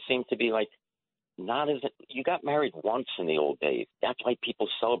 marriages seem to be like not as you got married once in the old days. That's why people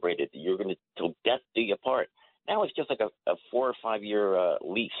celebrated. You're going to till death do you part. Now it's just like a 4 or 5 year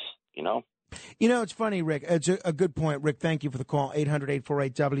lease. It's funny, Rick. It's a good point. Rick, thank you for the call.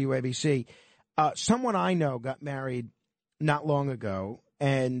 800-848-WABC. Someone I know got married not long ago,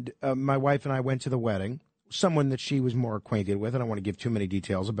 and my wife and I went to the wedding. Someone that she was more acquainted with. I don't want to give too many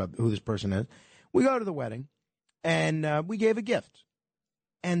details about who this person is. We go to the wedding, and we gave a gift.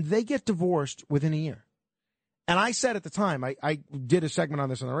 And they get divorced within a year. And I said at the time, I did a segment on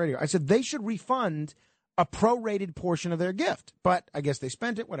this on the radio, I said they should refund a prorated portion of their gift. But I guess they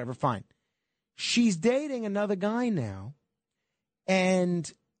spent it, whatever, fine. She's dating another guy now,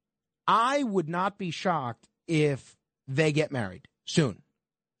 and I would not be shocked if they get married soon.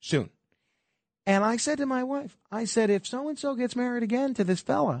 And I said to my wife, I said, if so-and-so gets married again to this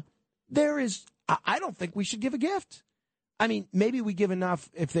fella, there is I don't think we should give a gift. I mean, maybe we give enough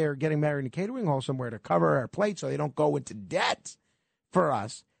if they're getting married in a catering hall somewhere to cover our plate so they don't go into debt for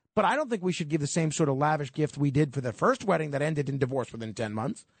us. But I don't think we should give the same sort of lavish gift we did for the first wedding that ended in divorce within 10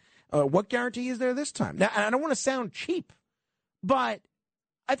 months. What guarantee is there this time? Now, I don't want to sound cheap, but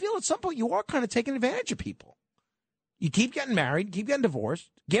I feel at some point you are kind of taking advantage of people. You keep getting married, keep getting divorced.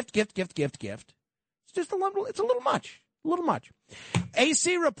 Gift. It's just it's a little much. A little much.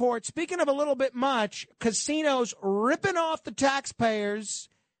 AC report, speaking of a little bit much, casinos ripping off the taxpayers.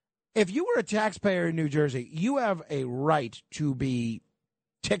 If you were a taxpayer in New Jersey, you have a right to be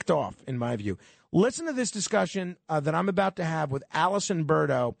ticked off, in my view. Listen to this discussion that I'm about to have with Allison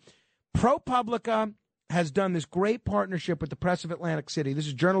Berto. ProPublica has done this great partnership with the Press of Atlantic City. This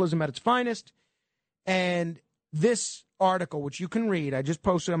is journalism at its finest. And this article, which you can read, I just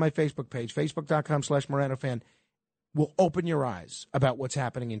posted on my Facebook page, facebook.com/MoranoFan, will open your eyes about what's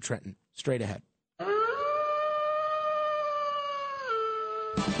happening in Trenton. Straight ahead.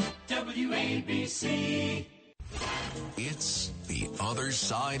 WABC. It's The Other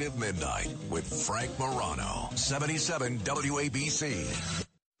Side of Midnight with Frank Morano. 77 WABC.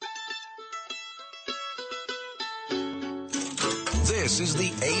 This is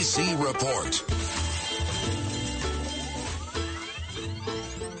the AC Report.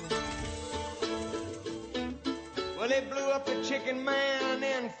 Well, they blew up a chicken man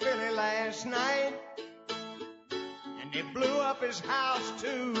in Philly last night, and they blew up his house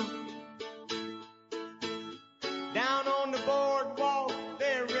too. Down on the boardwalk,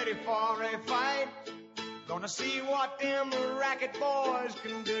 they're ready for a fight. Gonna see what them racket boys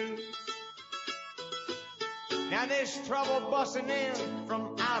can do. Now there's trouble busting in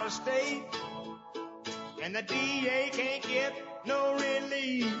from out of state, and the DA can't get no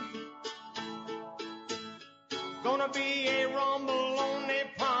relief. Gonna be a rumble on the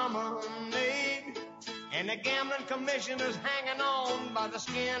promenade, and the gambling commissioner's hanging on by the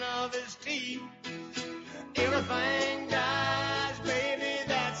skin of his teeth. Everything dies, baby,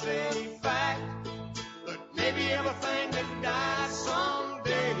 that's a fact. But maybe everything that dies,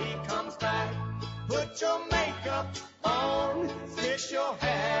 someday he comes back. Put your makeup on, fix your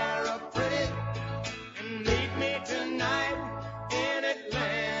hair up pretty, and meet me tonight in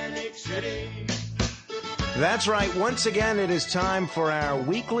Atlantic City. That's right. Once again, it is time for our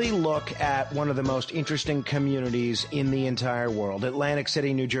weekly look at one of the most interesting communities in the entire world. Atlantic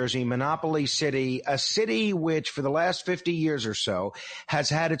City, New Jersey, Monopoly City, a city which for the last 50 years or so has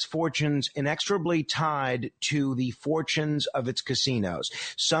had its fortunes inexorably tied to the fortunes of its casinos,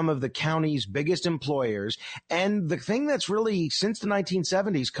 some of the county's biggest employers, and the thing that's really, since the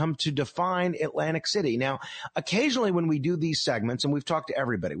 1970s, come to define Atlantic City. Now, occasionally when we do these segments, and we've talked to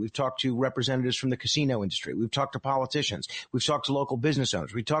everybody, we've talked to representatives from the casino industry, we've talked to politicians, we've talked to local business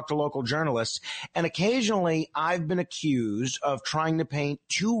owners, we've talked to local journalists, and occasionally I've been accused of trying to paint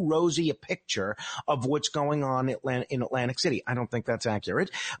too rosy a picture of what's going on in Atlantic City. I don't think that's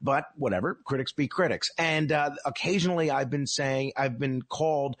accurate, but whatever, critics be critics. And occasionally I've been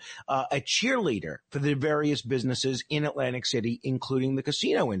called a cheerleader for the various businesses in Atlantic City, including the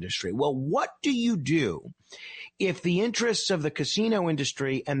casino industry. Well, what do you do if the interests of the casino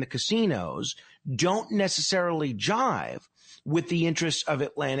industry and the casinos don't necessarily jive with the interests of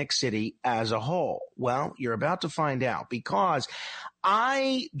Atlantic City as a whole? Well, you're about to find out, because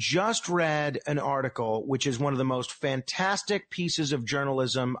I just read an article which is one of the most fantastic pieces of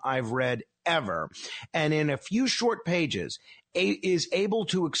journalism I've read ever. And in a few short pages, is able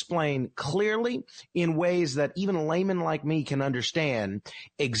to explain clearly in ways that even a layman like me can understand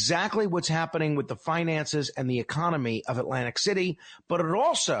exactly what's happening with the finances and the economy of Atlantic City. But it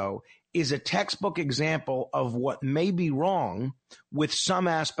also is a textbook example of what may be wrong with some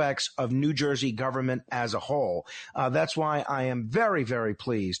aspects of New Jersey government as a whole. That's why I am very, very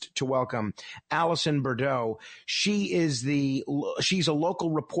pleased to welcome Allison Berto. She's a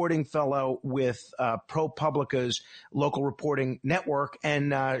local reporting fellow with ProPublica's local reporting network,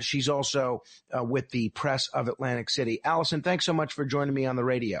 and she's also with the Press of Atlantic City. Allison, thanks so much for joining me on the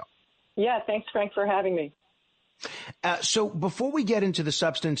radio. Yeah, thanks, Frank, for having me. So before we get into the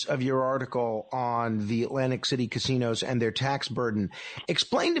substance of your article on the Atlantic City casinos and their tax burden,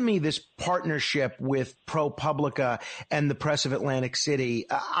 explain to me this partnership with ProPublica and the Press of Atlantic City.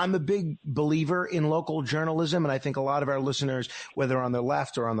 I'm a big believer in local journalism, and I think a lot of our listeners, whether on the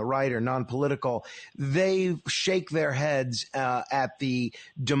left or on the right or non-political, they shake their heads at the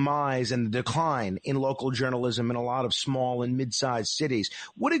demise and the decline in local journalism in a lot of small and mid-sized cities.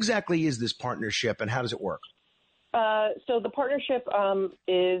 What exactly is this partnership, and how does it work? So the partnership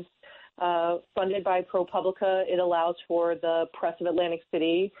is funded by ProPublica. It allows for the Press of Atlantic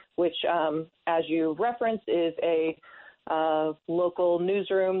City, which, as you referenced, is a local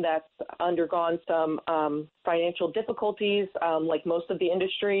newsroom that's undergone some financial difficulties, like most of the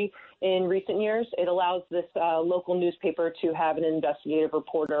industry in recent years. It allows this local newspaper to have an investigative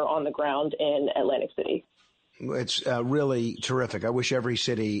reporter on the ground in Atlantic City. It's really terrific. I wish every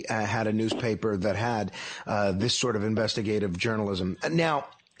city had a newspaper that had this sort of investigative journalism. Now,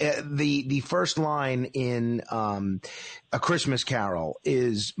 the first line in A Christmas Carol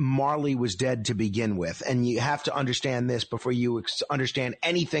is Marley was dead to begin with. And you have to understand this before you understand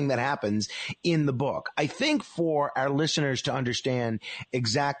anything that happens in the book. I think for our listeners to understand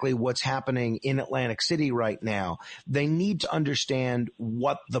exactly what's happening in Atlantic City right now, they need to understand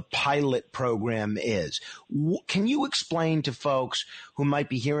what the pilot program is. Can you explain to folks who might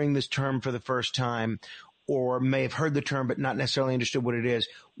be hearing this term for the first time, or may have heard the term but not necessarily understood what it is,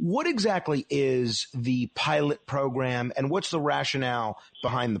 what exactly is the pilot program and what's the rationale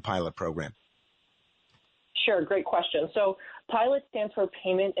behind the pilot program? Sure, great question. So pilot stands for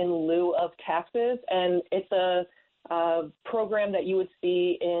payment in lieu of taxes, and it's a program that you would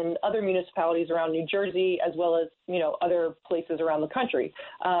see in other municipalities around New Jersey as well as, other places around the country.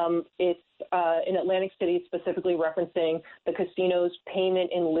 It's in Atlantic City, specifically referencing the casino's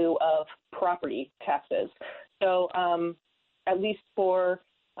payment in lieu of property taxes. So at least for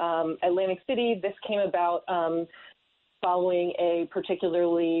Atlantic City, this came about following a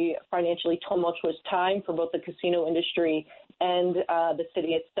particularly financially tumultuous time for both the casino industry and the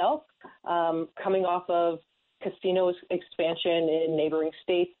city itself, coming off of casino expansion in neighboring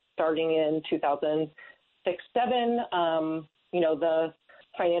states starting in 2006-7. The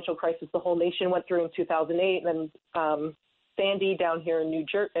financial crisis the whole nation went through in 2008, and then Sandy down here in New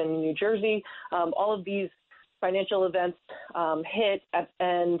Jersey. All of these financial events hit,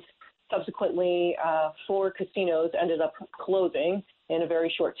 and subsequently 4 casinos ended up closing in a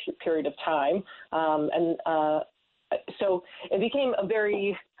very short period of time. So it became a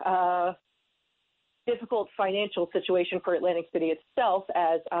very difficult financial situation for Atlantic City itself,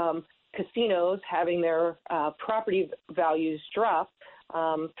 as casinos having their property values drop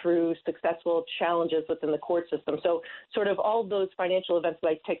through successful challenges within the court system. So sort of all of those financial events that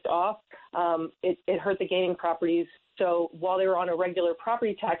I ticked off, it hurt the gaming properties. So while they were on a regular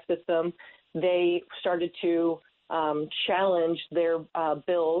property tax system, they started to challenge their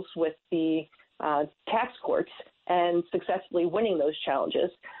bills with the tax courts and successfully winning those challenges.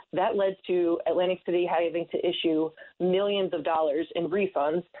 That led to Atlantic City having to issue millions of dollars in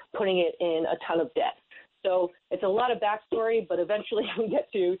refunds, putting it in a ton of debt. So it's a lot of backstory, but eventually we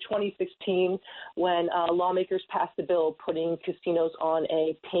get to 2016 when lawmakers passed a bill putting casinos on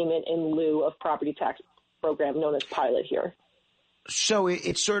a payment in lieu of property tax program known as pilot here. So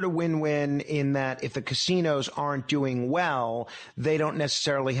it's sort of win-win in that if the casinos aren't doing well, they don't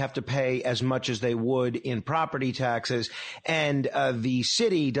necessarily have to pay as much as they would in property taxes. And the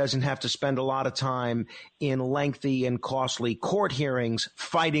city doesn't have to spend a lot of time in lengthy and costly court hearings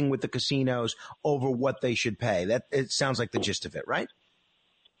fighting with the casinos over what they should pay. It sounds like the gist of it, right?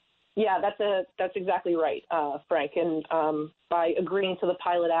 Yeah, that's exactly right, Frank. And by agreeing to the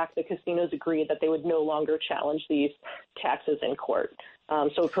Pilot Act, the casinos agreed that they would no longer challenge these taxes in court.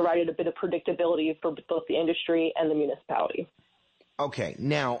 So it provided a bit of predictability for both the industry and the municipality. Okay,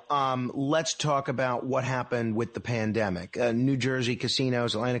 now let's talk about what happened with the pandemic. New Jersey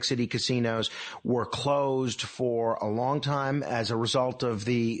casinos, Atlantic City casinos were closed for a long time as a result of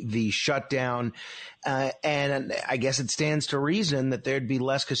the shutdown. And I guess it stands to reason that there'd be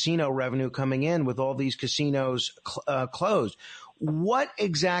less casino revenue coming in with all these casinos closed. What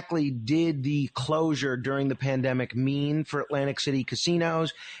exactly did the closure during the pandemic mean for Atlantic City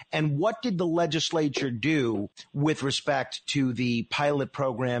casinos? And what did the legislature do with respect to the pilot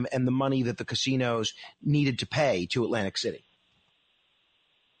program and the money that the casinos needed to pay to Atlantic City?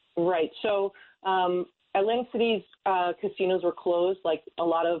 Right. So Atlantic City's casinos were closed, like a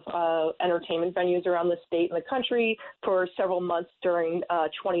lot of entertainment venues around the state and the country, for several months during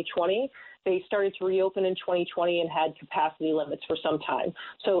 2020. They started to reopen in 2020 and had capacity limits for some time.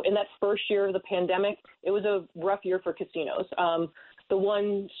 So in that first year of the pandemic, it was a rough year for casinos. The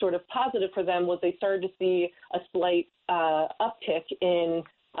one sort of positive for them was they started to see a slight uptick in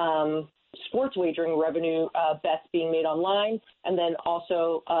sports wagering revenue, bets being made online, and then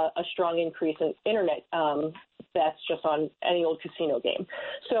also a strong increase in internet bets just on any old casino game.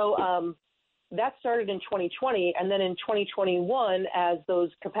 So that started in 2020, and then in 2021, as those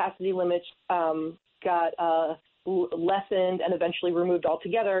capacity limits got lessened and eventually removed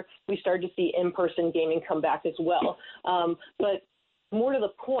altogether, we started to see in-person gaming come back as well. But more to the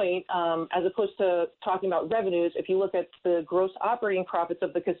point, as opposed to talking about revenues, if you look at the gross operating profits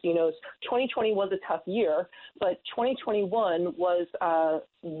of the casinos, 2020 was a tough year, but 2021 was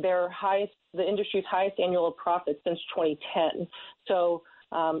the industry's highest annual profit since 2010. So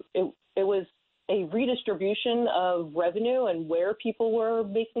it was a redistribution of revenue and where people were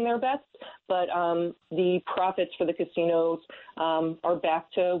making their bets, but the profits for the casinos are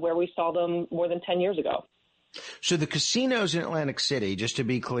back to where we saw them more than 10 years ago. So the casinos in Atlantic City, just to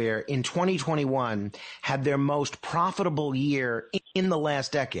be clear, in 2021 had their most profitable year in the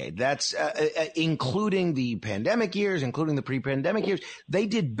last decade. That's including the pandemic years, including the pre-pandemic years. They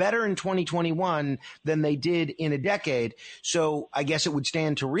did better in 2021 than they did in a decade. So I guess it would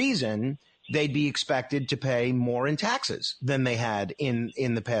stand to reason they'd be expected to pay more in taxes than they had in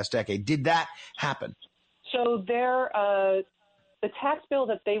the past decade. Did that happen? So the tax bill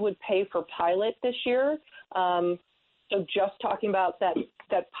that they would pay for pilot this year, so just talking about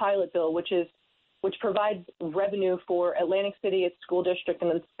that pilot bill, which provides revenue for Atlantic City, its school district,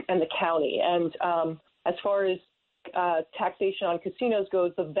 and the county. And as far as taxation on casinos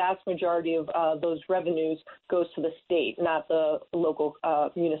goes, the vast majority of those revenues goes to the state, not the local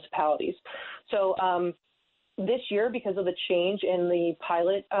municipalities. So this year, because of the change in the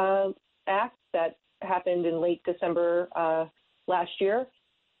pilot act that happened in late December last year,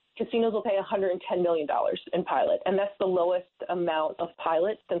 casinos will pay $110 million in pilot, and that's the lowest amount of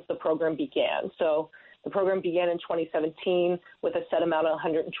pilot since the program began. So the program began in 2017 with a set amount of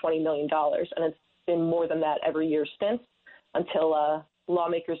 $120 million, and it's been more than that every year since, until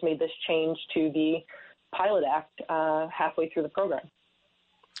lawmakers made this change to the pilot act halfway through the program.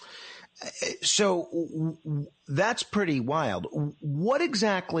 So that's pretty wild. What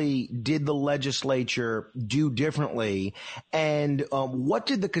exactly did the legislature do differently? And what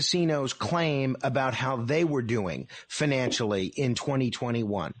did the casinos claim about how they were doing financially in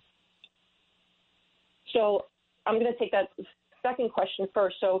 2021? So I'm going to take that second question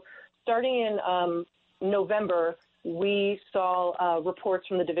first. So starting in November, we saw reports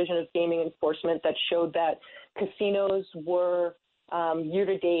from the Division of Gaming Enforcement that showed that casinos were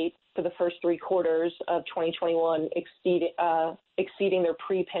year-to-date for the first 3 quarters of 2021 exceeding their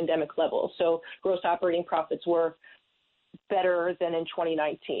pre-pandemic levels. So gross operating profits were better than in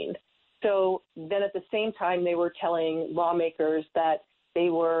 2019. So then at the same time, they were telling lawmakers that they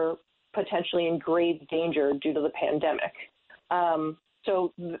were potentially in grave danger due to the pandemic.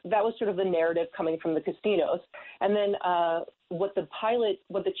 So that was sort of the narrative coming from the casinos. And then what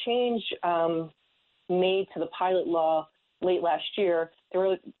the change made to the pilot law late last year, there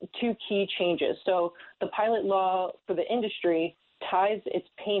were 2 key changes. So the pilot law for the industry ties its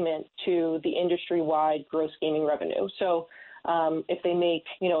payment to the industry-wide gross gaming revenue. So if they make,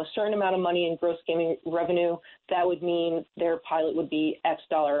 a certain amount of money in gross gaming revenue, that would mean their pilot would be X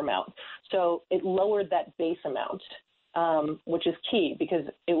dollar amount. So it lowered that base amount, which is key because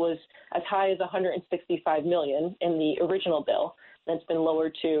it was as high as $165 million in the original bill, and it's been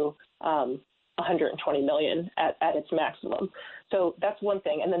lowered to $120 million at its maximum. So that's one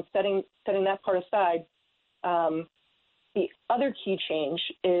thing. And then setting that part aside, the other key change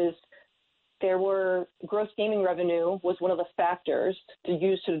is gross gaming revenue was one of the factors to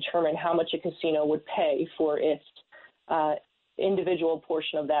use to determine how much a casino would pay for its individual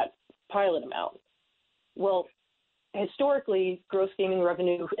portion of that pilot amount. Well, historically, gross gaming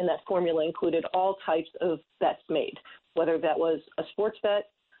revenue in that formula included all types of bets made, whether that was a sports bet,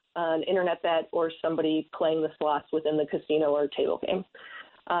 an internet bet, or somebody playing the slots within the casino or table game.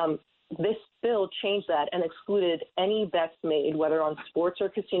 This bill changed that and excluded any bets made, whether on sports or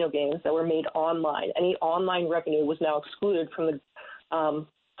casino games, that were made online. Any online revenue was now excluded from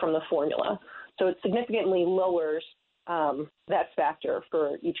the formula. So it significantly lowers that factor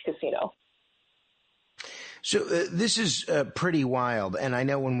for each casino. So this is pretty wild. And I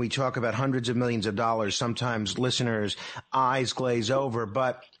know when we talk about hundreds of millions of dollars, sometimes listeners' eyes glaze over.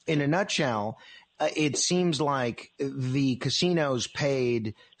 But in a nutshell, it seems like the casinos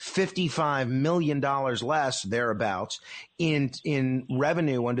paid $55 million less, thereabouts, in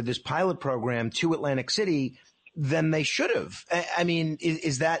revenue under this pilot program to Atlantic City than they should have. I mean,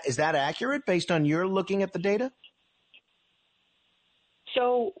 is that accurate based on your looking at the data?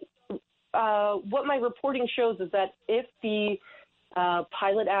 So what my reporting shows is that if the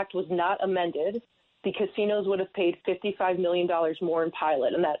Pilot Act was not amended, the casinos would have paid $55 million more in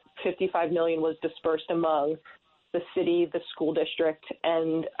pilot, and that $55 million was dispersed among the city, the school district,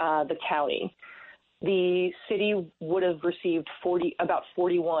 and the county. The city would have received about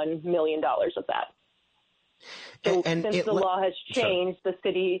 $41 million of that. So since the law has changed,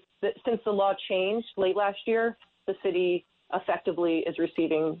 since the law changed late last year, the city effectively is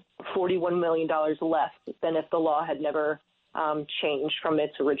receiving $41 million less than if the law had never changed from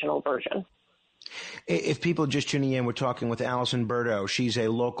its original version. If people are just tuning in, we're talking with Allison Berto. She's a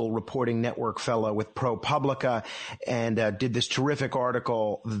local reporting network fellow with ProPublica and did this terrific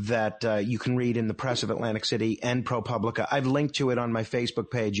article that you can read in the Press of Atlantic City and ProPublica. I've linked to it on my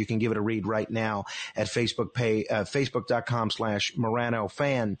Facebook page. You can give it a read right now at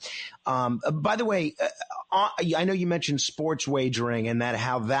facebook.com/Morano-fan. By the way, I know you mentioned sports wagering and that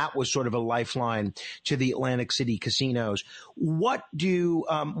how that was sort of a lifeline to the Atlantic City casinos. What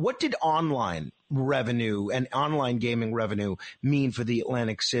did online revenue and online gaming revenue mean for the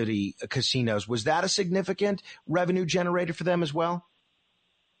Atlantic City casinos? Was that a significant revenue generator for them as well?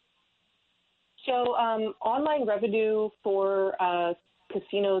 So online revenue for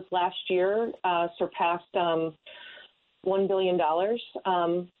casinos last year surpassed $1 billion.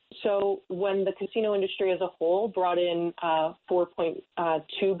 So when the casino industry as a whole brought in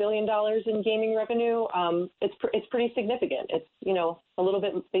 $4.2 billion in gaming revenue, it's pretty significant. It's, a little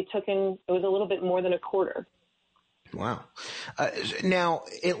bit, it was a little bit more than a quarter. Wow. Now,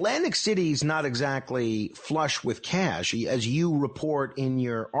 Atlantic City is not exactly flush with cash. As you report in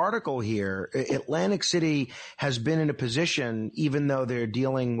your article here, Atlantic City has been in a position, even though they're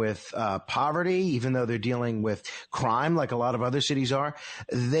dealing with poverty, even though they're dealing with crime like a lot of other cities are,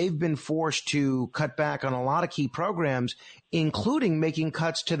 they've been forced to cut back on a lot of key programs, including making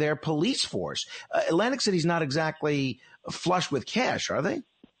cuts to their police force. Atlantic City is not exactly flush with cash, are they?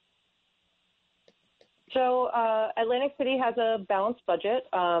 So Atlantic City has a balanced budget,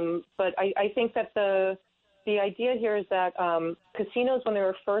 but I think that the idea here is that casinos, when they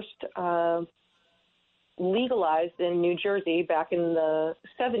were first legalized in New Jersey back in the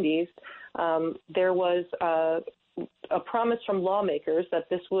 70s, there was a promise from lawmakers that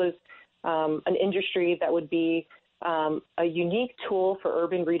this was an industry that would be a unique tool for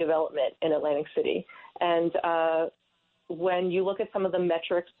urban redevelopment in Atlantic City. And when you look at some of the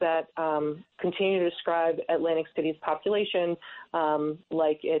metrics that continue to describe Atlantic City's population,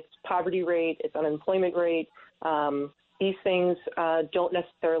 like its poverty rate, its unemployment rate, these things don't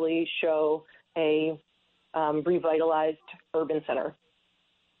necessarily show a revitalized urban center.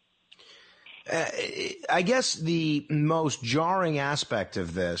 I guess the most jarring aspect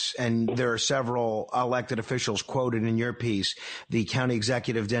of this, and there are several elected officials quoted in your piece, the county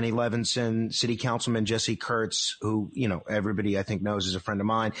executive Denny Levinson, city councilman Jesse Kurtz, who, everybody I think knows is a friend of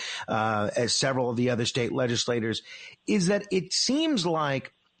mine, as several of the other state legislators, is that it seems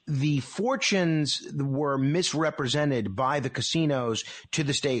like the fortunes were misrepresented by the casinos to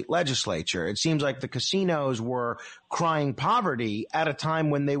the state legislature. It seems like the casinos were crying poverty at a time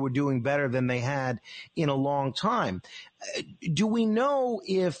when they were doing better than they had in a long time. Do we know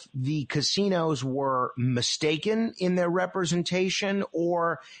if the casinos were mistaken in their representation,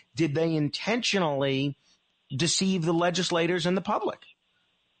 or did they intentionally deceive the legislators and the public?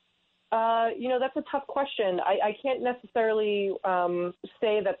 That's a tough question. I can't necessarily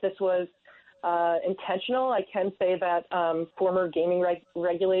say that this was intentional. I can say that former gaming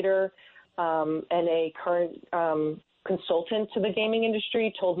regulator and a current consultant to the gaming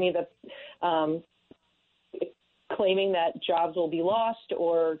industry told me that claiming that jobs will be lost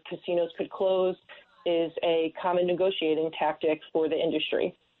or casinos could close is a common negotiating tactic for the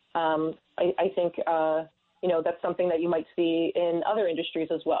industry. I think, that's something that you might see in other industries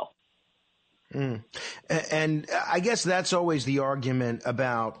as well. And I guess that's always the argument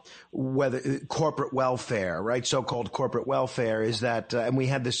about whether corporate welfare, right? So-called corporate welfare is that, and we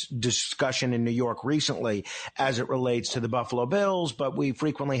had this discussion in New York recently as it relates to the Buffalo Bills, but we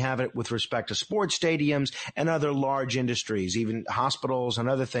frequently have it with respect to sports stadiums and other large industries, even hospitals and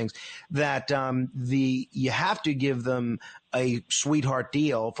other things, that you have to give them a sweetheart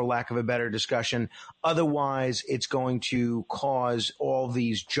deal, for lack of a better discussion. Otherwise, it's going to cause all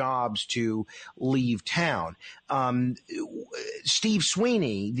these jobs to leave town. Steve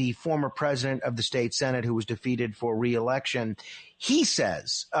Sweeney, the former president of the state Senate who was defeated for re-election, he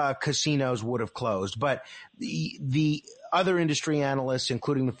says casinos would have closed. But the other industry analysts,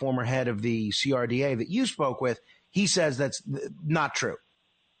 including the former head of the CRDA that you spoke with, he says that's not true.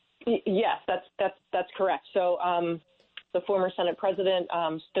 Yes, that's correct. So the former Senate president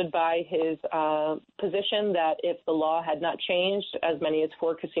stood by his position that if the law had not changed, as many as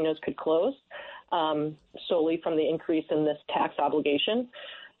 4 casinos could close, solely from the increase in this tax obligation.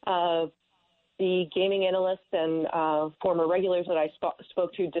 The gaming analysts and former regulators that I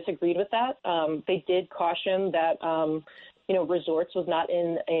spoke to disagreed with that. They did caution that, resorts was not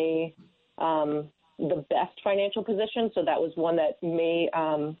in a the best financial position. So that was one that may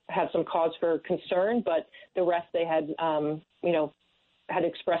have some cause for concern, but the rest they had, had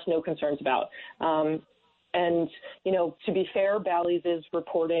expressed no concerns about. And, to be fair, Bally's is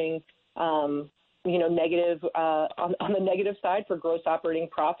reporting, negative on the negative side for gross operating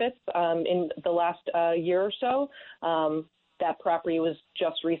profits in the last year or so. That property was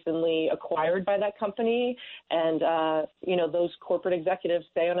just recently acquired by that company. And, those corporate executives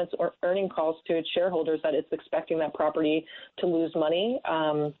say on its earning calls to its shareholders that it's expecting that property to lose money,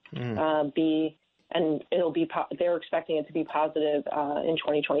 and they're expecting it to be positive in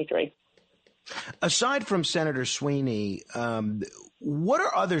 2023. Aside from Senator Sweeney, what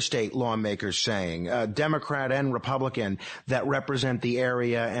are other state lawmakers saying, Democrat and Republican, that represent the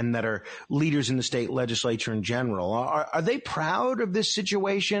area and that are leaders in the state legislature in general? Are they proud of this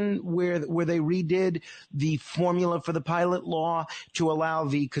situation where they redid the formula for the pilot law to allow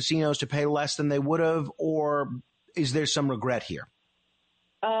the casinos to pay less than they would have, or is there some regret here?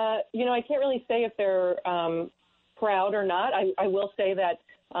 I can't really say if they're proud or not. I will say that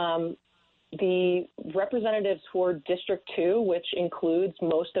the representatives for District 2, which includes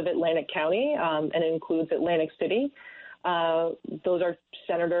most of Atlantic County and includes Atlantic City, those are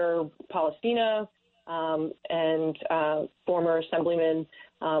Senator Palestina and former Assemblyman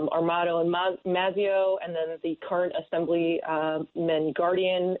Armato and Mazzeo, and then the current Assemblyman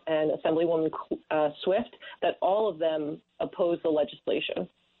Guardian and Assemblywoman Swift, that all of them oppose the legislation.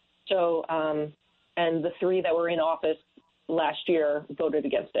 So, and the three that were in office last year voted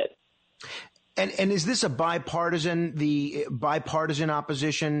against it. And is this a bipartisan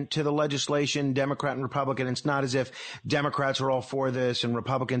opposition to the legislation, Democrat and Republican? It's not as if Democrats are all for this and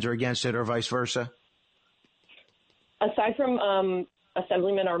Republicans are against it, or vice versa? Aside from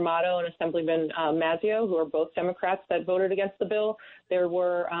Assemblyman Armato and Assemblyman Mazzeo, who are both Democrats that voted against the bill, there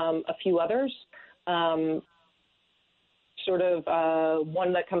were a few others. One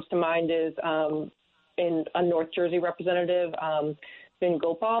that comes to mind is in a North Jersey representative, Vin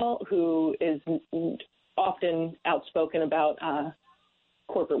Gopal, who is often outspoken about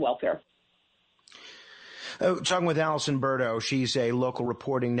corporate welfare. Talking with Allison Berto, she's a local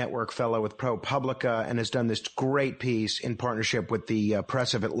reporting network fellow with ProPublica and has done this great piece in partnership with the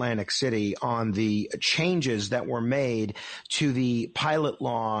Press of Atlantic City on the changes that were made to the pilot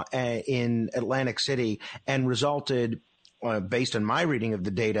law in Atlantic City and resulted, based on my reading of the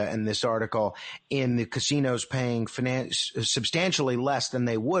data in this article, in the casinos paying substantially less than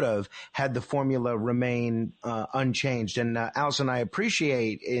they would have had the formula remain unchanged. And Allison, I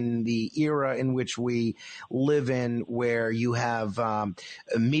appreciate in the era in which we live in, where you have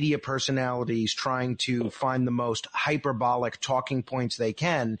media personalities trying to find the most hyperbolic talking points they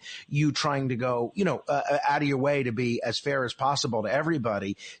can, you trying to go, out of your way to be as fair as possible to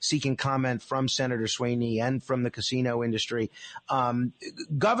everybody, seeking comment from Senator Sweeney and from the casino industry.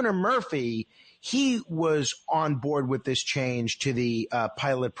 Governor Murphy, he was on board with this change to the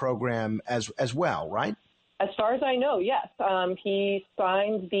pilot program as well, right? As far as I know, yes. He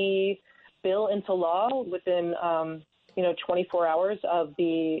signed the bill into law within 24 hours of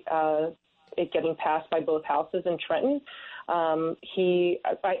it getting passed by both houses in Trenton. As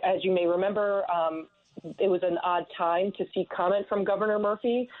you may remember, it was an odd time to see comment from Governor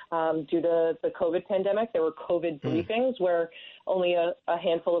Murphy due to the COVID pandemic. There were COVID briefings where only a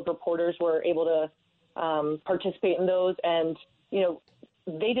handful of reporters were able to participate in those. And,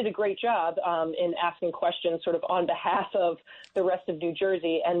 they did a great job in asking questions sort of on behalf of the rest of New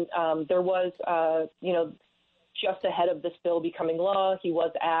Jersey. And there was, just ahead of this bill becoming law, he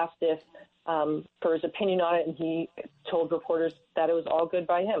was asked for his opinion on it, and he told reporters that it was all good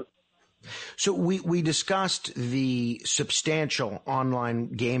by him. So we discussed the substantial online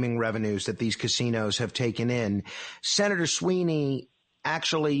gaming revenues that these casinos have taken in. Senator Sweeney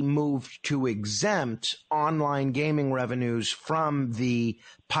actually moved to exempt online gaming revenues from the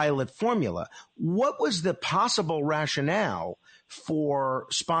pilot formula. What was the possible rationale for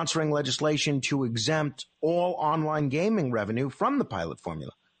sponsoring legislation to exempt all online gaming revenue from the pilot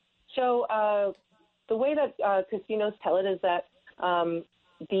formula? So the way that casinos tell it is that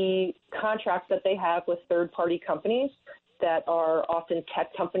the contracts that they have with third-party companies that are often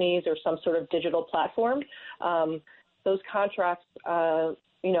tech companies or some sort of digital platform, those contracts, aren't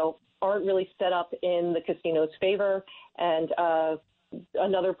really set up in the casino's favor. And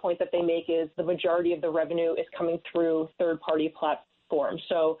another point that they make is the majority of the revenue is coming through third-party platforms.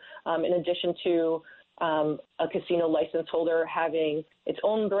 So in addition to a casino license holder having its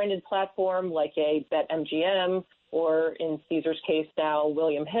own branded platform like a BetMGM, or in Caesar's case now,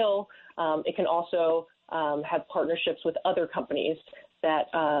 William Hill, it can also have partnerships with other companies that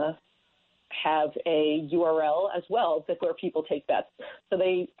have a URL as well that where people take bets. So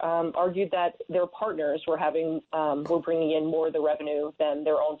they argued that their partners were bringing in more of the revenue than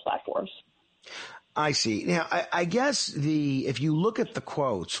their own platforms. I see. Now, I guess if you look at the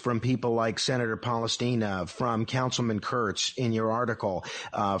quotes from people like Senator Palestina, from Councilman Kurtz in your article,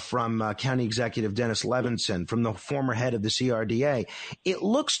 from County Executive Dennis Levinson, from the former head of the CRDA, it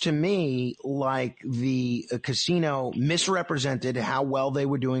looks to me like the casino misrepresented how well they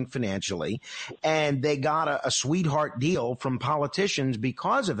were doing financially, and they got a sweetheart deal from politicians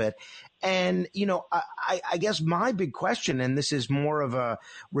because of it. And, I guess my big question, and this is more of a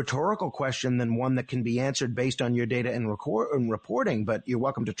rhetorical question than one that can be answered based on your data and reporting, but you're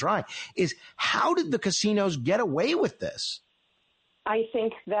welcome to try, is how did the casinos get away with this? I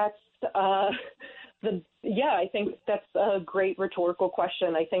think that's I think that's a great rhetorical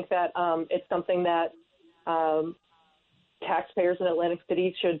question. I think that it's something that taxpayers in Atlantic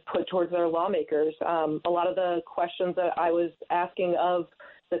City should put towards their lawmakers. A lot of the questions that I was asking of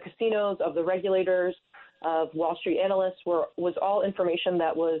the casinos, of the regulators, of Wall Street analysts was all information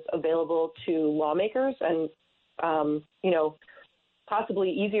that was available to lawmakers and, possibly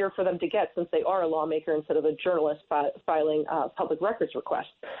easier for them to get since they are a lawmaker instead of a journalist filing public records requests.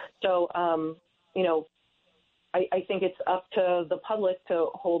 So, I think it's up to the public to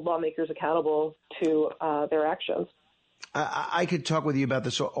hold lawmakers accountable to their actions. I could talk with you about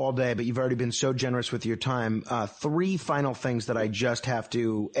this all day, but you've already been so generous with your time. Three final things that I just have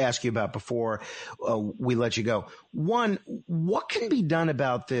to ask you about before we let you go. One, what can be done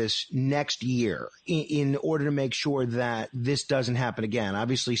about this next year in order to make sure that this doesn't happen again?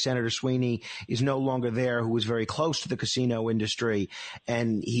 Obviously, Senator Sweeney is no longer there, who was very close to the casino industry,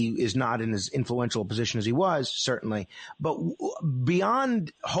 and he is not in as influential a position as he was, certainly. But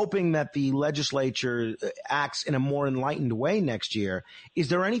beyond hoping that the legislature acts in a more enlightened way next year, is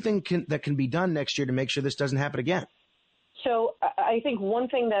there anything that can be done next year to make sure this doesn't happen again? So I think one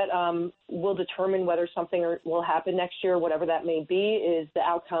thing that will determine whether something will happen next year, whatever that may be, is the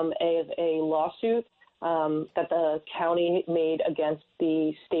outcome of a lawsuit that the county made against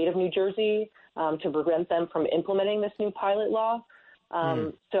the state of New Jersey to prevent them from implementing this new pilot law.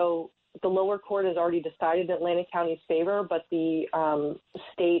 So the lower court has already decided in Atlantic County's favor, but the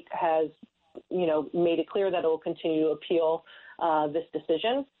state has made it clear that it will continue to appeal this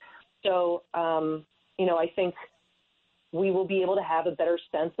decision. So, I think we will be able to have a better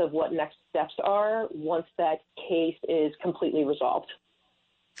sense of what next steps are once that case is completely resolved.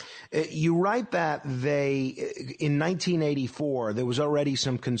 You write that in 1984, there was already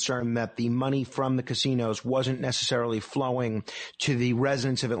some concern that the money from the casinos wasn't necessarily flowing to the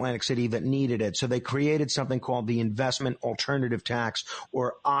residents of Atlantic City that needed it. So they created something called the Investment Alternative Tax,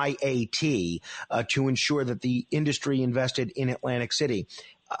 or IAT, to ensure that the industry invested in Atlantic City.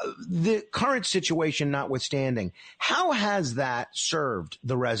 The current situation notwithstanding, how has that served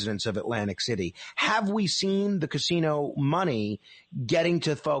the residents of Atlantic City? Have we seen the casino money getting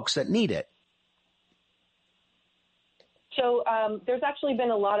to folks that need it? So there's actually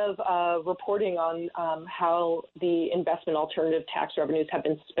been a lot of reporting on how the investment alternative tax revenues have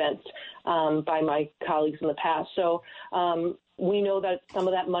been spent by my colleagues in the past. So we know that some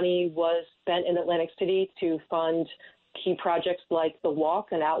of that money was spent in Atlantic City to fund key projects like the Walk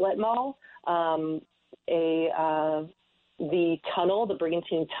and Outlet Mall, the tunnel, the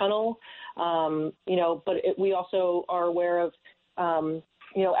Brigantine Tunnel, but we also are aware of,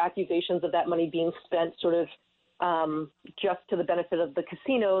 accusations of that money being spent sort of just to the benefit of the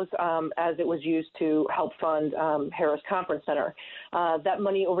casinos as it was used to help fund Harris Conference Center. That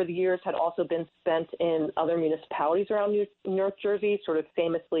money over the years had also been spent in other municipalities around North Jersey. Sort of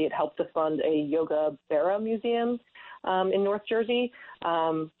famously, it helped to fund a Yoga Berra museum in North Jersey.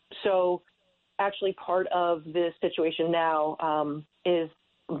 So actually part of this situation now is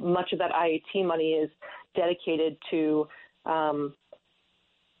much of that IAT money is dedicated to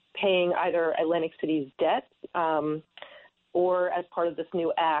paying either Atlantic City's debt or as part of this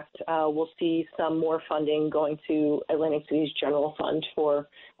new act, we'll see some more funding going to Atlantic City's general fund for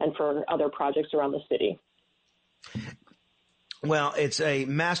other projects around the city. Well, it's a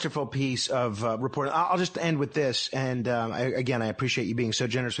masterful piece of reporting. I'll just end with this. And I appreciate you being so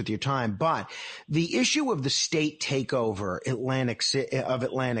generous with your time. But the issue of the state takeover of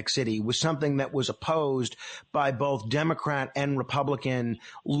Atlantic City was something that was opposed by both Democrat and Republican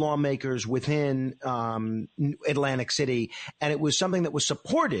lawmakers within Atlantic City. And it was something that was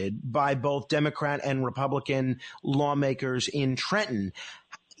supported by both Democrat and Republican lawmakers in Trenton.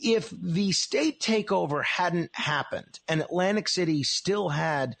 if the state takeover hadn't happened and Atlantic City still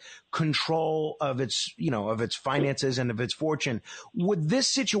had control of its, of its finances and of its fortune, would this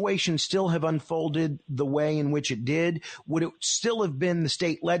situation still have unfolded the way in which it did? Would it still have been the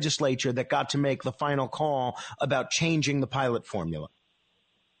state legislature that got to make the final call about changing the pilot formula?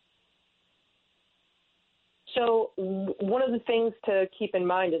 So one of the things to keep in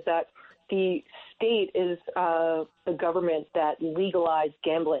mind is that the state is the government that legalized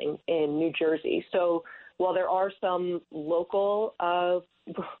gambling in New Jersey. So while there are some local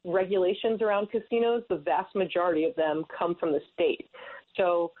regulations around casinos, the vast majority of them come from the state.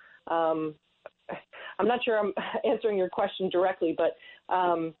 So I'm not sure I'm answering your question directly, but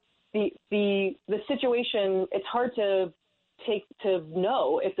the situation, it's hard to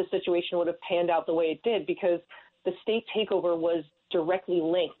know if the situation would have panned out the way it did, because the state takeover was directly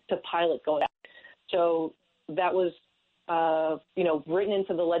linked to pilot going out. So that was, written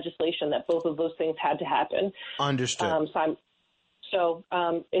into the legislation that both of those things had to happen. Understood. I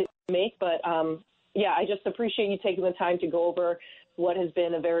just appreciate you taking the time to go over what has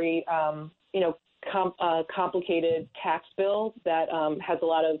been a very, complicated tax bill that has a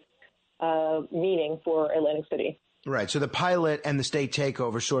lot of meaning for Atlantic City. Right. So the pilot and the state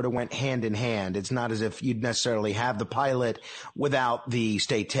takeover sort of went hand in hand. It's not as if you'd necessarily have the pilot without the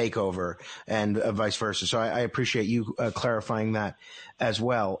state takeover and vice versa. So I appreciate you clarifying that as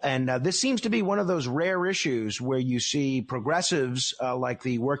well. And this seems to be one of those rare issues where you see progressives like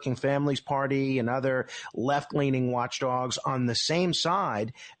the Working Families Party and other left-leaning watchdogs on the same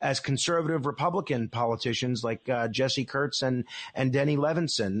side as conservative Republican politicians like Jesse Kurtz and Denny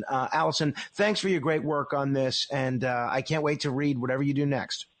Levinson. Allison, thanks for your great work on this, and I can't wait to read whatever you do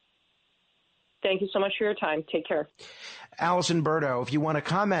next. Thank you so much for your time. Take care. Allison Berto, if you want to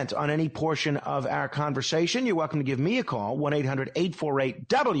comment on any portion of our conversation, you're welcome to give me a call,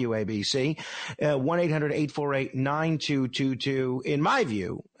 1-800-848-WABC, 1-800-848-9222. In my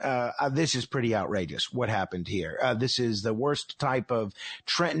view, this is pretty outrageous, what happened here. This is the worst type of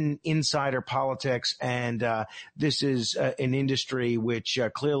Trenton insider politics, and this is an industry which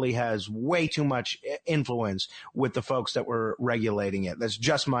clearly has way too much influence with the folks that were regulating it. That's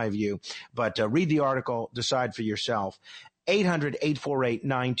just my view. But read the article, decide for yourself.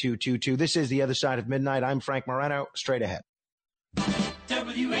 800-848-9222. This is The Other Side of Midnight. I'm Frank Morano. Straight ahead.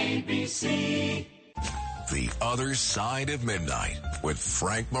 WABC. The Other Side of Midnight with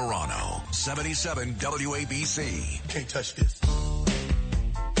Frank Morano. 77 WABC. Can't touch this.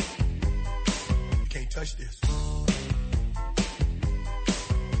 You can't touch this.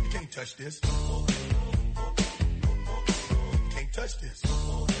 You can't touch this. You can't touch this.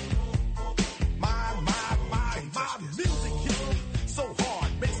 My music hits me so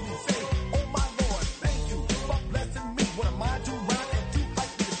hard, makes me say, oh my Lord, thank you for blessing me. What am I to rhyme and do like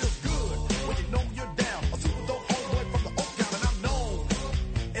me? It feels good when you know you're down. A super dope homeboy from the Oak Town, and I'm known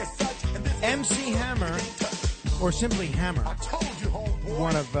as such. And this MC Hammer, or simply Hammer,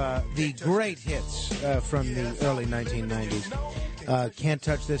 one of the great hits from the early 1990s. Can't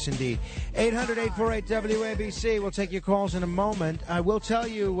touch this, indeed. 800-848-WABC. We'll take your calls in a moment. I will tell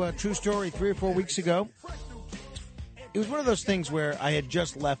you a true story. 3 or 4 weeks ago, it was one of those things where I had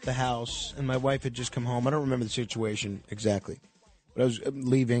just left the house and my wife had just come home. I don't remember the situation exactly, but I was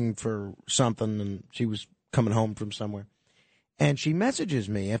leaving for something and she was coming home from somewhere. And she messages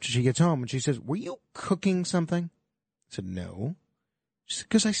me after she gets home and she says, "Were you cooking something?" I said, "No." She said,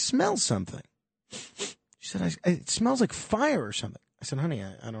 "Because I smell something." She said, "It smells like fire or something." I said, "Honey,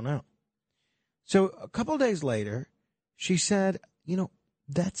 I don't know." So a couple of days later, she said,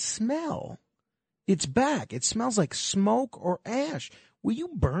 "That smell, it's back. It smells like smoke or ash. Were you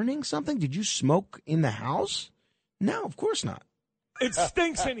burning something? Did you smoke in the house?" "No, of course not. It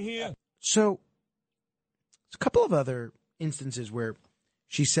stinks in here." So there's a couple of other instances where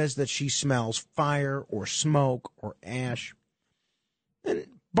she says that she smells fire or smoke or ash. And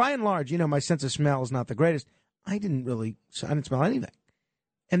by and large, my sense of smell is not the greatest. I didn't smell anything.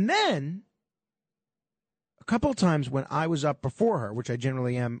 And then a couple of times when I was up before her, which I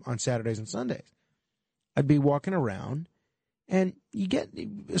generally am on Saturdays and Sundays, I'd be walking around and you get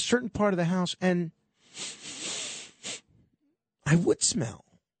a certain part of the house and I would smell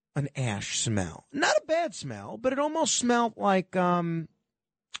an ash smell. Not a bad smell, but it almost smelled like, like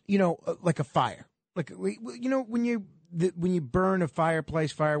a fire. Like, when you burn a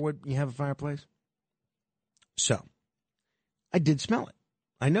fireplace, firewood, you have a fireplace. So I did smell it.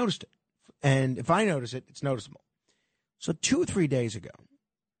 I noticed it. And if I notice it, it's noticeable. So 2 or 3 days ago,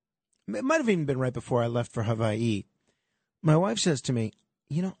 it might have even been right before I left for Hawaii, my wife says to me,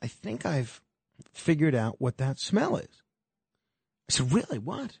 "I think I've figured out what that smell is." I I said, really?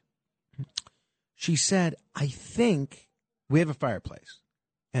 What? She said, I think we have a fireplace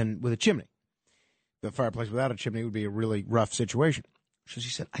and with a chimney. The fireplace without a chimney would be a really rough situation. So she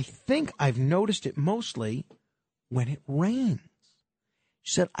said, I think I've noticed it mostly when it rains.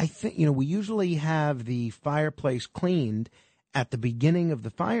 She said, I think, we usually have the fireplace cleaned at the beginning of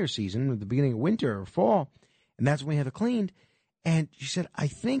the fire season, at the beginning of winter or fall, and that's when we have it cleaned. And she said, I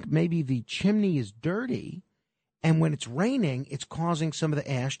think maybe the chimney is dirty, and when it's raining, it's causing some of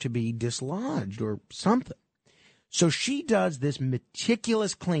the ash to be dislodged or something. So she does this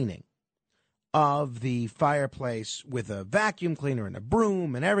meticulous cleaning of the fireplace with a vacuum cleaner and a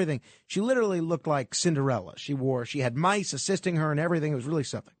broom and everything. She literally looked like Cinderella. She had mice assisting her and everything. It was really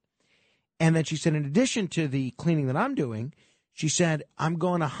something. And then she said, in addition to the cleaning that I'm doing, she said, I'm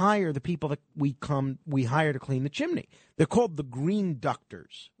going to hire the people that we hire to clean the chimney. They're called the Green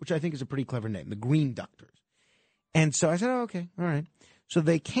Ductors, which I think is a pretty clever name, the Green Ductors. And so I said, oh, okay, all right. So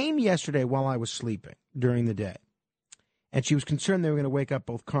they came yesterday while I was sleeping during the day. And she was concerned they were going to wake up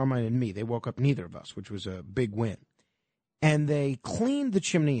both Carmine and me. They woke up neither of us, which was a big win. And they cleaned the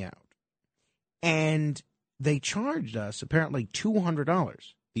chimney out. And they charged us apparently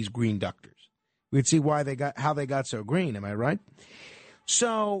 $200, these Green Ductors. We'd see how they got so green, am I right?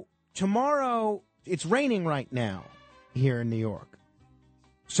 So tomorrow, it's raining right now here in New York.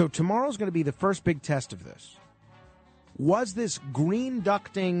 So tomorrow's going to be the first big test of this. Was this green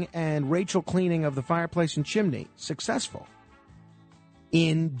ducting and Rachel cleaning of the fireplace and chimney successful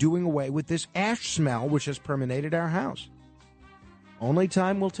in doing away with this ash smell which has permeated our house? Only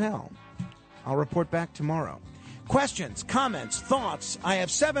time will tell. I'll report back tomorrow. Questions, comments, thoughts. I have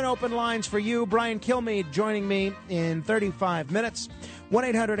 7 open lines for you. Brian Kilmeade joining me in 35 minutes.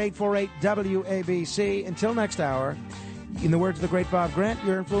 1-800-848-WABC. Until next hour, in the words of the great Bob Grant,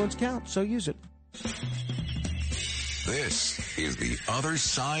 your influence counts, so use it. This is The Other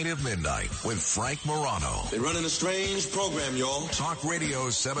Side of Midnight with Frank Morano. They're running a strange program, y'all. Talk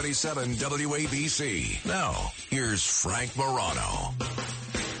Radio 77 WABC. Now, here's Frank Morano.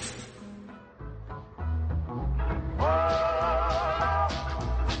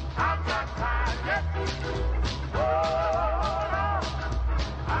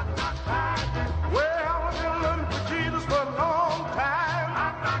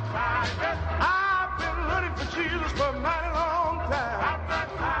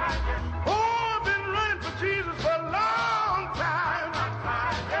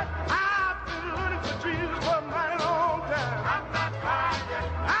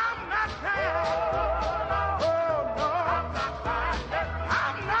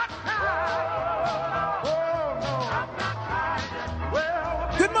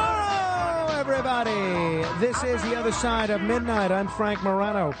 This is The Other Side of Midnight. I'm Frank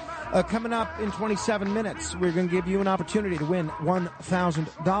Morano. Coming up in 27 minutes, we're going to give you an opportunity to win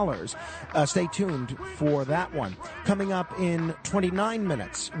 $1,000. Stay tuned for that one. Coming up in 29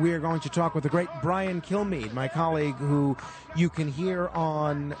 minutes, we're going to talk with the great Brian Kilmeade, my colleague who you can hear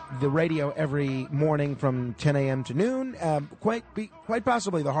on the radio every morning from 10 a.m. to noon. Quite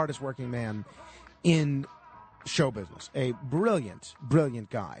possibly the hardest working man in show business. A brilliant, brilliant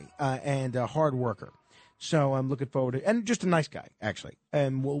guy and a hard worker. So I'm looking forward to, and just a nice guy, actually.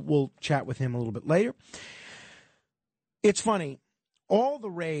 And we'll chat with him a little bit later. It's funny. All the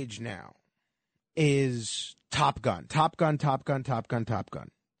rage now is Top Gun. Top Gun, Top Gun, Top Gun, Top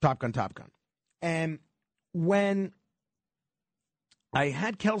Gun. Top Gun, Top Gun. And when I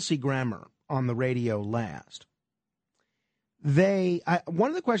had Kelsey Grammer on the radio last,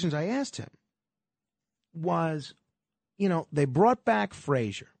 one of the questions I asked him was, they brought back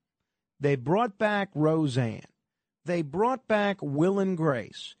Frasier. They brought back Roseanne. They brought back Will and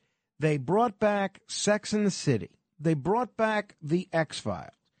Grace. They brought back Sex and the City. They brought back The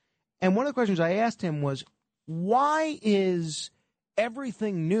X-Files. And one of the questions I asked him was, why is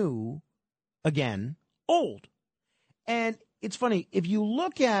everything new, again, old? And it's funny, if you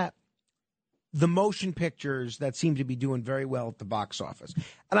look at the motion pictures that seem to be doing very well at the box office,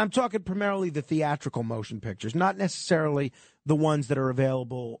 and I'm talking primarily the theatrical motion pictures, not necessarily the ones that are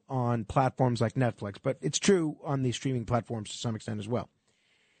available on platforms like Netflix, but it's true on the streaming platforms to some extent as well.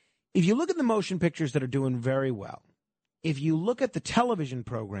 If you look at the motion pictures that are doing very well, if you look at the television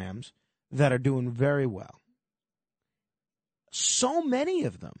programs that are doing very well, so many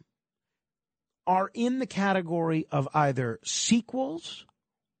of them are in the category of either sequels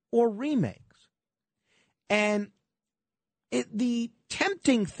or remakes. And the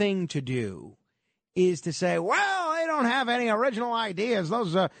tempting thing to do is to say, well, they don't have any original ideas.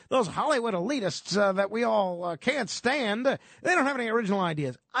 Those Hollywood elitists that we all can't stand, they don't have any original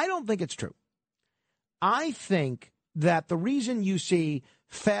ideas. I don't think it's true. I think that the reason you see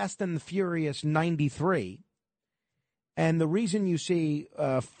Fast and the Furious 93 and the reason you see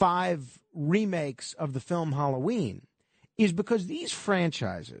 5 remakes of the film Halloween is because these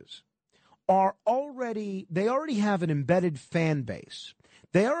franchises already have an embedded fan base.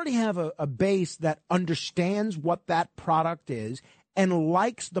 They already have a base that understands what that product is and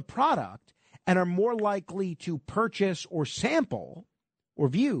likes the product and are more likely to purchase or sample or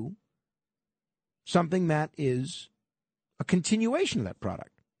view something that is a continuation of that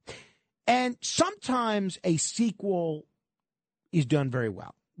product. And sometimes a sequel is done very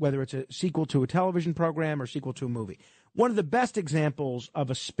well, whether it's a sequel to a television program or sequel to a movie. One of the best examples of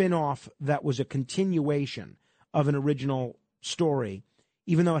a spin-off that was a continuation of an original story,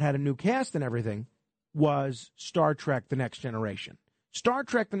 even though it had a new cast and everything, was Star Trek The Next Generation. Star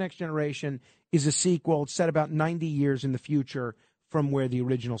Trek The Next Generation is a sequel. It's set about 90 years in the future from where the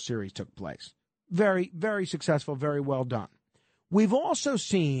original series took place. Very, very successful, very well done. We've also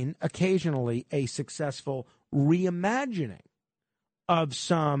seen occasionally a successful reimagining of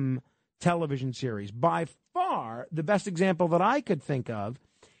some television series. By far, the best example that I could think of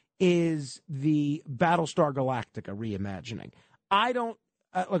is the Battlestar Galactica reimagining. I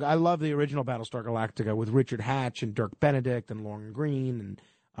love the original Battlestar Galactica with Richard Hatch and Dirk Benedict and Lauren Green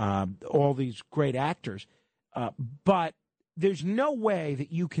and all these great actors. But there's no way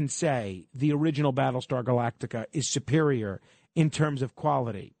that you can say the original Battlestar Galactica is superior in terms of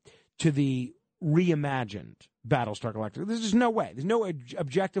quality to the reimagined Battlestar Galactica. There's just no way. There's no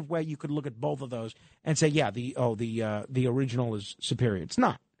objective way you could look at both of those and say, yeah, the original is superior. It's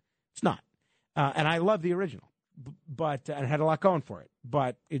not. It's not. And I love the original, but it had a lot going for it.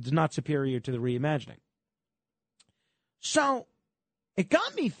 But it's not superior to the reimagining. So it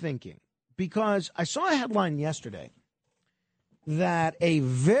got me thinking, because I saw a headline yesterday that a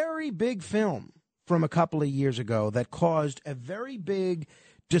very big film from a couple of years ago that caused a very big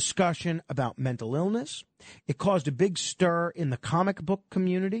discussion about mental illness. It caused a big stir in the comic book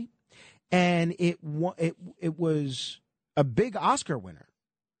community, and it was a big Oscar winner,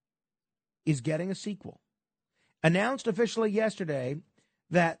 is getting a sequel. Announced officially yesterday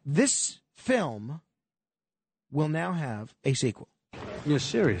that this film will now have a sequel. You're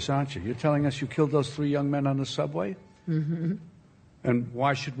serious, aren't you? You're telling us you killed those 3 young men on the subway? Mm-hmm. And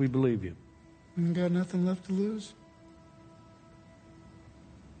why should we believe you? I got nothing left to lose.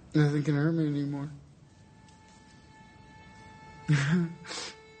 Nothing can hurt me anymore.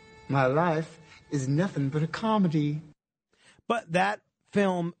 My life is nothing but a comedy. But that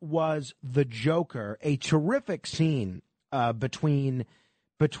film was The Joker, a terrific scene between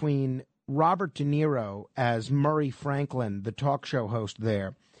Robert De Niro as Murray Franklin, the talk show host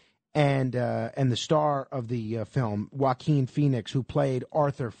there, and the star of the film, Joaquin Phoenix, who played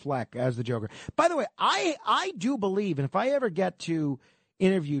Arthur Fleck as the Joker. By the way, I do believe, and if I ever get to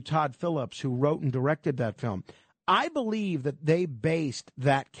interview Todd Phillips, who wrote and directed that film, I believe that they based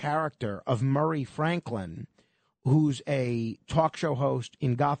that character of Murray Franklin, who's a talk show host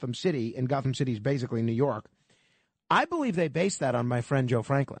in Gotham City, and Gotham City is basically New York. I believe they based that on my friend Joe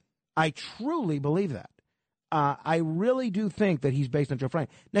Franklin. I truly believe that. I really do think that he's based on Joe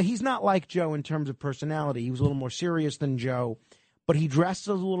Franklin. Now, he's not like Joe in terms of personality. He was a little more serious than Joe, but he dresses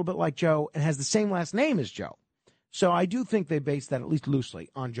a little bit like Joe and has the same last name as Joe. So I do think they based that, at least loosely,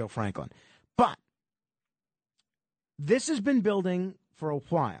 on Joe Franklin. But this has been building for a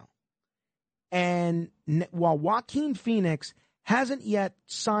while. And while Joaquin Phoenix hasn't yet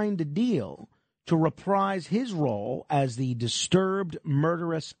signed a deal to reprise his role as the disturbed,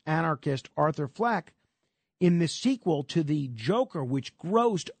 murderous anarchist Arthur Fleck in the sequel to The Joker, which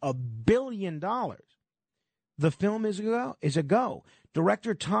grossed $1 billion, the film is a go.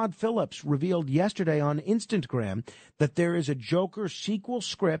 Director Todd Phillips revealed yesterday on Instagram that there is a Joker sequel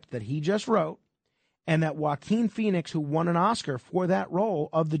script that he just wrote, and that Joaquin Phoenix, who won an Oscar for that role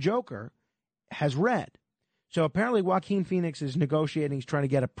of the Joker, has read. So apparently Joaquin Phoenix is negotiating. He's trying to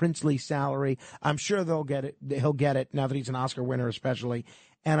get a princely salary. I'm sure they'll get it. He'll get it now that he's an Oscar winner, especially.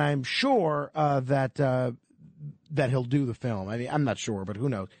 And I'm sure that he'll do the film. I mean, I'm not sure, but who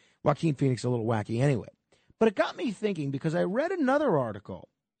knows? Joaquin Phoenix is a little wacky anyway. But it got me thinking, because I read another article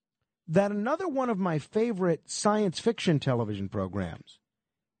that another one of my favorite science fiction television programs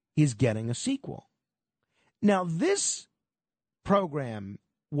is getting a sequel. Now, this program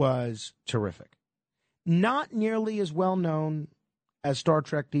was terrific. Not nearly as well known as Star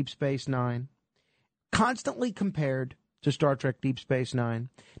Trek Deep Space Nine, constantly compared to Star Trek Deep Space Nine,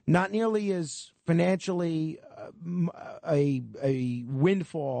 not nearly as financially a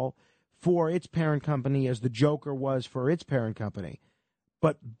windfall for its parent company as the Joker was for its parent company.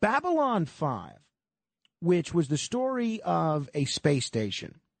 But Babylon 5 which was the story of a space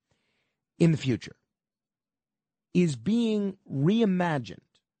station in the future, is being reimagined.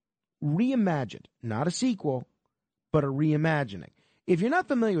 Reimagined. Not a sequel, but a reimagining. If you're not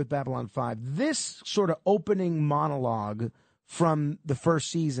familiar with Babylon 5, this sort of opening monologue from the first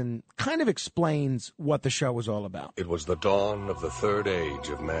season kind of explains what the show was all about. It was the dawn of the third age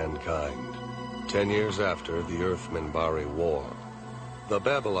of mankind, 10 years after the Earth-Minbari War. The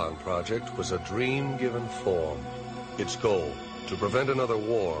Babylon Project was a dream given form. Its goal, to prevent another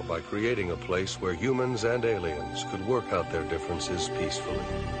war by creating a place where humans and aliens could work out their differences peacefully.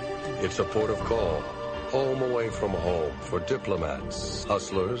 It's a port of call, home away from home for diplomats,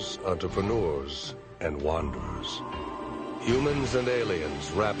 hustlers, entrepreneurs, and wanderers. Humans and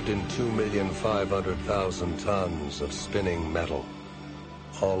aliens wrapped in 2,500,000 tons of spinning metal,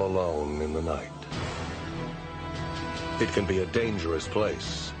 all alone in the night. It can be a dangerous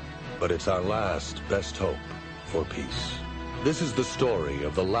place, but it's our last best hope for peace. This is the story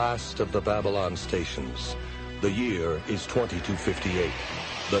of the last of the Babylon stations. The year is 2258.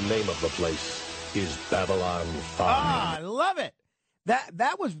 The name of the place is Babylon 5. Ah, I love it.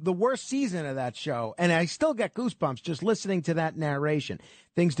 That was the worst season of that show, and I still get goosebumps just listening to that narration.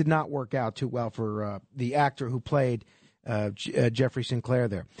 Things did not work out too well for the actor who played Jeffrey Sinclair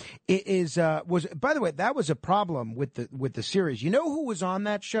there. By the way, that was a problem with the series. You know who was on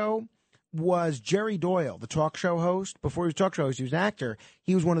that show? Was Jerry Doyle, the talk show host. Before he was a talk show host, he was an actor.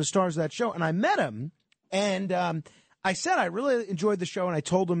 He was one of the stars of that show, and I met him, and I said I really enjoyed the show, and I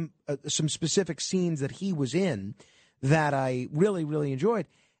told him some specific scenes that he was in that I really, really enjoyed.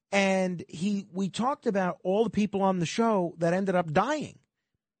 And we talked about all the people on the show that ended up dying.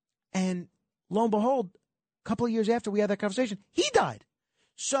 And lo and behold, a couple of years after we had that conversation, he died.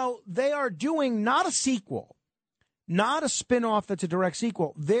 So they are doing not a sequel, not a spin-off that's a direct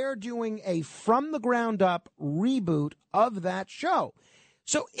sequel. They're doing a from-the-ground-up reboot of that show.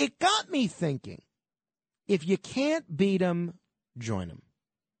 So it got me thinking, if you can't beat them, join them.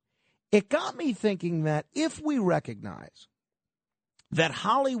 It got me thinking that if we recognize that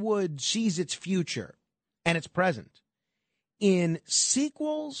Hollywood sees its future and its present in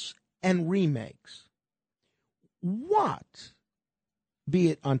sequels and remakes, what,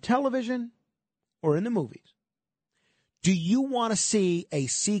 be it on television or in the movies, do you want to see a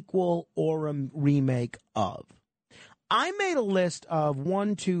sequel or a remake of? I made a list of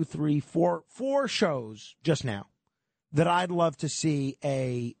 4 shows just now that I'd love to see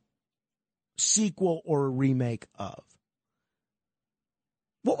a sequel or a remake of.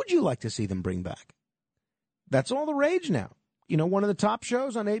 What would you like to see them bring back? That's all the rage now. You know, one of the top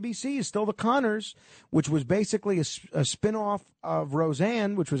shows on ABC is still The Conners, which was basically a spin-off of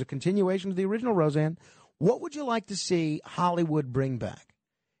Roseanne, which was a continuation of the original Roseanne. What would you like to see Hollywood bring back?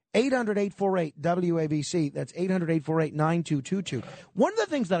 800-848-WABC. That's 800-848-9222. One of the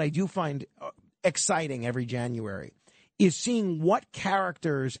things that I do find exciting every January is seeing what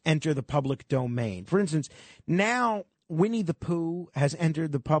characters enter the public domain. For instance, now Winnie the Pooh has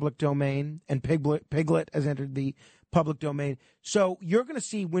entered the public domain, and Piglet has entered the public domain. So you're going to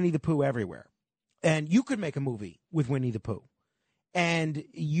see Winnie the Pooh everywhere. And you could make a movie with Winnie the Pooh. And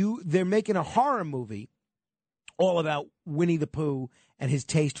they're making a horror movie all about Winnie the Pooh and his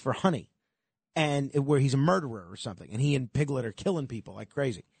taste for honey, and where he's a murderer or something, and he and Piglet are killing people like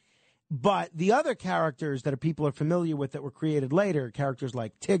crazy. But the other characters that people are familiar with that were created later, characters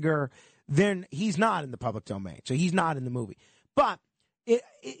like Tigger, then he's not in the public domain, so he's not in the movie. But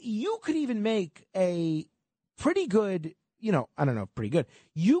you could even make a pretty good, I don't know, pretty good.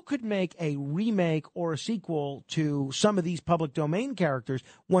 You could make a remake or a sequel to some of these public domain characters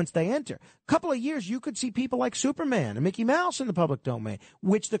once they enter. A couple of years, you could see people like Superman and Mickey Mouse in the public domain,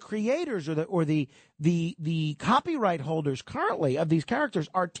 which the creators or the copyright holders currently of these characters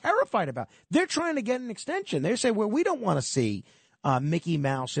are terrified about. They're trying to get an extension. They say, well, we don't want to see Mickey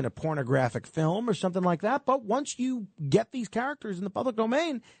Mouse in a pornographic film or something like that. But once you get these characters in the public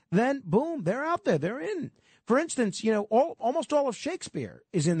domain, then boom, they're out there. They're in. For instance, almost all of Shakespeare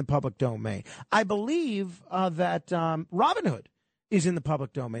is in the public domain. I believe that Robin Hood is in the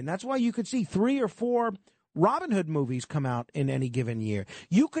public domain. That's why you could see 3 or 4 Robin Hood movies come out in any given year.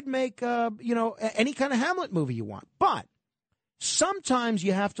 You could make, any kind of Hamlet movie you want. But sometimes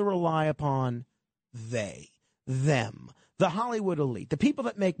you have to rely upon them, the Hollywood elite, the people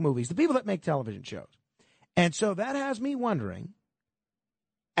that make movies, the people that make television shows. And so that has me wondering,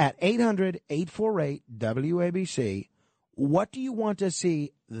 at 800-848-WABC, what do you want to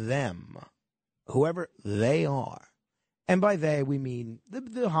see them, whoever they are? And by they, we mean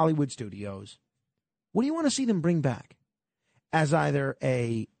the Hollywood studios. What do you want to see them bring back? As either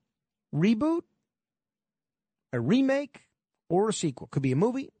a reboot a remake or a sequel. Could be a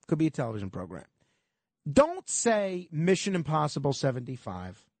movie, could be a television program. Don't say Mission Impossible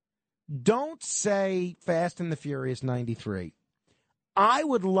 75. Don't say Fast and the Furious 93. I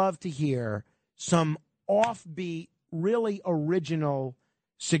would love to hear some offbeat, really original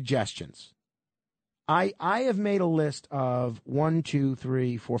suggestions. I have made a list of 1, 2,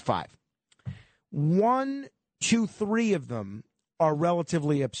 3, 4, 5. 1, 2, 3 of them are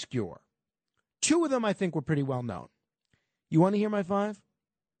relatively obscure. 2 of them I think were pretty well known. You want to hear my 5?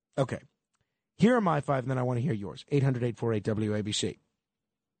 Okay. Here are my 5, and then I want to hear yours. 800-848-WABC.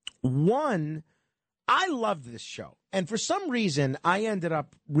 1, I loved this show. And for some reason, I ended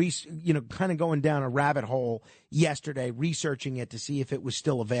up, kind of going down a rabbit hole yesterday, researching it to see if it was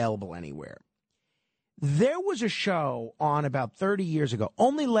still available anywhere. There was a show on about 30 years ago,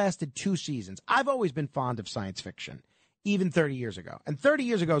 only lasted 2 seasons. I've always been fond of science fiction, even 30 years ago. And 30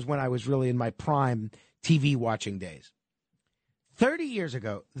 years ago is when I was really in my prime TV watching days. 30 years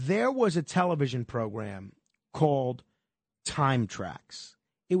ago, there was a television program called Time Tracks.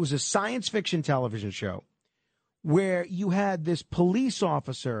 It was a science fiction television show where you had this police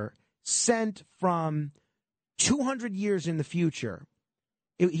officer sent from 200 years in the future.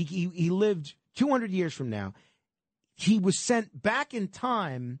 He lived 200 years from now. He was sent back in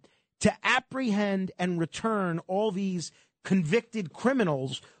time to apprehend and return all these convicted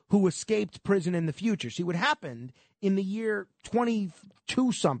criminals who escaped prison in the future. See, what happened in the year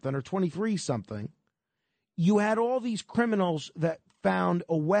 22-something or 23-something, you had all these criminals that found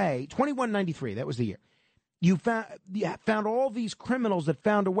a way, 2193, that was the year. You found all these criminals that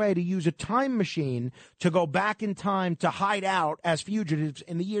found a way to use a time machine to go back in time to hide out as fugitives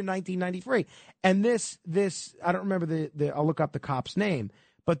in the year 1993. And this I don't remember I'll look up the cop's name,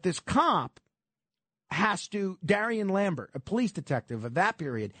 but this cop has to, Darian Lambert, a police detective of that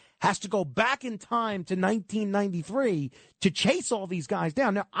period, has to go back in time to 1993 to chase all these guys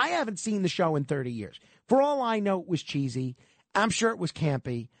down. Now, I haven't seen the show in 30 years. For all I know, it was cheesy. I'm sure it was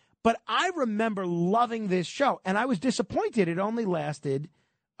campy. But I remember loving this show, and I was disappointed it only lasted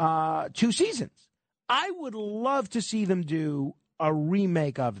 2 seasons. I would love to see them do a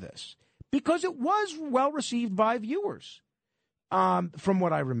remake of this because it was well received by viewers, from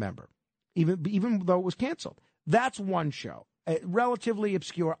what I remember, even though it was canceled. That's one show, relatively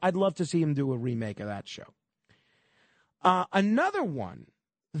obscure. I'd love to see them do a remake of that show. Another one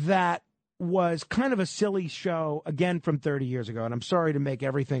that was kind of a silly show, again, from 30 years ago, and I'm sorry to make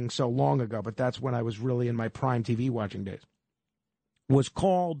everything so long ago, but that's when I was really in my prime TV watching days, was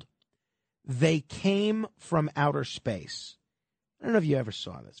called They Came from Outer Space. I don't know if you ever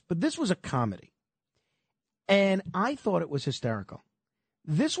saw this, but this was a comedy, and I thought it was hysterical.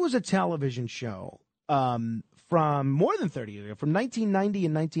 This was a television show from more than 30 years ago, from 1990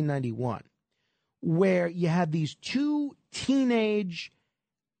 and 1991, where you had these 2 teenage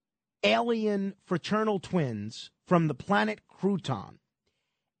alien fraternal twins from the planet Crouton,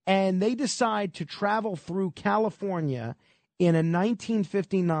 and they decide to travel through California in a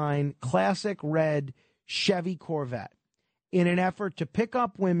 1959 classic red Chevy Corvette in an effort to pick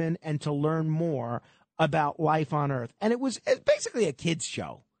up women and to learn more about life on Earth. And it's basically a kid's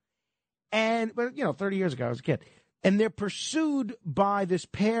show. But 30 years ago, I was a kid. And they're pursued by this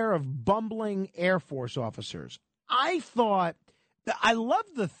pair of bumbling Air Force officers. I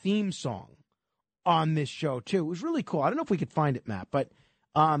loved the theme song on this show, too. It was really cool. I don't know if we could find it, Matt, but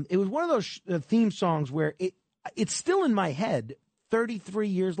it was one of those theme songs where it's still in my head 32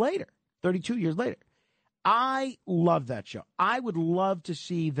 years later. I love that show. I would love to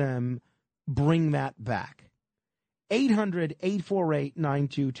see them bring that back.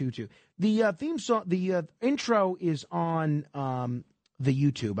 800-848-9222. The theme song, the intro is on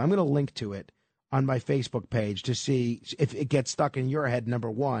the YouTube. I'm going to link to it on my Facebook page to see if it gets stuck in your head, number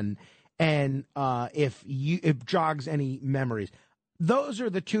one, and if it jogs any memories. Those are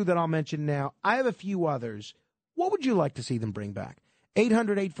the 2 that I'll mention now. I have a few others. What would you like to see them bring back?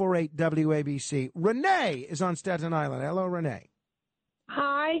 800-848-WABC. Renee is on Staten Island. Hello, Renee.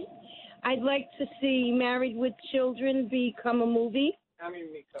 Hi. I'd like to see Married with Children become a movie.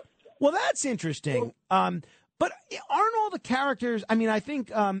 Well, that's interesting. But aren't all the characters, I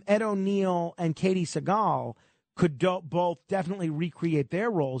think Ed O'Neill and Katie Sagal could both definitely recreate their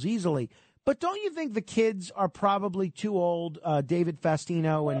roles easily. But don't you think the kids are probably too old, David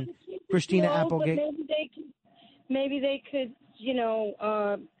Faustino and Christina Applegate? Maybe they could,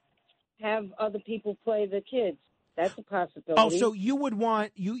 have other people play the kids. That's a possibility. Oh, so you would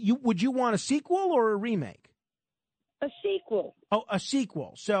want, would you want a sequel or a remake? A sequel. Oh, a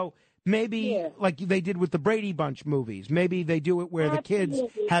sequel. So maybe like they did with the Brady Bunch movies. Maybe they do it where the kids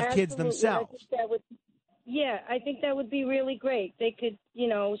have kids themselves. Yeah, I think that would be really great. They could,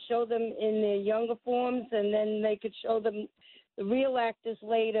 show them in their younger forms, and then they could show them the real actors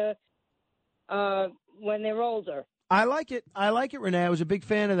later when they're older. I like it. Renee. I was a big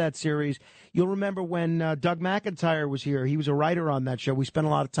fan of that series. You'll remember when Doug McIntyre was here. He was a writer on that show. We spent a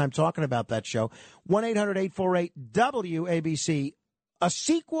lot of time talking about that show. 1-800-848-WABC. A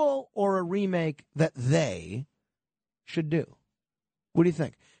sequel or a remake that they should do. What do you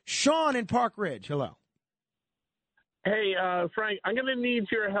think? Sean in Park Ridge. Hello. Hey, Frank, I'm going to need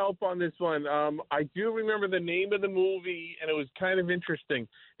your help on this one. I do remember the name of the movie, and it was kind of interesting.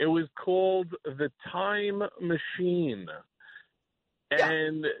 It was called The Time Machine. Yeah.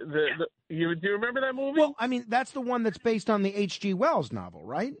 And do you remember that movie? Well, I mean, that's the one that's based on the H.G. Wells novel,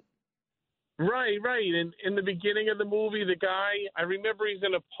 right? Right. And in the beginning of the movie, the guy, I remember he's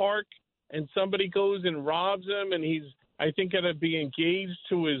in a park, and somebody goes and robs him, and he's, I think, going to be engaged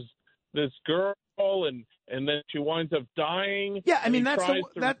to this girl, and then she winds up dying. Yeah, I mean,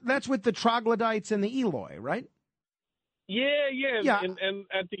 that's with the troglodytes and the Eloi, right? Yeah. And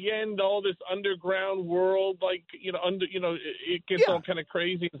at the end, all this underground world, it gets all kind of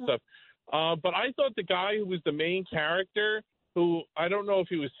crazy and stuff. But I thought the guy who was the main character, who I don't know if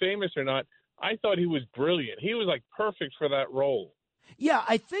he was famous or not, I thought he was brilliant. He was like perfect for that role. Yeah,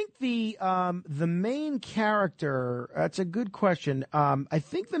 I think the main character. That's a good question. I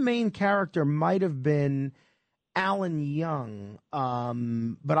think the main character might have been Alan Young,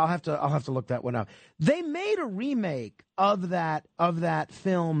 but I'll have to look that one up. They made a remake of that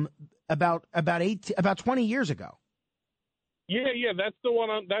film about 20 years ago. Yeah, that's the one.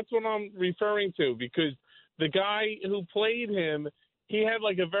 That's what I'm referring to, because the guy who played him, he had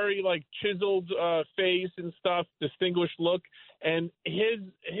like a very chiseled face and stuff, distinguished look, and his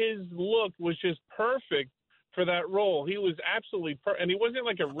look was just perfect for that role. He was absolutely and he wasn't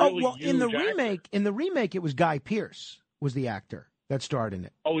like a really huge in the actor. remake it was Guy Pearce was the actor that starred in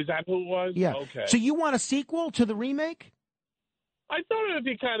it. Oh, is that who it was? Yeah. Okay. So you want a sequel to the remake? I thought it would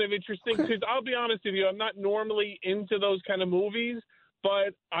be kind of interesting because I'll be honest with you, I'm not normally into those kind of movies,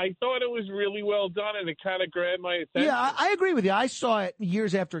 but I thought it was really well done and it kind of grabbed my attention. Yeah, I agree with you. I saw it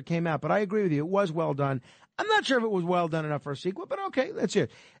years after it came out, but I agree with you. It was well done. I'm not sure if it was well done enough for a sequel, but okay, that's it.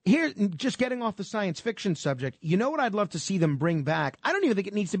 Here, just getting off the science fiction subject, you know what I'd love to see them bring back? I don't even think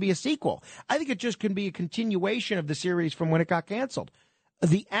it needs to be a sequel. I think it just can be a continuation of the series from when it got canceled.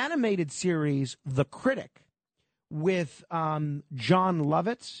 The animated series, The Critic, with John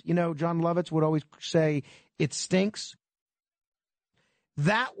Lovitz. You know, John Lovitz would always say, it stinks.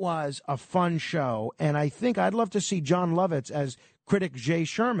 That was a fun show, and I think I'd love to see John Lovitz as critic Jay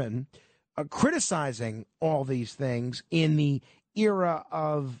Sherman criticizing all these things in the era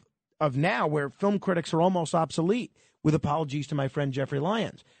of now, where film critics are almost obsolete, with apologies to my friend Jeffrey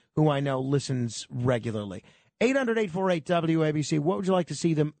Lyons, who I know listens regularly. 800-848-WABC. What would you like to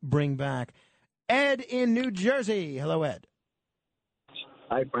see them bring back? Ed in New Jersey. Hello, Ed.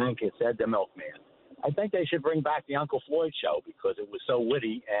 Hi, Frank. It's Ed the Milkman. I think they should bring back the Uncle Floyd show because it was so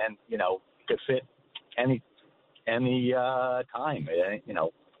witty and, could fit any time,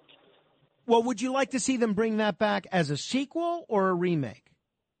 Well, would you like to see them bring that back as a sequel or a remake?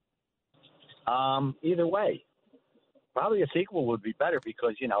 Either way. Probably a sequel would be better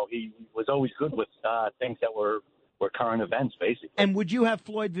because, he was always good with things that were current events, basically. And would you have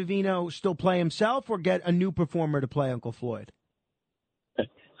Floyd Vivino still play himself or get a new performer to play Uncle Floyd?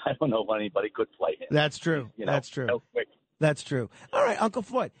 I don't know if anybody could play him. That's true. That's true. So quick. That's true. All right, Uncle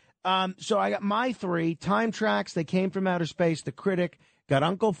Floyd. So I got my three. Time Tracks, They Came from Outer Space, The Critic. Got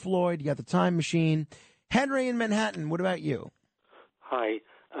Uncle Floyd. You got The Time Machine. Henry in Manhattan, what about you? Hi.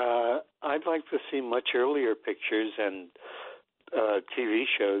 I'd like to see much earlier pictures and TV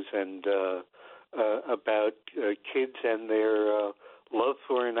shows and about kids and their love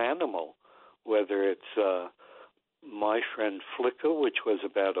for an animal, whether it's My Friend Flicka, which was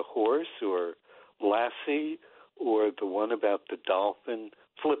about a horse, or Lassie, or the one about the dolphin,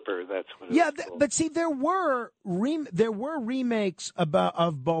 Flipper. That's what. Yeah, but see, there were remakes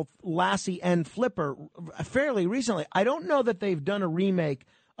of both Lassie and Flipper fairly recently. I don't know that they've done a remake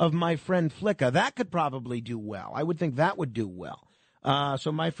of My Friend Flicka. That could probably do well. I would think that would do well.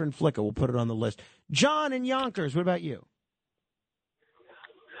 So My Friend Flicka, we'll put it on the list. John in Yonkers, what about you?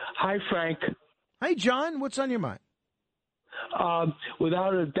 Hi, Frank. Hey, John, what's on your mind?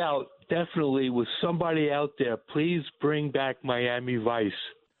 Without a doubt, definitely, with somebody out there, please bring back Miami Vice.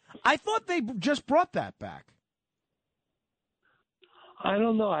 I thought they just brought that back. I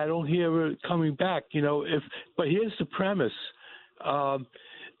don't know. I don't hear it coming back. But here's the premise.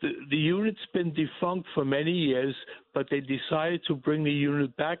 the unit's been defunct for many years, but they decided to bring the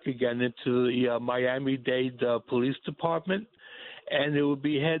unit back again into the Miami-Dade Police Department, and it would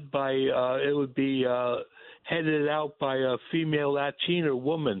be headed out by a female Latina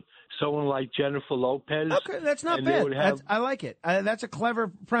woman, someone like Jennifer Lopez. Okay, that's not bad. I like it. That's a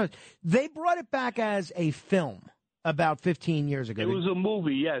clever premise. They brought it back as a film about 15 years ago. It was a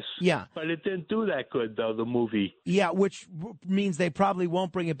movie, yes. Yeah. But it didn't do that good, though, the movie. Yeah, which means they probably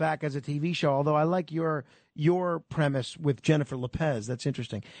won't bring it back as a TV show, although I like your premise with Jennifer Lopez. That's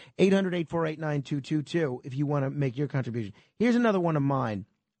interesting. 800-848-9222 if you want to make your contribution. Here's another one of mine.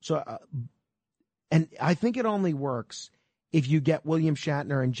 So, and I think it only works if you get William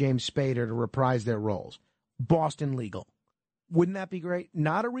Shatner and James Spader to reprise their roles. Boston Legal. Wouldn't that be great?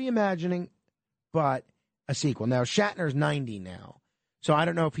 Not a reimagining, but a sequel. Now, Shatner's 90 now, so I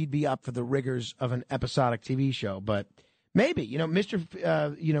don't know if he'd be up for the rigors of an episodic TV show, but maybe.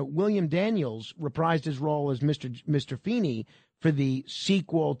 William Daniels reprised his role as Mr. Feeney for the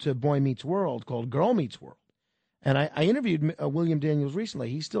sequel to Boy Meets World called Girl Meets World. And I interviewed William Daniels recently.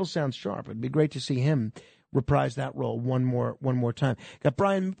 He still sounds sharp. It'd be great to see him reprise that role one more time. Got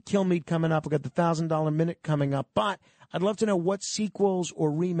Brian Kilmeade coming up. We got the $1,000 Minute coming up. But I'd love to know what sequels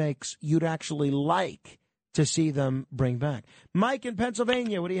or remakes you'd actually like to see them bring back. Mike in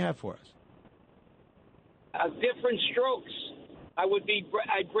Pennsylvania, what do you have for us? Different strokes. I'd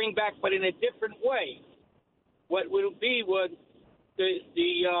bring back, but in a different way. What would be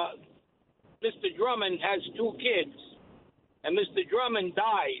Mr. Drummond has 2 kids, and Mr. Drummond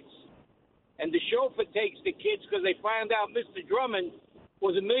dies, and the chauffeur takes the kids because they found out Mr. Drummond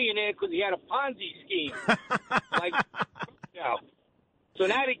was a millionaire because he had a Ponzi scheme. So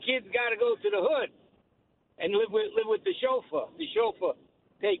now the kids got to go to the hood and live with the chauffeur. The chauffeur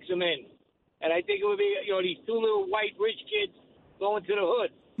takes them in. And I think it would be, these 2 little white rich kids going to the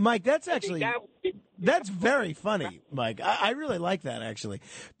hood. Mike, that's very funny, Mike. I really like that, actually.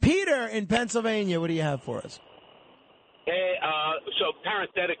 Peter in Pennsylvania, what do you have for us? Hey, so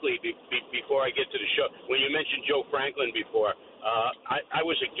parenthetically, before I get to the show, when you mentioned Joe Franklin before, I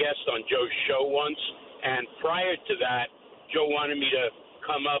was a guest on Joe's show once, and prior to that, Joe wanted me to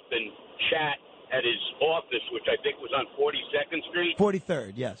come up and chat at his office, which I think was on 42nd Street.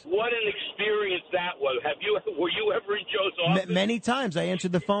 43rd, yes. What an experience that was. Were you ever in Joe's office? Many times. I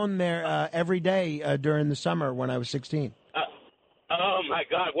answered the phone there every day during the summer when I was 16. Oh, my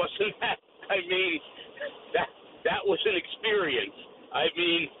God. Wasn't that? I mean, that was an experience. I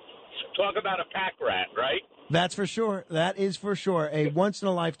mean, talk about a pack rat, right? That's for sure. That is for sure a once in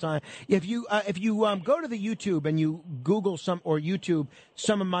a lifetime. If you go to the YouTube and you Google YouTube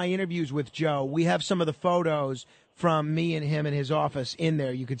some of my interviews with Joe, we have some of the photos from me and him in his office in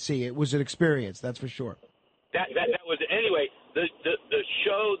there. You could see it was an experience. That's for sure. That was anyway. The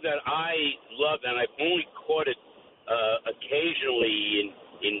show that I loved, and I've only caught it occasionally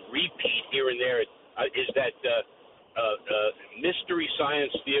in repeat here and there, is that Mystery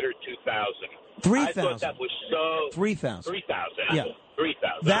Science Theater 2000. 3,000. I thought that was so 3,000. 3,000. Yeah.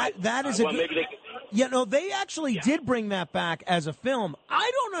 3,000. That is well, maybe they could... they actually did bring that back as a film. I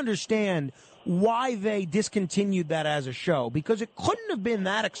don't understand why they discontinued that as a show, because it couldn't have been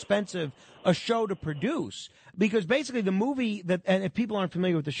that expensive a show to produce. Because basically the movie and if people aren't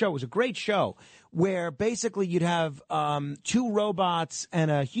familiar with the show, it was a great show where basically you'd have 2 robots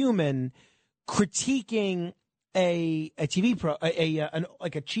and a human critiquing a TV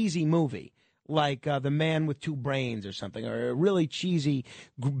like a cheesy movie. Like The Man with Two Brains or something, or a really cheesy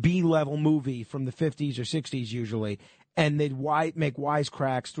B-level movie from the 50s or 60s usually, and they'd make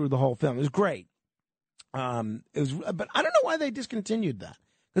wisecracks through the whole film. It was great. But I don't know why they discontinued that,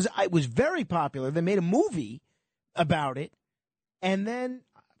 because it was very popular. They made a movie about it, and then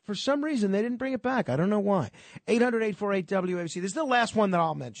for some reason they didn't bring it back. I don't know why. 800-848-WABC. This is the last one that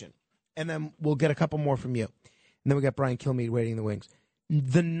I'll mention, and then we'll get a couple more from you. And then we got Brian Kilmeade waiting in the wings.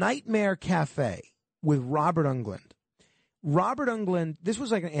 The Nightmare Cafe with Robert Englund. Robert Englund, this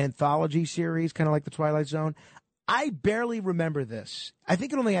was like an anthology series, kind of like The Twilight Zone. I barely remember this. I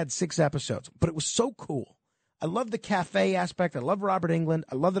think it only had 6 episodes, but it was so cool. I love the cafe aspect. I love Robert Englund.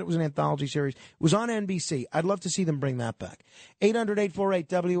 I love that it was an anthology series. It was on NBC. I'd love to see them bring that back.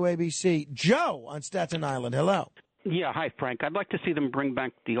 800-848-WABC. Joe on Staten Island. Hello. Yeah, hi, Frank. I'd like to see them bring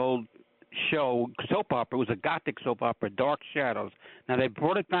back the old show, soap opera. It was a gothic soap opera, Dark Shadows. Now, they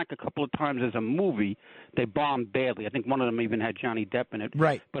brought it back a couple of times as a movie. They bombed badly. I think one of them even had Johnny Depp in it.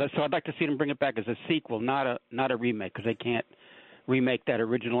 Right. But so I'd like to see them bring it back as a sequel, not a remake, because they can't remake that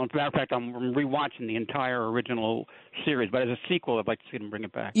original. As a matter of fact, I'm rewatching the entire original series, but as a sequel, I'd like to see them bring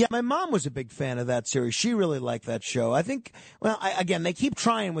it back. Yeah, my mom was a big fan of that series. She really liked that show. I think, well, again, they keep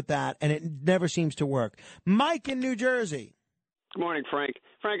trying with that, and it never seems to work. Mike in New Jersey. Good morning, Frank.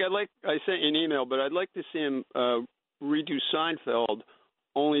 Frank, I sent you an email, but I'd like to see him redo Seinfeld,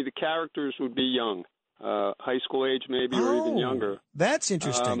 only the characters would be young, high school age maybe, or even younger. That's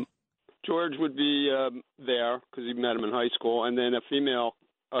interesting. George would be there because he met him in high school, and then a female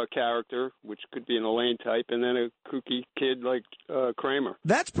character, which could be an Elaine type, and then a kooky kid like Kramer.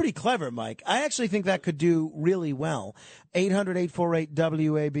 That's pretty clever, Mike. I actually think that could do really well.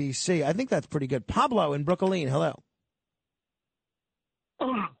 800-848-WABC. I think that's pretty good. Pablo in Brooklyn, hello.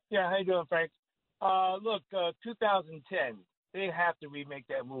 Yeah, how you doing, Frank? Look, 2010. They have to remake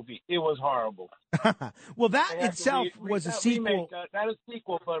that movie. It was horrible. Well, that itself was a sequel. Not a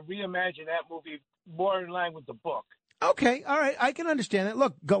sequel, but reimagine that movie more in line with the book. Okay, all right, I can understand that.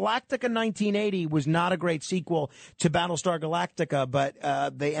 Look, Galactica 1980 was not a great sequel to Battlestar Galactica, but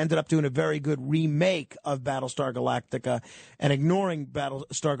they ended up doing a very good remake of Battlestar Galactica and ignoring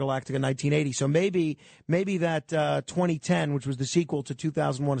Battlestar Galactica 1980. So maybe that 2010, which was the sequel to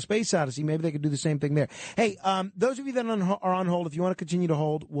 2001: A Space Odyssey, maybe they could do the same thing there. Hey, those of you that are on hold, if you want to continue to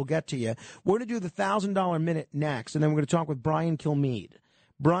hold, we'll get to you. We're going to do the $1,000 Minute next, and then we're going to talk with Brian Kilmeade.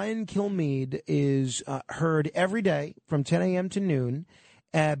 Brian Kilmeade is heard every day from 10 a.m. to noon.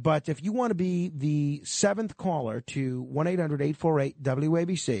 But if you want to be the seventh caller to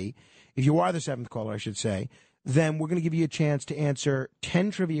 1-800-848-WABC, if you are the seventh caller, I should say, then we're going to give you a chance to answer 10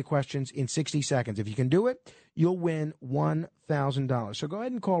 trivia questions in 60 seconds. If you can do it, you'll win $1,000. So go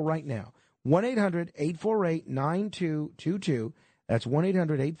ahead and call right now. 1-800-848-9222. That's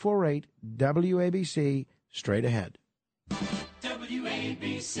 1-800-848-WABC. Straight ahead.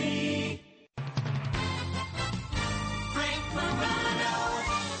 WABC. Frank Morano.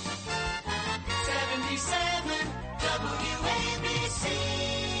 77 WABC.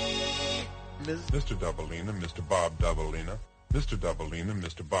 Mr. Doubleina, Mr. Bob Doubleina. Mr. Doubleina,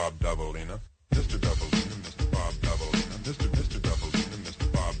 Mr. Bob Doubleina. Mr. Doubleina, Mr. Bob Doubleina. Mr. Doubleina, Mr.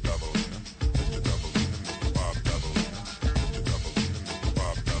 Bob Doubleina. Mr. Doubleina, Mr. Bob Doubleina. Mr. Doubleina, Mr.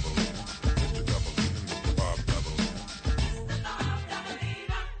 Bob Doubleina. Mr. Doubleina, Mr. Bob Doubleina.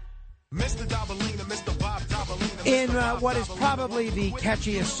 Mr. Doubleina, Mr. Bob Doubleina. In what is probably the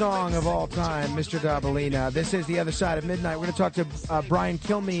catchiest song of all time, Mr. Doubleina. This is The Other Side of Midnight. We're going to talk to Brian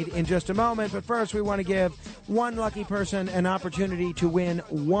Kilmeade in just a moment. But first, we want to give one lucky person an opportunity to win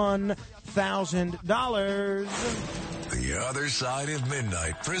 $1,000. The Other Side of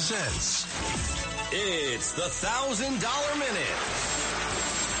Midnight presents... It's the $1,000 Minute.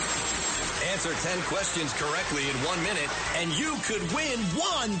 Answer 10 questions correctly in 1 minute, and you could win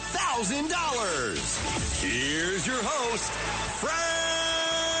 $1,000. Here's your host,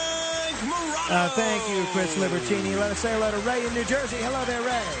 Frank Morano. Thank you, Chris Libertini. Let us say hello to Ray in New Jersey. Hello there,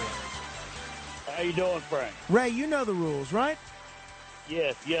 Ray. How you doing, Frank? Ray, you know the rules, right?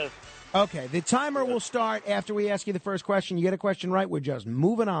 Yes. Okay, the timer will start after we ask you the first question. You get a question right, we're just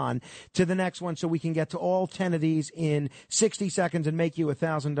moving on to the next one so we can get to all 10 of these in 60 seconds and make you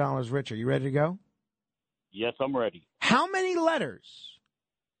 $1,000 richer. You ready to go? Yes, I'm ready. How many letters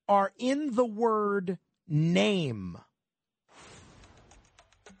are in the word name?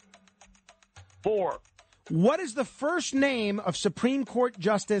 4. What is the first name of Supreme Court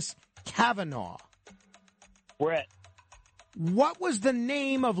Justice Kavanaugh? Brett. What was the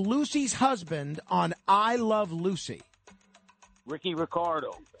name of Lucy's husband on I Love Lucy? Ricky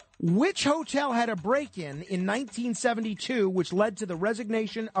Ricardo. Which hotel had a break-in in 1972 which led to the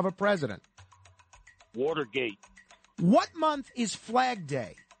resignation of a president? Watergate. What month is Flag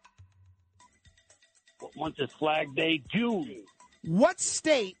Day? What month is Flag Day? June. What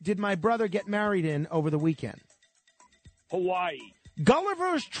state did my brother get married in over the weekend? Hawaii.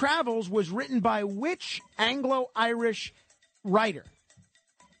 Gulliver's Travels was written by which Anglo-Irish writer?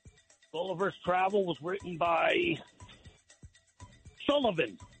 Gulliver's Travel was written by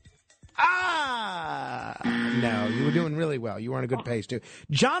Sullivan. No, you were doing really well. You were on a good pace, too.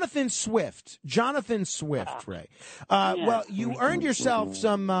 Jonathan Swift, Ray. Well, you earned yourself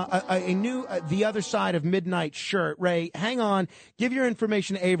some a new The Other Side of Midnight shirt. Ray, hang on. Give your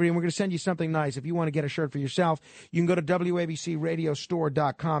information to Avery, and we're going to send you something nice. If you want to get a shirt for yourself, you can go to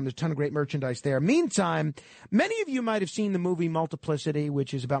WABCRadiostore.com. There's a ton of great merchandise there. Meantime, many of you might have seen the movie Multiplicity,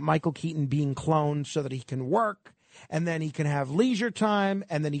 which is about Michael Keaton being cloned so that he can work, and then he can have leisure time,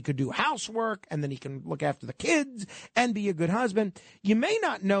 and then he could do housework, and then he can look after the kids and be a good husband. You may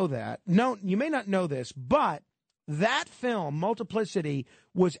not know that. No, you may not know this, but That film, Multiplicity,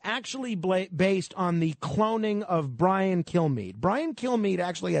 was actually based on the cloning of Brian Kilmeade. Brian Kilmeade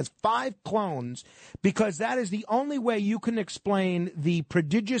actually has 5 clones because that is the only way you can explain the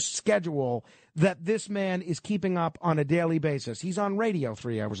prodigious schedule that this man is keeping up on a daily basis. He's on radio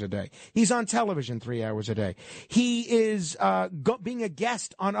 3 hours a day. He's on television 3 hours a day. He is being a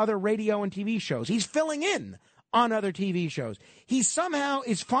guest on other radio and TV shows. He's filling in on other TV shows. He somehow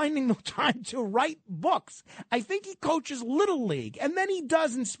is finding the time to write books. I think he coaches Little League, and then he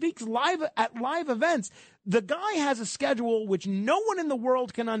does and speaks live at live events. The guy has a schedule which no one in the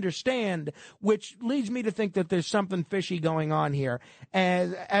world can understand, which leads me to think that there's something fishy going on here.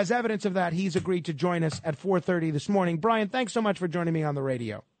 As evidence of that, he's agreed to join us at 4:30 this morning. Brian, thanks so much for joining me on the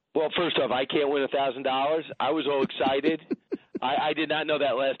radio. Well, first off, I can't win $1,000. I was all excited. I did not know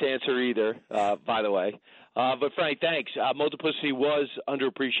that last answer either, by the way. But, Frank, thanks. Multiplicity was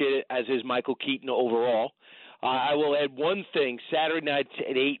underappreciated, as is Michael Keaton overall. I will add one thing. Saturday nights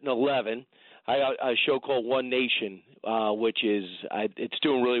at 8 and 11, I got a show called One Nation, which is it's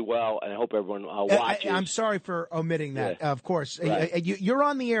doing really well, and I hope everyone watches. I'm sorry for omitting that, Yeah. of course. Right. You're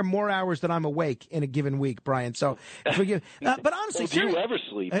on the air more hours than I'm awake in a given week, Brian, so forgive. But honestly, do you ever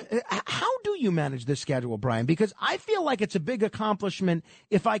sleep? How do you manage this schedule, Brian? Because I feel like it's a big accomplishment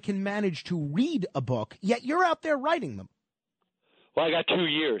if I can manage to read a book, yet you're out there writing them. Well, I got 2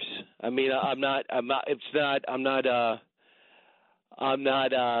 years. I mean, I'm not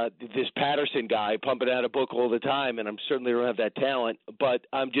this Patterson guy pumping out a book all the time, and I'm certainly don't have that talent. But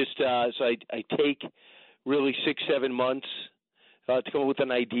I'm just so I take really 6-7 months to come up with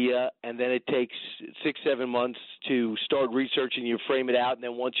an idea, and then it takes 6-7 months to start researching. You frame it out, and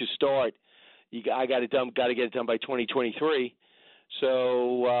then once you start, I got to get it done by 2023.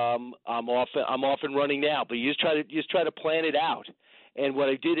 So I'm off and running now. But you just try to plan it out. And what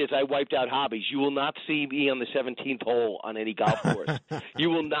I did is I wiped out hobbies. You will not see me on the 17th hole on any golf course. You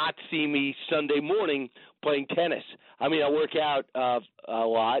will not see me Sunday morning playing tennis. I mean, I work out a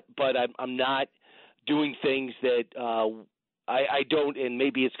lot, but I'm not doing things that I don't. And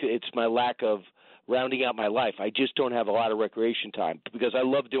maybe it's my lack of rounding out my life. I just don't have a lot of recreation time because I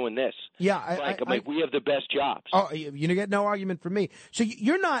love doing this. Yeah, we have the best jobs. Oh, you get no argument from me. So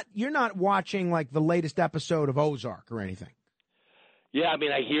you're not watching like the latest episode of Ozark or anything. Yeah, I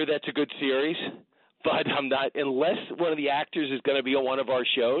mean, I hear that's a good series, but I'm not, unless one of the actors is going to be on one of our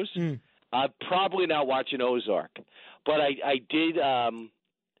shows, I'm probably not watching Ozark. But I did, I'm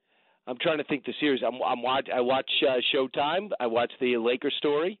trying to think the series. I watch Showtime. I watch the Lakers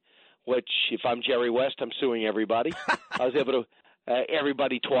story, which if I'm Jerry West, I'm suing everybody. I was able to,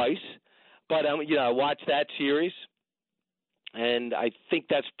 everybody twice. But, I watched that series, and I think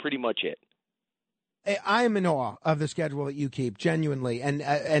that's pretty much it. I am in awe of the schedule that you keep, genuinely,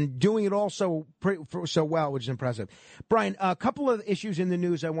 and doing it all so well, which is impressive. Brian, a couple of issues in the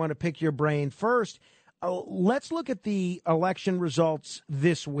news I want to pick your brain. First, let's look at the election results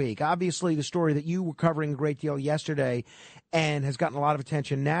this week. Obviously, the story that you were covering a great deal yesterday and has gotten a lot of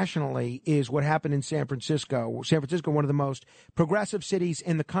attention nationally is what happened in San Francisco. San Francisco, one of the most progressive cities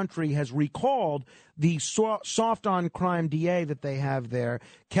in the country, has recalled the soft-on-crime DA that they have there,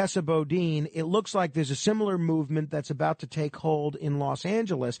 Kessa Bodine. It looks like there's a similar movement that's about to take hold in Los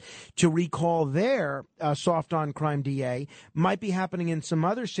Angeles to recall their soft-on-crime DA. Might be happening in some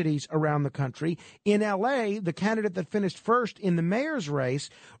other cities around the country. In L.A., the candidate that finished first in the mayor's race,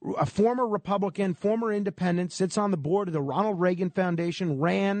 a former Republican, former independent, sits on the board of the Ronald Reagan Foundation,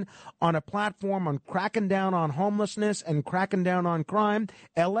 ran on a platform on cracking down on homelessness and cracking down on crime.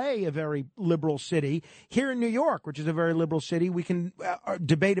 L.A., a very liberal city. Here in New York, which is a very liberal city, we can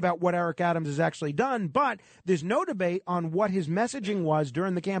debate about what Eric Adams has actually done, but there's no debate on what his messaging was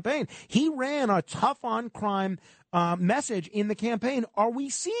during the campaign. He ran a tough-on-crime message in the campaign. Are we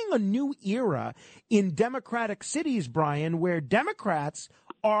seeing a new era in Democratic cities, Brian, where Democrats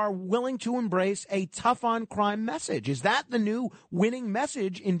are willing to embrace a tough-on-crime message? Is that the new winning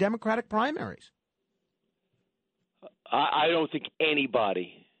message in Democratic primaries? I don't think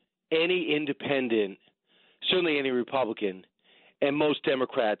anybody, any independent, certainly any Republican, and most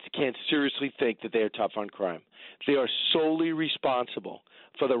Democrats can't seriously think that they are tough on crime. They are solely responsible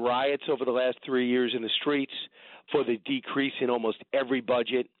for the riots over the last 3 years in the streets, for the decrease in almost every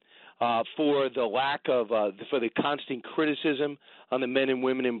budget, for the lack of, for the constant criticism on the men and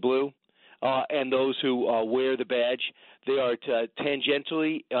women in blue, and those who wear the badge. They are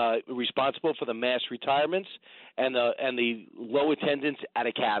tangentially responsible for the mass retirements and the low attendance at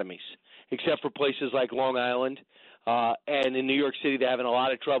academies, except for places like Long Island. And in New York City, they're having a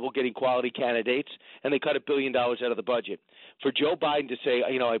lot of trouble getting quality candidates, and they cut $1 billion out of the budget. for Joe Biden to say,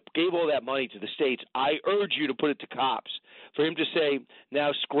 I gave all that money to the states. I urge you to put it to cops. For him to say,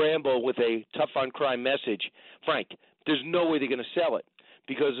 now scramble with a tough on crime message, Frank, there's no way they're going to sell it.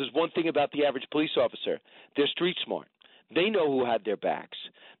 Because there's one thing about the average police officer. They're street smart. They know who had their backs.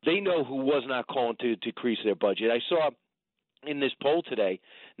 They know who was not calling to decrease their budget. I saw in this poll today,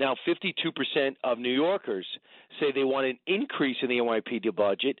 now 52% of New Yorkers say they want an increase in the NYPD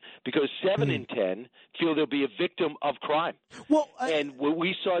budget because 7 in 10 feel they'll be a victim of crime. Well, and what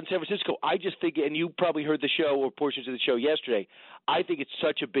we saw in San Francisco, I just think, and you probably heard the show or portions of the show yesterday, I think it's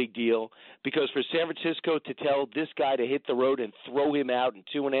such a big deal because for San Francisco to tell this guy to hit the road and throw him out in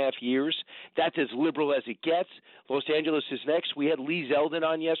 2.5 years, that's as liberal as it gets. Los Angeles is next. We had Lee Zeldin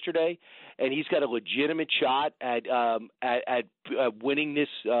on yesterday, and he's got a legitimate shot at winning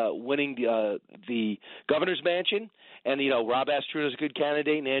the governor's mansion. And, Rob Astruna's a good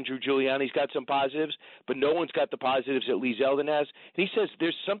candidate, and Andrew Giuliani's got some positives, but no one's got the positives that Lee Zeldin has. And he says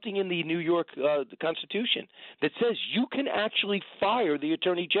there's something in the New York the Constitution that says you can actually fire the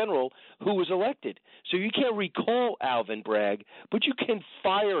attorney general who was elected. So you can't recall Alvin Bragg, but you can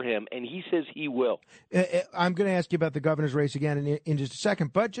fire him, and he says he will. I'm going to ask you about the governor's race again in just a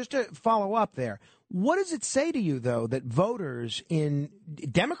second, but just to follow up there, what does it say to you, though, that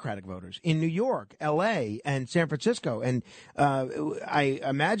Democratic voters in New York, L.A., and San Francisco, and I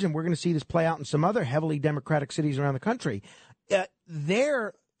imagine we're going to see this play out in some other heavily Democratic cities around the country,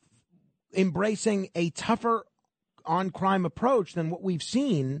 they're embracing a tougher on-crime approach than what we've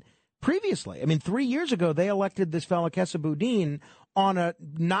seen previously? I mean, 3 years ago, they elected this fellow Kesabuddin on a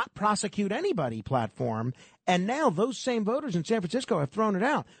not prosecute anybody platform, and now those same voters in San Francisco have thrown it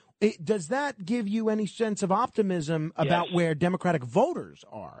out. Does that give you any sense of optimism about where Democratic voters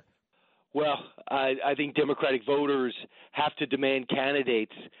are? Well, I think Democratic voters have to demand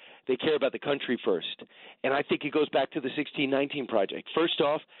candidates. They care about the country first. And I think it goes back to the 1619 Project. First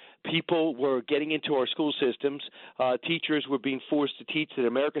off, people were getting into our school systems. Teachers were being forced to teach that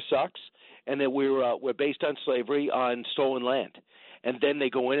America sucks and that we're based on slavery on stolen land. And then they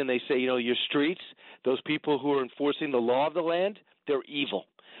go in and they say, your streets, those people who are enforcing the law of the land, they're evil.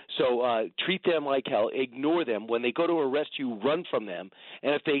 So treat them like hell. Ignore them. When they go to arrest you, run from them.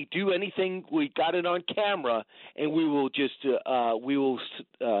 And if they do anything, we got it on camera, and we will just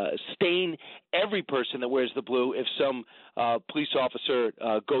stain every person that wears the blue if some police officer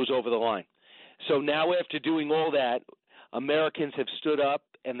goes over the line. So now after doing all that, Americans have stood up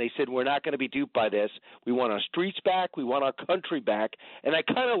and they said, we're not going to be duped by this. We want our streets back. We want our country back. And I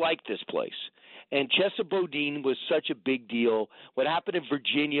kind of like this place. And Kesabuddin was such a big deal. What happened in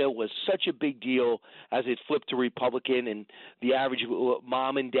Virginia was such a big deal as it flipped to Republican, and the average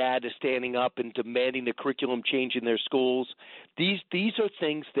mom and dad is standing up and demanding the curriculum change in their schools. These are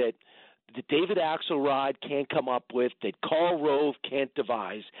things that David Axelrod can't come up with, that Karl Rove can't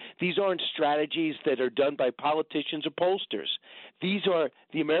devise. These aren't strategies that are done by politicians or pollsters. These are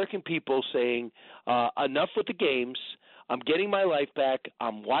the American people saying, enough with the games. I'm getting my life back.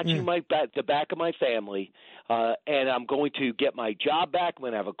 I'm watching the back of my family, and I'm going to get my job back. I'm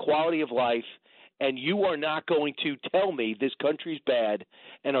going to have a quality of life, and you are not going to tell me this country's bad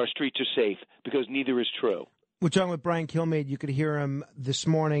and our streets are safe, because neither is true. We're talking with Brian Kilmeade. You could hear him this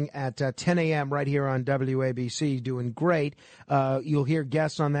morning at 10 a.m. right here on WABC, doing great. You'll hear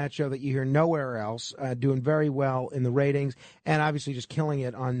guests on that show that you hear nowhere else, doing very well in the ratings, and obviously just killing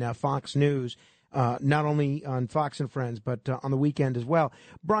it on Fox News. Not only on Fox and Friends, but on the weekend as well.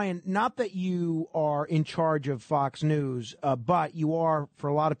 Brian, not that you are in charge of Fox News, but you are, for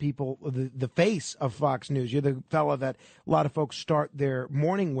a lot of people, the face of Fox News. You're the fellow that a lot of folks start their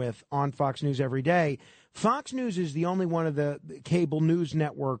morning with on Fox News every day. Fox News is the only one of the cable news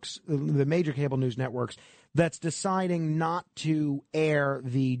networks, the major cable news networks, that's deciding not to air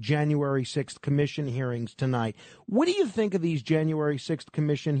the January 6th commission hearings tonight. What do you think of these January 6th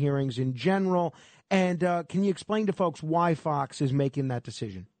commission hearings in general? And can you explain to folks why Fox is making that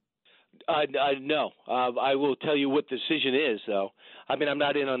decision? No. I will tell you what the decision is, though. I mean, I'm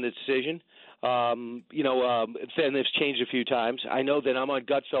not in on the decision. And it's changed a few times. I know that I'm on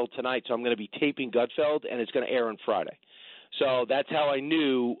Gutfeld tonight, so I'm going to be taping Gutfeld, and it's going to air on Friday. So that's how I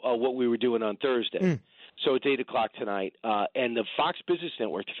knew what we were doing on Thursday. So it's 8 o'clock tonight. And the Fox Business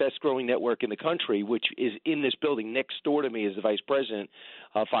Network, the fast-growing network in the country, which is in this building next door to me as the vice president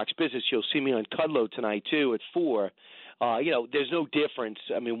of Fox Business. You'll see me on Kudlow tonight, too, at 4. There's no difference.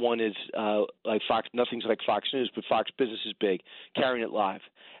 I mean, one is like Fox. Nothing's like Fox News, but Fox Business is big, carrying it live.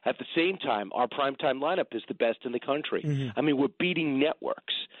 At the same time, our primetime lineup is the best in the country. Mm-hmm. I mean, we're beating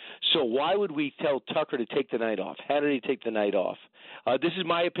networks. So why would we tell Tucker to take the night off? Hannity take the night off? This is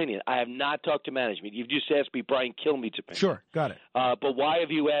my opinion. I have not talked to management. You've just asked me Brian Kilmeade's opinion. Sure, got it. But why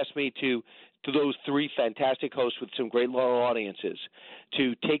have you asked me to those three fantastic hosts with some great loyal audiences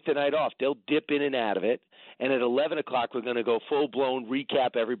to take the night off? They'll dip in and out of it. And at 11 o'clock, we're going to go full-blown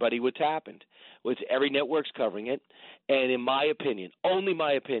recap everybody what's happened. Every network's covering it. And in my opinion, only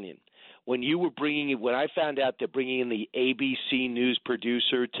my opinion, when I found out they're bringing in the ABC News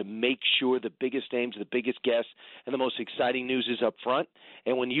producer to make sure the biggest names, the biggest guests, and the most exciting news is up front,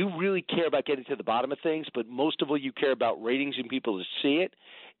 and when you really care about getting to the bottom of things, but most of all you care about ratings and people to see it,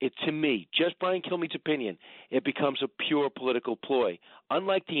 to me, just Brian Kilmeade's opinion, it becomes a pure political ploy.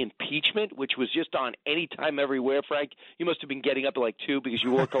 Unlike the impeachment, which was just on anytime, everywhere, Frank, you must have been getting up at like 2 because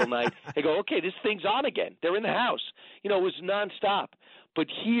you work all night. They go, okay, this thing's on again. They're in the house. It was nonstop. But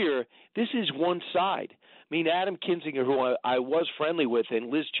here, this is one side. I mean, Adam Kinzinger, who I was friendly with, and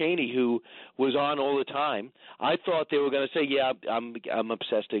Liz Cheney, who was on all the time, I thought they were going to say, yeah, I'm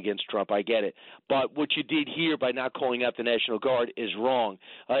obsessed against Trump. I get it. But what you did here by not calling out the National Guard is wrong.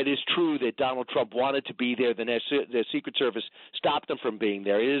 It is true that Donald Trump wanted to be there. The Secret Service stopped him from being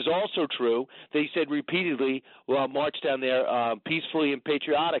there. It is also true that he said repeatedly, well, march down there peacefully and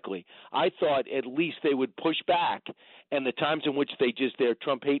patriotically. I thought at least they would push back, and the times in which their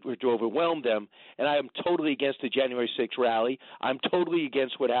Trump hate would overwhelm them. And I am totally against the January 6th rally. I'm totally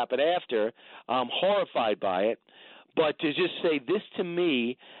against what happened after. I'm horrified by it. But to just say this to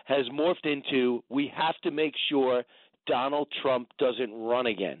me has morphed into we have to make sure Donald Trump doesn't run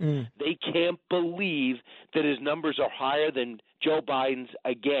again. They can't believe that his numbers are higher than Joe Biden's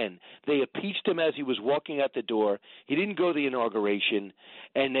again. They impeached him as he was walking out the door. He didn't go to the inauguration,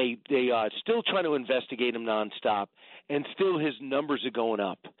 and they are still trying to investigate him nonstop, and still his numbers are going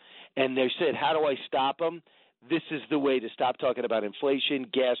up. And they said, how do I stop him? This is the way to stop talking about inflation,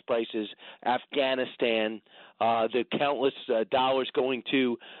 gas prices, Afghanistan, the countless dollars going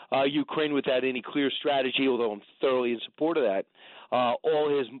to Ukraine without any clear strategy, although I'm thoroughly in support of that.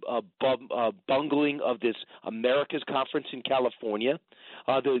 All his bungling of this America's Conference in California,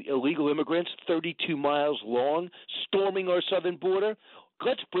 the illegal immigrants, 32 miles long, storming our southern border.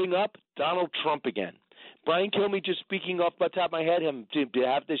 Let's bring up Donald Trump again. Brian Kilmeade, just speaking off the top of my head, him to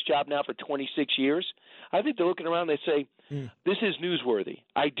have this job now for 26 years, I think they're looking around and they say, this is newsworthy.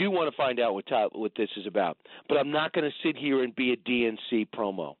 I do want to find out what this is about, but I'm not going to sit here and be a DNC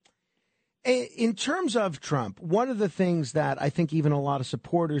promo. In terms of Trump, one of the things that I think even a lot of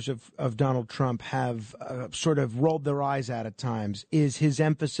supporters of Donald Trump have sort of rolled their eyes at times is his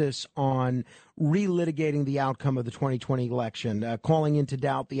emphasis on relitigating the outcome of the 2020 election, calling into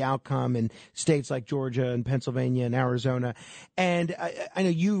doubt the outcome in states like Georgia and Pennsylvania and Arizona. And I know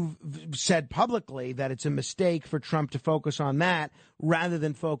you've said publicly that it's a mistake for Trump to focus on that rather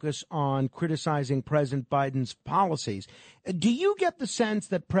than focus on criticizing President Biden's policies. Do you get the sense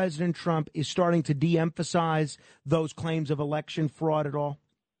that President Trump is starting to de-emphasize those claims of election fraud at all?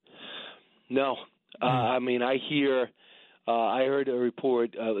 No. I mean, I heard a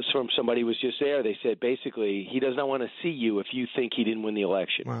report from somebody who was just there. They said basically he does not want to see you if you think he didn't win the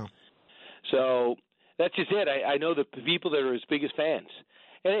election. Wow. So that's just it. I know the people that are his biggest fans.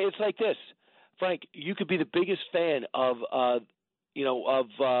 And it's like this, Frank, you could be the biggest fan of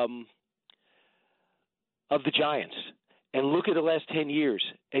the Giants and look at the last 10 years,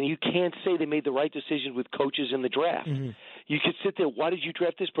 and you can't say they made the right decision with coaches in the draft. Mm-hmm. You could sit there, why did you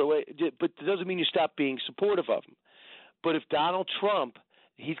draft this pro? But it doesn't mean you stop being supportive of him. But if Donald Trump,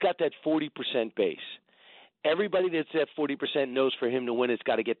 he's got that 40% base. Everybody that's at 40% knows for him to win, it's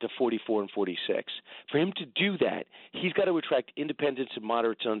got to get to 44 and 46. For him to do that, he's got to attract independents and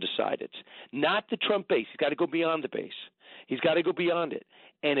moderates and undecideds. Not the Trump base. He's got to go beyond the base. He's got to go beyond it.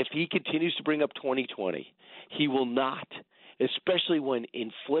 And if he continues to bring up 2020, he will not, especially when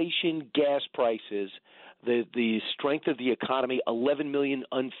inflation, gas prices, the strength of the economy, 11 million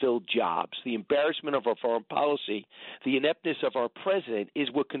unfilled jobs, the embarrassment of our foreign policy, the ineptness of our president is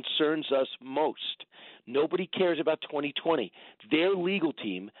what concerns us most. Nobody cares about 2020. Their legal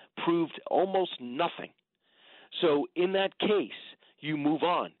team proved almost nothing. So in that case, you move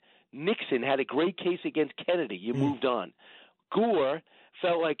on. Nixon had a great case against Kennedy. You moved on. Gore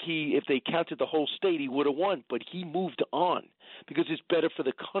felt like if they counted the whole state, he would have won, but he moved on because it's better for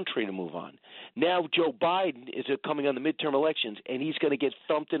the country to move on. Now Joe Biden is coming on the midterm elections, and he's going to get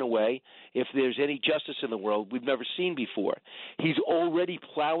thumped in a way, if there's any justice in the world, we've never seen before. He's already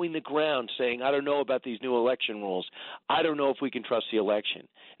plowing the ground saying, I don't know about these new election rules. I don't know if we can trust the election.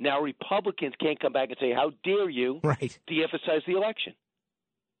 Now Republicans can't come back and say, how dare you de-emphasize the election.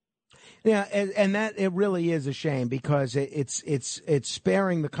 Yeah, and that it really is a shame because it's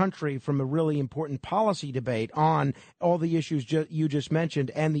sparing the country from a really important policy debate on all the issues you just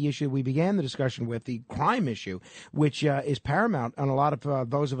mentioned and the issue we began the discussion with, the crime issue, which is paramount on a lot of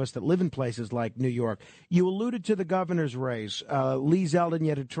those of us that live in places like New York. You alluded to the governor's race. Lee Zeldin, you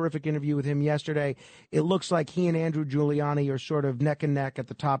had a terrific interview with him yesterday. It looks like he and Andrew Giuliani are sort of neck and neck at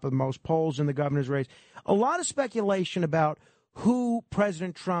the top of most polls in the governor's race. A lot of speculation about who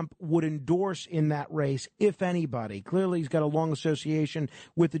President Trump would endorse in that race, if anybody. Clearly, he's got a long association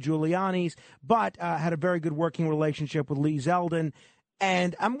with the Giulianis, but had a very good working relationship with Lee Zeldin.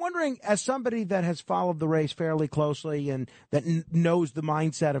 And I'm wondering, as somebody that has followed the race fairly closely and that knows the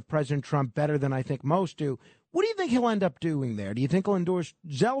mindset of President Trump better than I think most do, what do you think he'll end up doing there? Do you think he'll endorse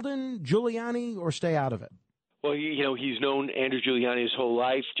Zeldin, Giuliani, or stay out of it? Well, he's known Andrew Giuliani his whole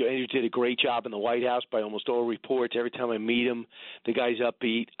life. Andrew did a great job in the White House by almost all reports. Every time I meet him, the guy's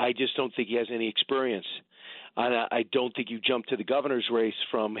upbeat. I just don't think he has any experience. And I don't think you jump to the governor's race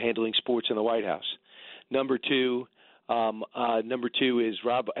from handling sports in the White House. Number two is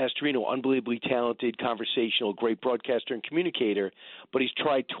Rob Astorino, unbelievably talented, conversational, great broadcaster and communicator, but he's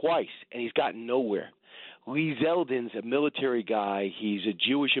tried twice, and he's gotten nowhere. Lee Zeldin's a military guy. He's a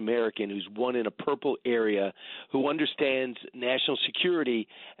Jewish American who's won in a purple area, who understands national security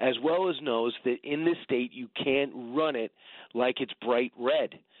as well as knows that in this state you can't run it like it's bright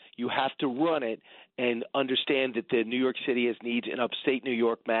red. You have to run it and understand that the New York City has needs and upstate New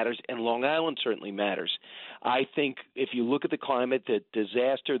York matters and Long Island certainly matters. I think if you look at the climate, the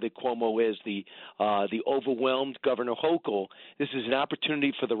disaster that Cuomo is, the overwhelmed Governor Hochul, this is an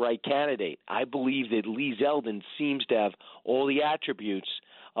opportunity for the right candidate. I believe that Lee Zeldin seems to have all the attributes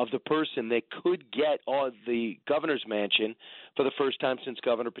of the person that could get the governor's mansion for the first time since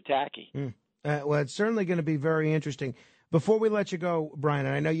Governor Pataki. Well, it's certainly going to be very interesting. Before we let you go, Brian,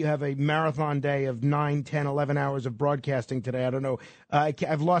 and I know you have a marathon day of 9, 10, 11 hours of broadcasting today. I don't know.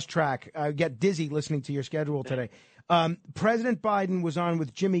 I've lost track. I get dizzy listening to your schedule today. President Biden was on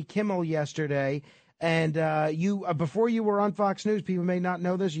with Jimmy Kimmel yesterday, and before you were on Fox News, people may not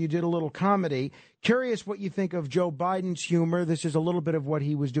know this, you did a little comedy. Curious what you think of Joe Biden's humor. This is a little bit of what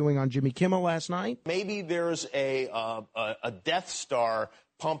he was doing on Jimmy Kimmel last night. Maybe there's a Death Star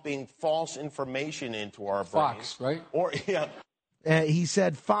pumping false information into our brains. Fox, right? Or he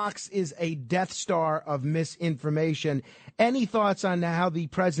said Fox is a Death Star of misinformation. Any thoughts on how the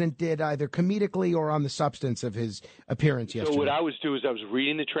president did, either comedically or on the substance of his appearance yesterday? So what I was doing is I was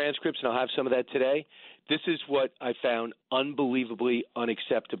reading the transcripts, and I'll have some of that today. This is what I found unbelievably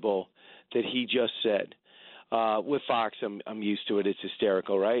unacceptable that he just said. With Fox, I'm used to it. It's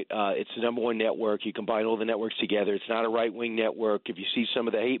hysterical, right? It's the number one network. You combine all the networks together. It's not a right-wing network. If you see some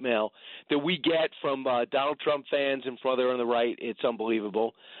of the hate mail that we get from Donald Trump fans and further on the right, it's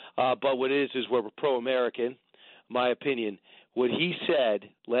unbelievable. But what it is we're pro-American, my opinion. What he said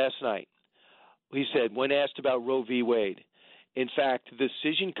last night, he said, when asked about Roe v. Wade, in fact, the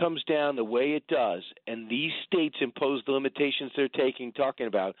decision comes down the way it does, and these states impose the limitations they're talking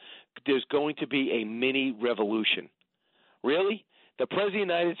about, there's going to be a mini revolution. Really? The President of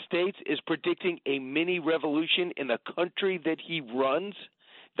the United States is predicting a mini revolution in the country that he runs?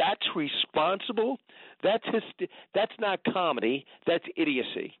 That's responsible? That's not comedy. That's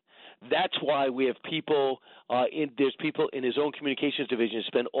idiocy. That's why we have people there's people in his own communications division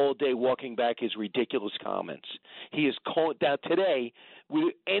spend all day walking back his ridiculous comments. He is calling down today.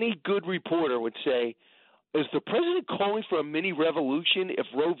 Any good reporter would say, is the president calling for a mini revolution if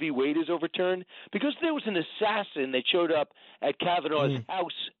Roe v. Wade is overturned? Because there was an assassin that showed up at Kavanaugh's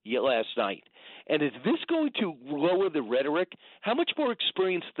house last night. And is this going to lower the rhetoric? How much more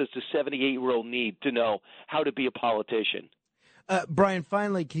experience does the 78-year-old need to know how to be a politician? Brian,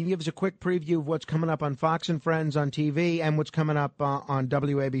 finally, can you give us a quick preview of what's coming up on Fox and Friends on TV and what's coming up on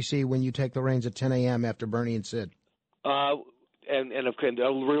WABC when you take the reins at 10 a.m. after Bernie and Sid? And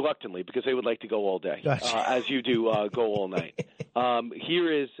reluctantly, because they would like to go all day, as you do go all night.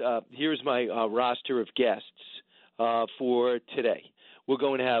 Here's my roster of guests for today. We're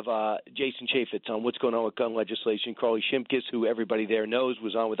going to have Jason Chaffetz on what's going on with gun legislation. Carly Shimkus, who everybody there knows,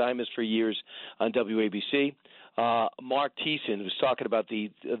 was on with Imus for years on WABC. Mark Thiessen was talking about the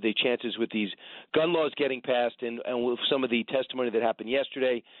chances with these gun laws getting passed and with some of the testimony that happened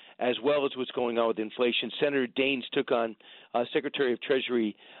yesterday, as well as what's going on with inflation. Senator Daines took on Secretary of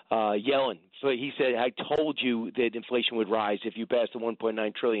Treasury Yellen. So he said, I told you that inflation would rise if you passed the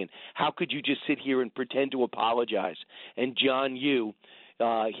 $1.9 trillion. How could you just sit here and pretend to apologize? And John Yoo,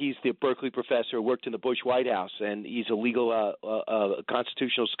 he's the Berkeley professor who worked in the Bush White House, and he's a legal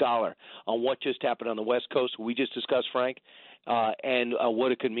constitutional scholar on what just happened on the West Coast, we just discussed, Frank, and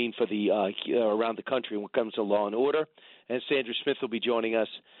what it could mean for the around the country when it comes to law and order. And Sandra Smith will be joining us.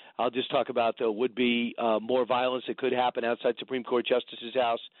 I'll just talk about the would-be more violence that could happen outside Supreme Court Justice's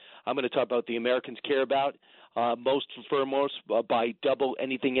house. I'm going to talk about the Americans care about. Most foremost, by double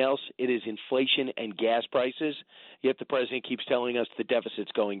anything else, it is inflation and gas prices. Yet the president keeps telling us the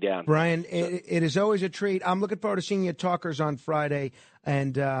deficit's going down. Brian, it is always a treat. I'm looking forward to seeing you at Talkers on Friday.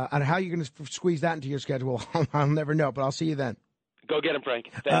 And how you're going to squeeze that into your schedule, I'll never know, but I'll see you then. Go get him,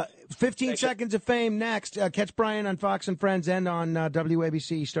 Frank. 15 seconds of fame next. Catch Brian on Fox and Friends and on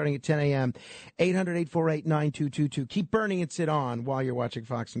WABC starting at 10 a.m. 800-848-9222. Keep burning and sit on while you're watching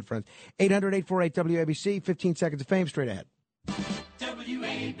Fox and Friends. 800-848-WABC. 15 seconds of fame straight ahead.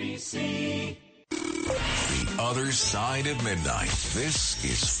 WABC. The other side of midnight. This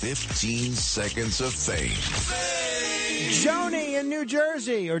is 15 seconds of fame. Joni in New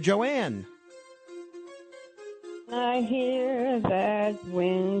Jersey, or Joanne. I hear that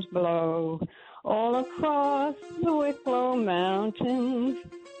winds blow all across the Wicklow Mountains.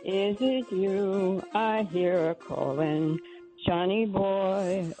 Is it you I hear calling? Johnny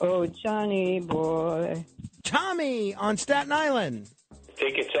boy, oh Johnny boy. Tommy on Staten Island. I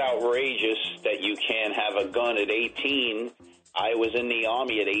think it's outrageous that you can't have a gun at 18. I was in the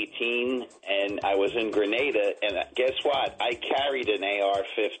Army at 18, and I was in Grenada, and guess what? I carried an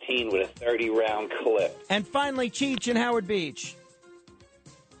AR-15 with a 30-round clip. And finally, Cheech in Howard Beach.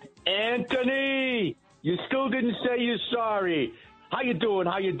 Anthony, you still didn't say you're sorry. How you doing?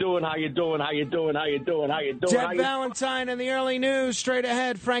 How you doing? How you doing? How you doing? How you doing? How you doing? Deb Valentine in the early news. Straight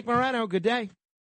ahead, Frank Morano. Good day.